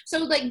easy. So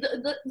like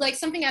like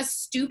something as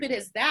stupid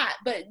as that,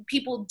 but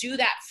people do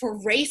that for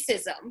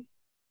racism.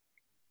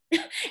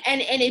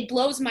 And it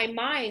blows my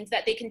mind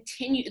that they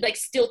continue, like,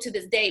 still to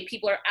this day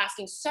people are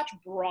asking such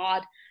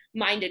broad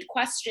minded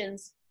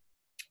questions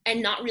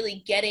and not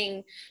really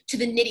getting to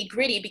the nitty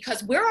gritty,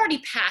 because we're already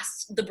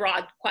past the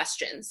broad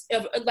questions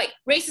of like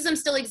racism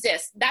still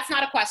exists. That's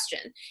not a question.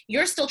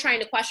 You're still trying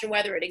to question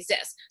whether it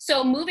exists.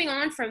 So moving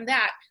on from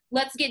that,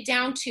 let's get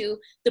down to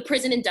the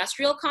prison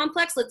industrial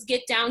complex. Let's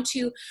get down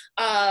to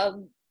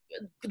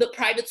the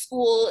private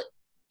school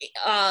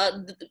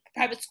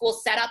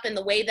setup and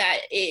the way that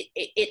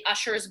it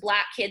ushers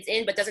Black kids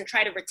in but doesn't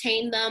try to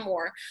retain them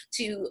or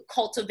to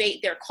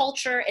cultivate their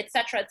culture, et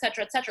cetera, et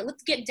cetera, et cetera.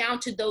 Let's get down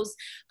to those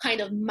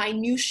kind of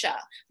minutia,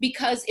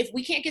 because if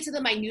we can't get to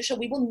the minutia,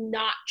 we will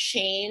not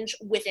change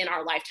within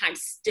our lifetime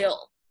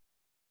still.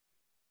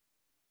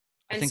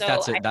 I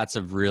think that's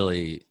a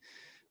really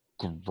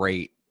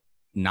great,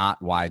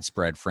 not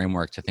widespread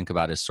framework to think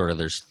about. Is sort of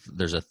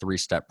there's a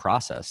 3-step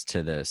process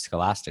to the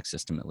scholastic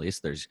system. At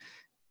least there's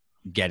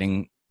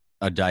getting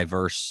a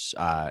diverse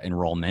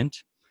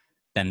enrollment,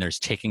 then there's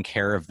taking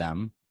care of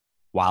them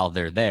while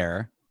they're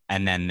there,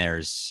 and then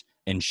there's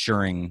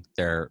ensuring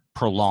their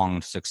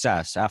prolonged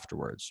success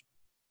afterwards.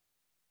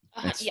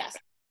 Yes.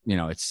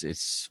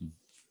 It's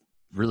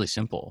really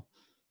simple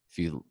if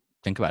you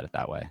think about it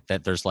that way,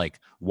 that there's like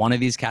one of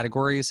these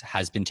categories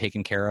has been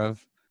taken care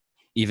of,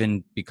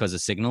 even because of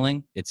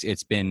signaling.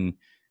 It's been,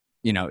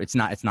 it's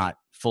not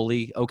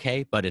fully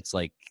okay, but it's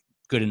like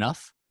good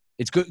enough.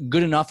 It's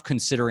good enough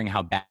considering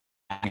how bad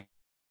I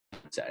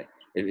would say.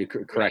 It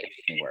could correct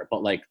anywhere.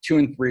 But like 2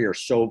 and 3 are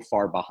so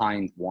far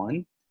behind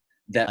 1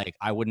 that like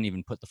I wouldn't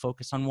even put the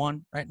focus on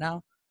 1 right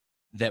now.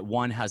 That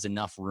 1 has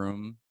enough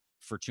room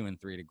for 2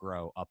 and 3 to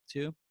grow up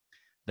to,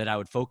 that I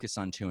would focus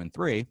on 2 and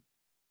 3.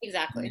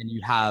 Exactly. And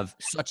you have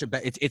such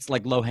it's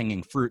like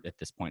low-hanging fruit at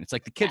this point. It's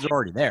like the kids are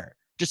already there.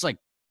 Just like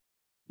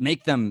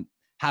make them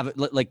have it,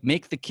 like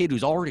make the kid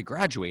who's already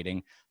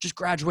graduating just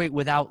graduate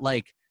without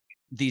like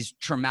these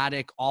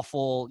traumatic,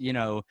 awful,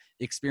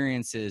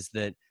 experiences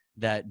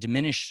that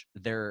diminish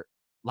their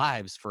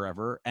lives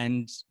forever,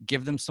 and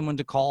give them someone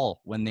to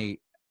call when they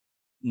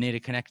need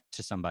to connect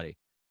to somebody.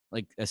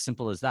 Like as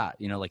simple as that,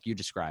 like you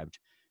described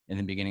in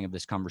the beginning of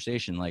this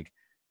conversation. Like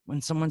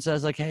when someone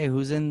says like, hey,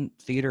 who's in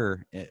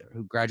theater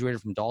who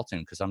graduated from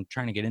Dalton? Because I'm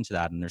trying to get into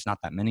that and there's not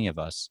that many of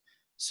us.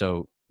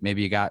 So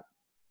maybe you got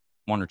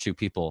 1 or 2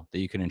 people that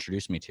you can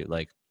introduce me to.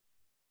 Like,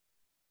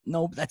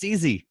 no, that's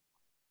easy.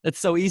 That's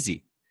so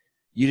easy.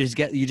 You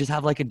just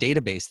have like a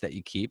database that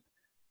you keep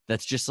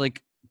that's just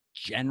like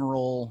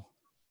general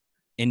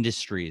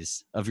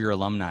industries of your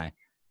alumni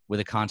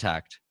with a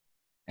contact,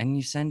 and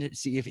you send it.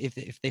 See if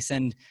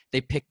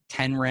they pick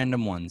 10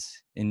 random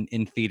ones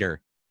in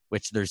theater,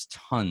 which there's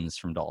tons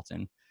from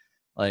Dalton.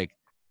 Like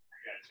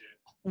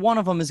one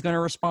of them is going to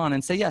respond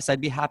and say, yes,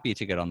 I'd be happy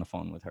to get on the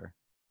phone with her.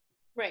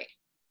 Right.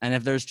 And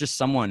if there's just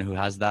someone who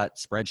has that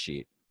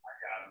spreadsheet,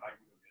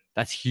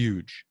 that's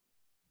huge.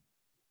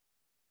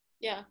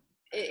 Yeah.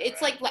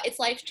 It's like, it's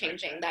life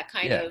changing, that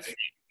kind of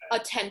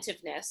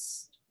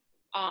attentiveness.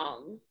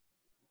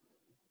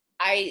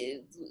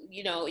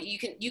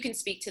 You can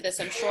speak to this,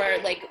 I'm sure.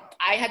 Like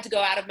I had to go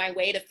out of my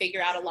way to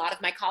figure out a lot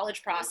of my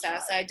college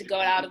process. I had to go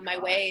out of my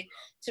way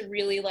to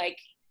really like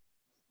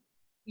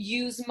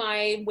use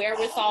my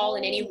wherewithal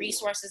and any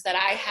resources that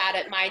I had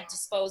at my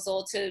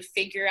disposal to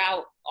figure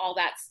out all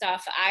that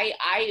stuff.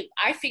 I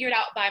figured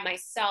out by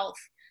myself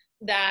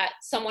that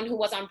someone who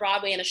was on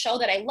Broadway in a show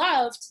that I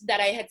loved, that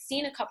I had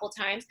seen a couple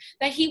times,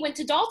 that he went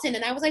to Dalton,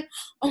 and I was like,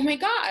 oh my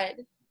God,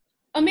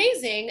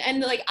 amazing. And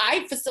like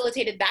I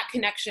facilitated that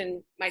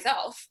connection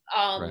myself.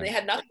 Right. It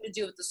had nothing to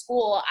do with the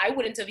school. I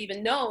wouldn't have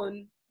even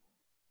known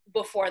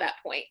before that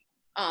point,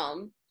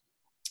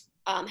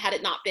 had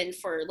it not been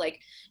for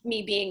like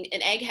me being an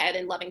egghead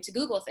and loving to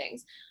Google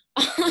things.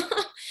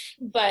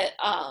 But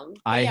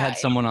I had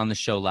someone on the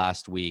show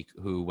last week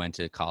who went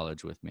to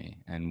college with me,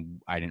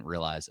 and I didn't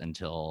realize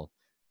until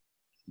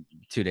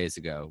 2 days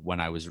ago when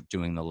I was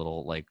doing the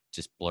little like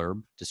just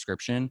blurb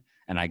description,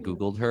 and I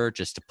Googled her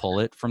just to pull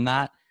it from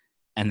that.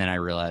 And then I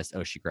realized,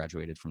 oh, she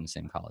graduated from the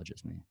same college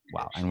as me.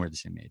 Wow. And we're the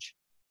same age.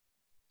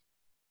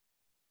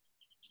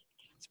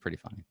 It's pretty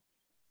funny.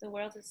 The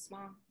world is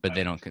small. But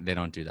they don't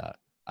do that.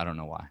 I don't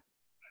know why.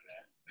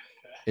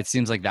 It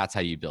seems like that's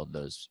how you build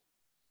those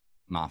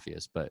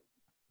mafias, but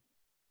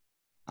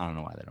I don't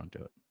know why they don't do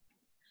it.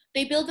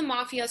 They build the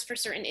mafias for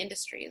certain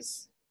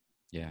industries.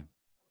 Yeah.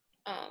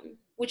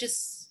 Which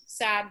is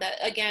sad that,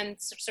 again,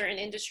 certain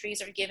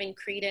industries are given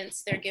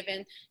credence. They're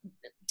given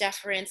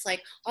deference,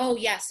 like, oh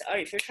yes, or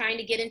if you're trying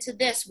to get into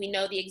this, we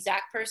know the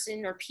exact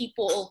person or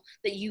people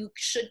that you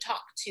should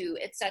talk to,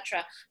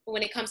 etc. But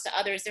when it comes to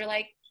others, they're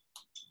like,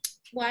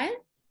 what?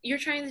 You're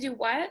trying to do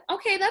what?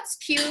 Okay, that's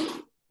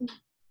cute.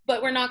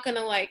 But we're not going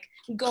to like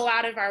go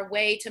out of our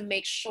way to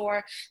make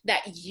sure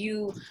that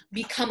you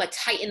become a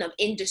titan of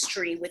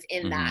industry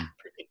within that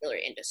particular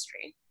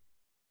industry.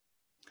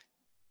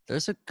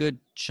 There's a good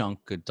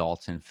chunk of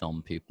Dalton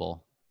film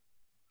people.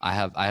 I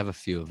have a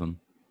few of them.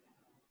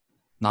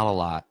 Not a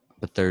lot,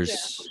 but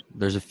there's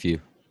a few.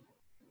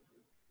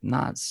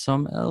 Not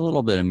a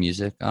little bit of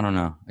music. I don't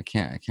know. I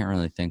can't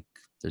really think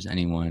if there's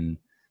anyone.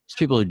 There's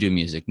people who do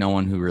music. No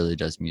one who really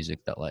does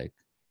music that like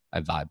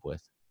I vibe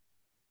with.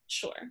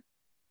 Sure.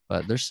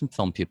 But there's some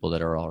film people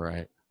that are all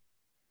right.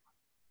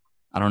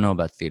 I don't know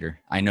about theater.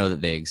 I know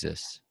that they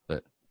exist,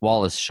 but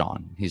Wallace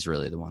Shawn, he's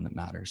really the one that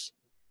matters.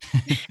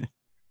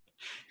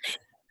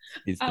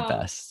 He's the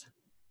best.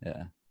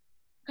 Yeah.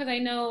 Because I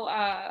know,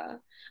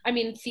 I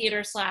mean,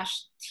 theater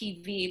 /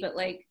 TV, but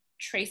like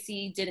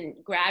Tracy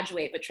didn't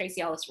graduate, but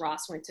Tracy Ellis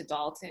Ross went to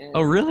Dalton.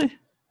 Oh, really?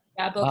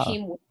 Yeah,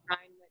 Bokeem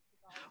Woodbine went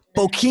to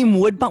Dalton. Bokeem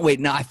Woodbine. Wait,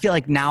 no, I feel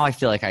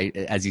like I,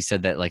 as you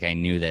said that, like I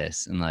knew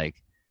this, and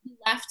like. He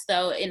left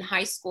though in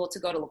high school to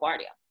go to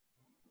LaGuardia.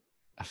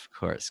 Of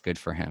course, good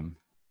for him.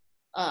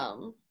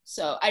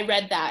 So I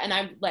read that, and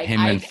I'm like, him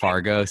and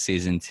Fargo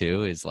season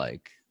 2 is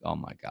like, oh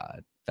my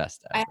god,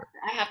 best ever.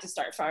 I have to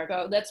start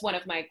Fargo. That's one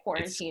of my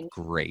quarantine. It's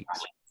great.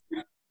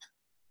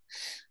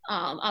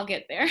 I'll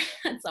get there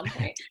at some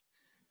point.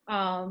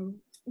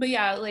 But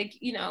yeah, like,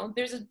 you know,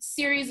 there's a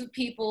series of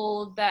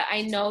people that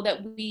I know that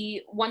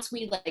once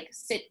we like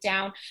sit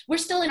down, we're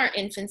still in our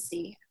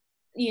infancy,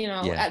 you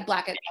know, at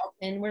Black at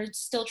Dalton. We're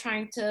still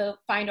trying to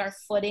find our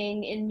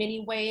footing in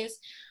many ways.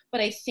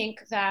 But I think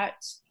that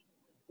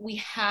we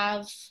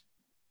have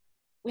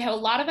a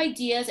lot of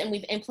ideas, and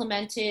we've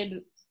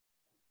implemented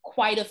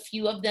quite a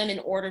few of them in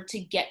order to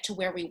get to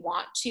where we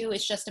want to.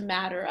 It's just a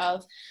matter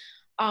of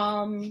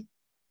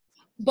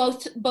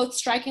both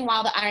striking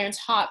while the iron's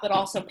hot, but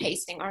also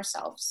pacing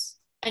ourselves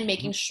and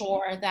making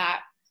sure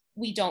that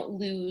we don't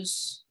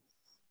lose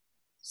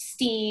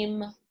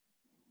steam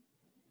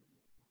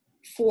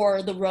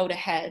for the road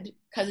ahead,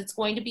 because it's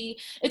going to be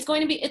hard it's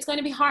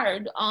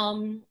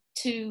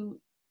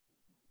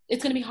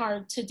going to be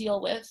hard to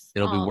deal with.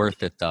 It'll be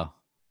worth it though.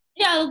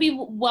 Yeah, it'll be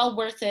well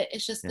worth it.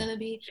 It's just going to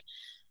be,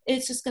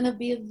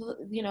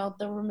 you know,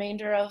 the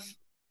remainder of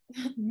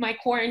my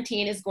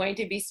quarantine is going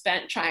to be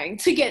spent trying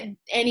to get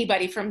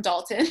anybody from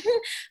Dalton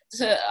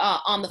to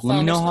on the phone. Let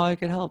me know how I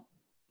could help.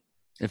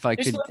 If I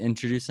could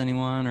introduce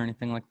anyone or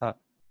anything like that.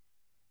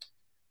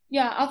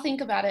 Yeah, I'll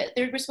think about it.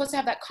 We're supposed to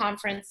have that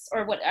conference,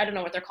 or what, I don't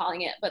know what they're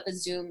calling it, but the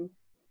Zoom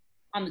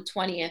on the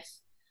 20th.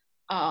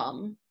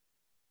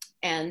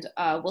 And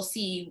we'll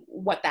see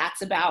what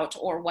that's about,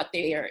 or what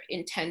their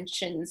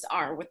intentions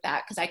are with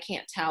that, because I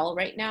can't tell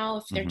right now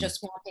if they're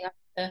just wanting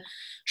the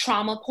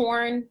trauma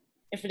porn,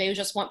 if they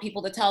just want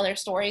people to tell their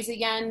stories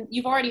again.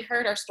 You've already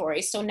heard our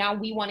stories, so now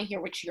we want to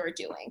hear what you're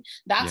doing.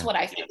 That's what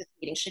I think this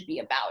meeting should be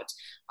about.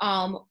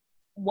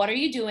 What are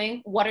you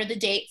doing? What are the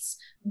dates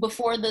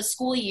before the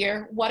school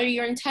year? What are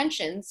your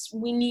intentions?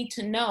 We need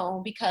to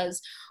know,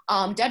 because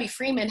Debbie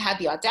Freeman had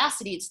the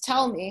audacity to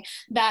tell me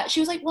that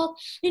she was like, well,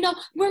 you know,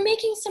 we're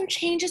making some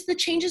changes. The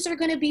changes are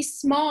going to be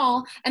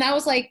small. And I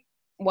was like,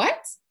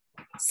 what?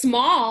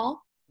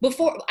 Small?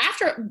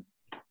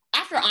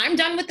 After I'm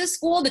done with this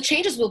school, the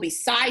changes will be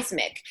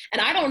seismic.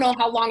 And I don't know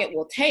how long it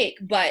will take,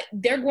 but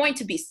they're going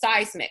to be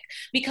seismic.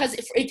 Because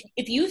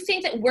if you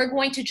think that we're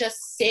going to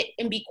just sit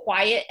and be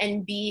quiet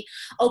and be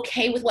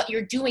okay with what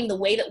you're doing the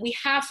way that we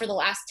have for the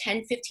last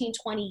 10, 15,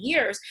 20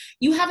 years,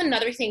 you have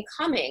another thing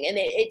coming. And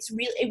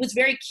it was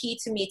very key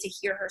to me to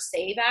hear her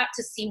say that,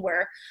 to see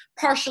where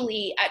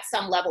partially at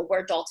some level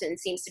where Dalton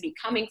seems to be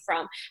coming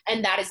from.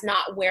 And that is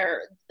not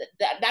where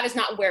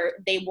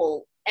they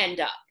will end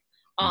up.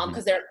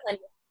 Because there are plenty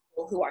of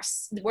who are,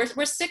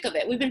 we're sick of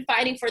it. We've been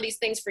fighting for these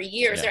things for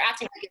years. They're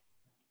acting like it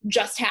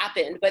just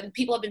happened, but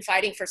people have been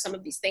fighting for some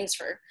of these things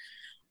for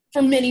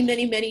many,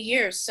 many, many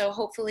years. So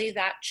hopefully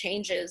that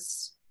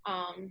changes.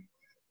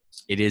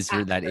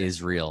 That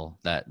is real,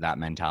 that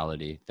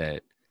mentality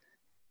that,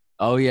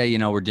 oh yeah, you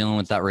know, we're dealing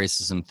with that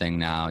racism thing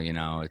now, you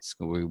know,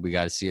 we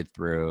got to see it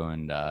through,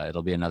 and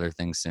it'll be another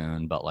thing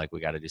soon, but like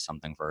we got to do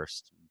something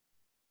first.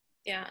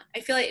 Yeah, I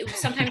feel like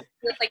sometimes it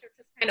feels like they're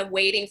just kind of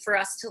waiting for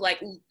us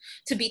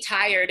to be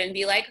tired and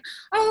be like,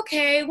 oh,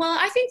 okay, well,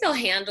 I think they'll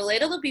handle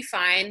it. It'll be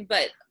fine.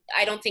 But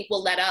I don't think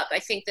we'll let up. I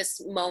think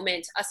this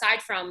moment,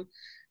 aside from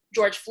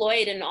George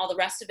Floyd and all the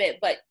rest of it,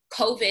 but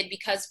COVID,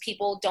 because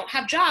people don't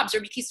have jobs, or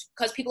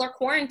because people are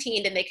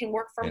quarantined and they can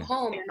work from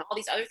home and all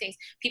these other things,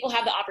 people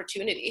have the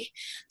opportunity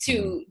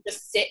to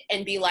just sit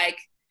and be like,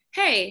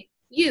 hey,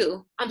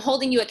 I'm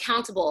holding you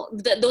accountable.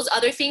 Those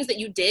other things that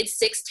you did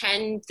 6,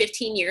 10,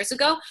 15 years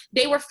ago,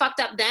 they were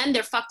fucked up then,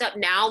 they're fucked up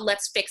now,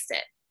 let's fix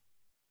it.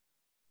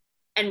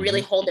 And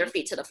really hold their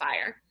feet to the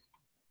fire.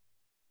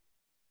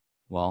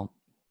 Well,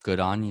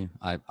 good on you.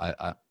 I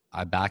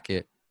back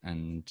it,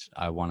 and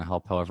I want to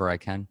help however I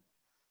can.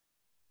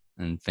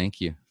 And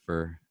thank you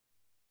for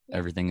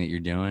everything that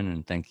you're doing,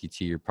 and thank you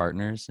to your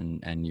partners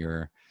and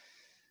your,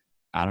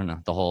 I don't know,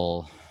 the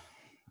whole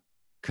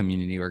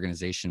community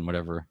organization,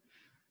 whatever.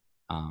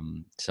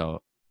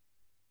 So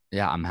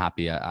yeah, I'm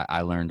happy.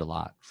 I learned a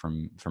lot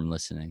from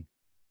listening,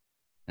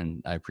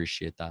 and I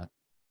appreciate that.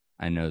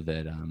 I know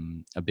that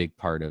a big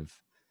part of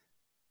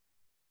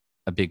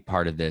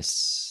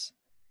this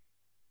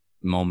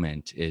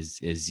moment is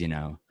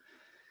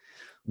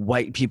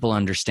white people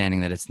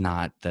understanding that it's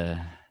not the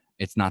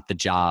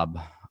job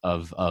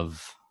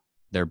of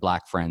their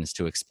Black friends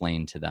to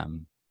explain to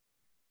them.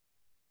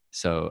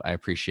 So I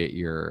appreciate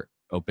your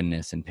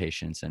openness and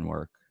patience and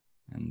work,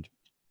 and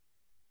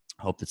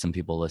hope that some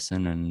people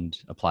listen and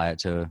apply it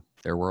to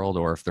their world,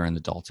 or if they're in the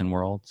Dalton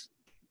world,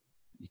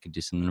 you could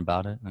do something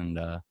about it, and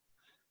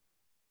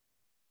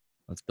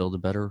let's build a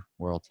better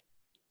world.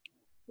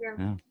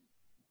 Yeah.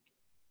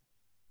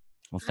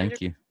 Well,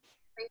 thank you.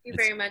 Thank you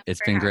very much.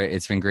 It's been great.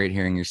 It's been great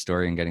hearing your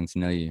story and getting to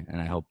know you.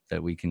 And I hope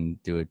that we can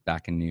do it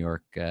back in New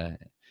York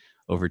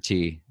over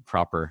tea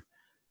proper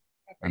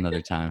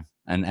another time.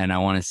 And I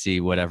want to see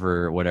if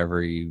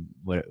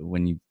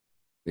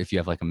you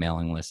have like a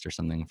mailing list or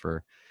something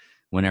for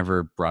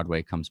whenever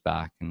Broadway comes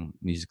back and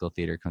musical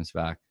theater comes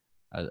back.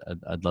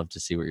 I'd love to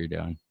see what you're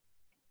doing.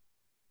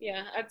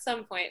 Yeah, at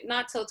some point,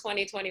 not till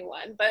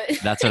 2021, but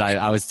that's what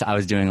I was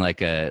doing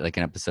like an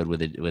episode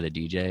with a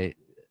DJ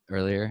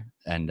earlier,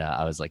 and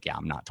I was like, yeah,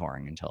 I'm not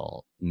touring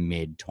until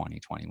mid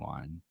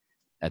 2021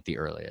 at the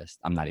earliest.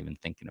 I'm not even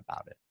thinking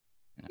about it.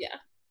 Yeah,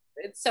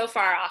 it's so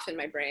far off in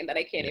my brain that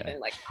I can't even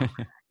like.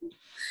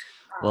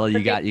 Well,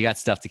 you got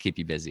stuff to keep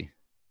you busy.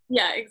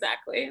 Yeah,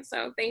 exactly.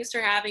 So thanks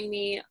for having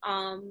me.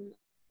 I'm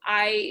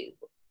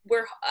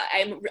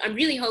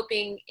really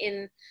hoping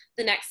in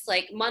the next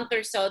like month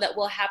or so that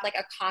we'll have like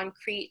a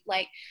concrete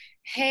like,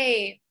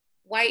 hey,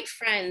 white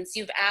friends,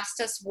 you've asked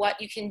us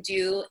what you can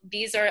do.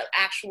 These are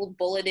actual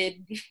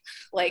bulleted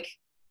like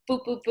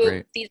boop, boop, boop.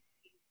 Great. These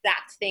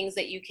exact things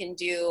that you can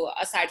do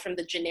aside from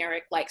the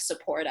generic like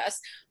support us.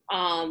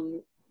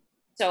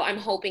 So I'm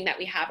hoping that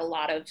we have a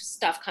lot of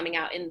stuff coming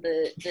out in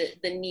the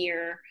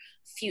near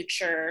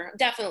future.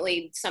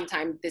 Definitely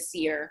sometime this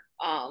year,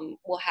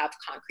 we'll have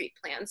concrete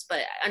plans.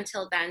 But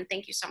until then,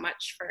 thank you so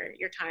much for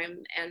your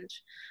time and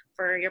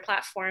for your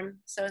platform.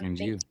 So thank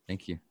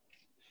you.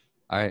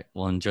 All right.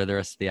 Well, enjoy the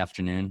rest of the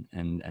afternoon,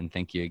 and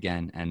thank you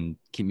again. And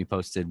keep me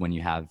posted when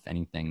you have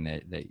anything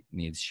that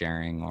needs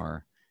sharing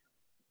or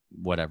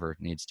whatever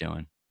needs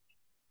doing.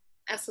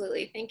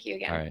 Absolutely. Thank you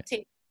again. All right.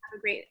 Have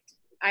a great.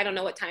 I don't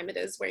know what time it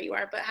is where you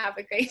are, but have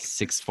a great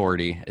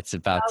 6:40. It's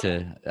about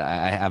to.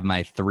 I have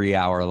my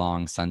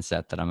 3-hour-long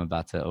sunset that I'm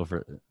about to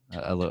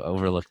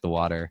overlook the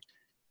water,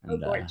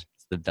 and it's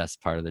the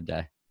best part of the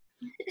day.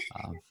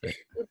 All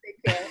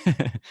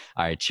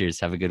right. Cheers.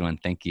 Have a good one.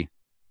 Thank you.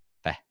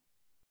 Bye.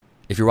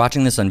 If you're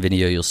watching this on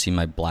video, you'll see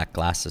my black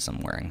glasses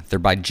I'm wearing. They're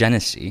by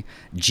Genesee,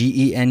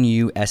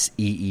 GENUSEE.com,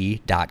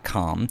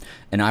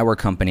 an eyewear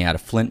company out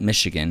of Flint,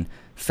 Michigan,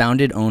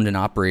 founded, owned, and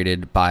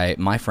operated by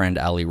my friend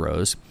Ali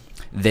Rose.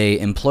 They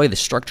employ the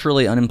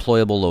structurally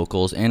unemployable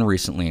locals and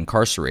recently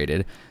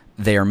incarcerated.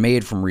 They are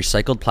made from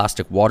recycled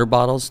plastic water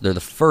bottles. They're the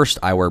first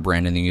eyewear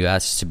brand in the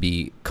U.S. to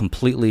be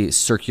completely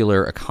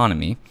circular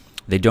economy.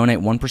 They donate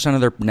 1%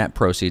 of their net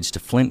proceeds to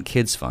Flint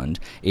Kids Fund,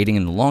 aiding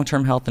in the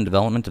long-term health and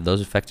development of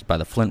those affected by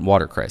the Flint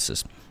water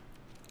crisis.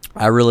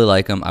 I really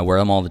like them. I wear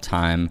them all the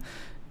time.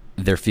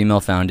 They're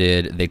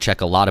female-founded. They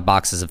check a lot of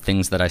boxes of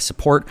things that I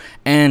support,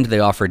 and they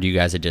offered you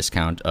guys a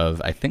discount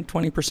of, I think,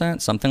 20%,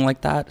 something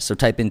like that. So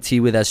type in Tea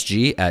with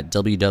SG at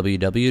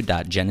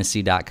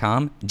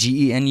www.genesee.com,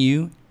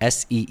 GENUSEE.com,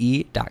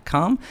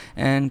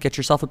 and get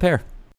yourself a pair.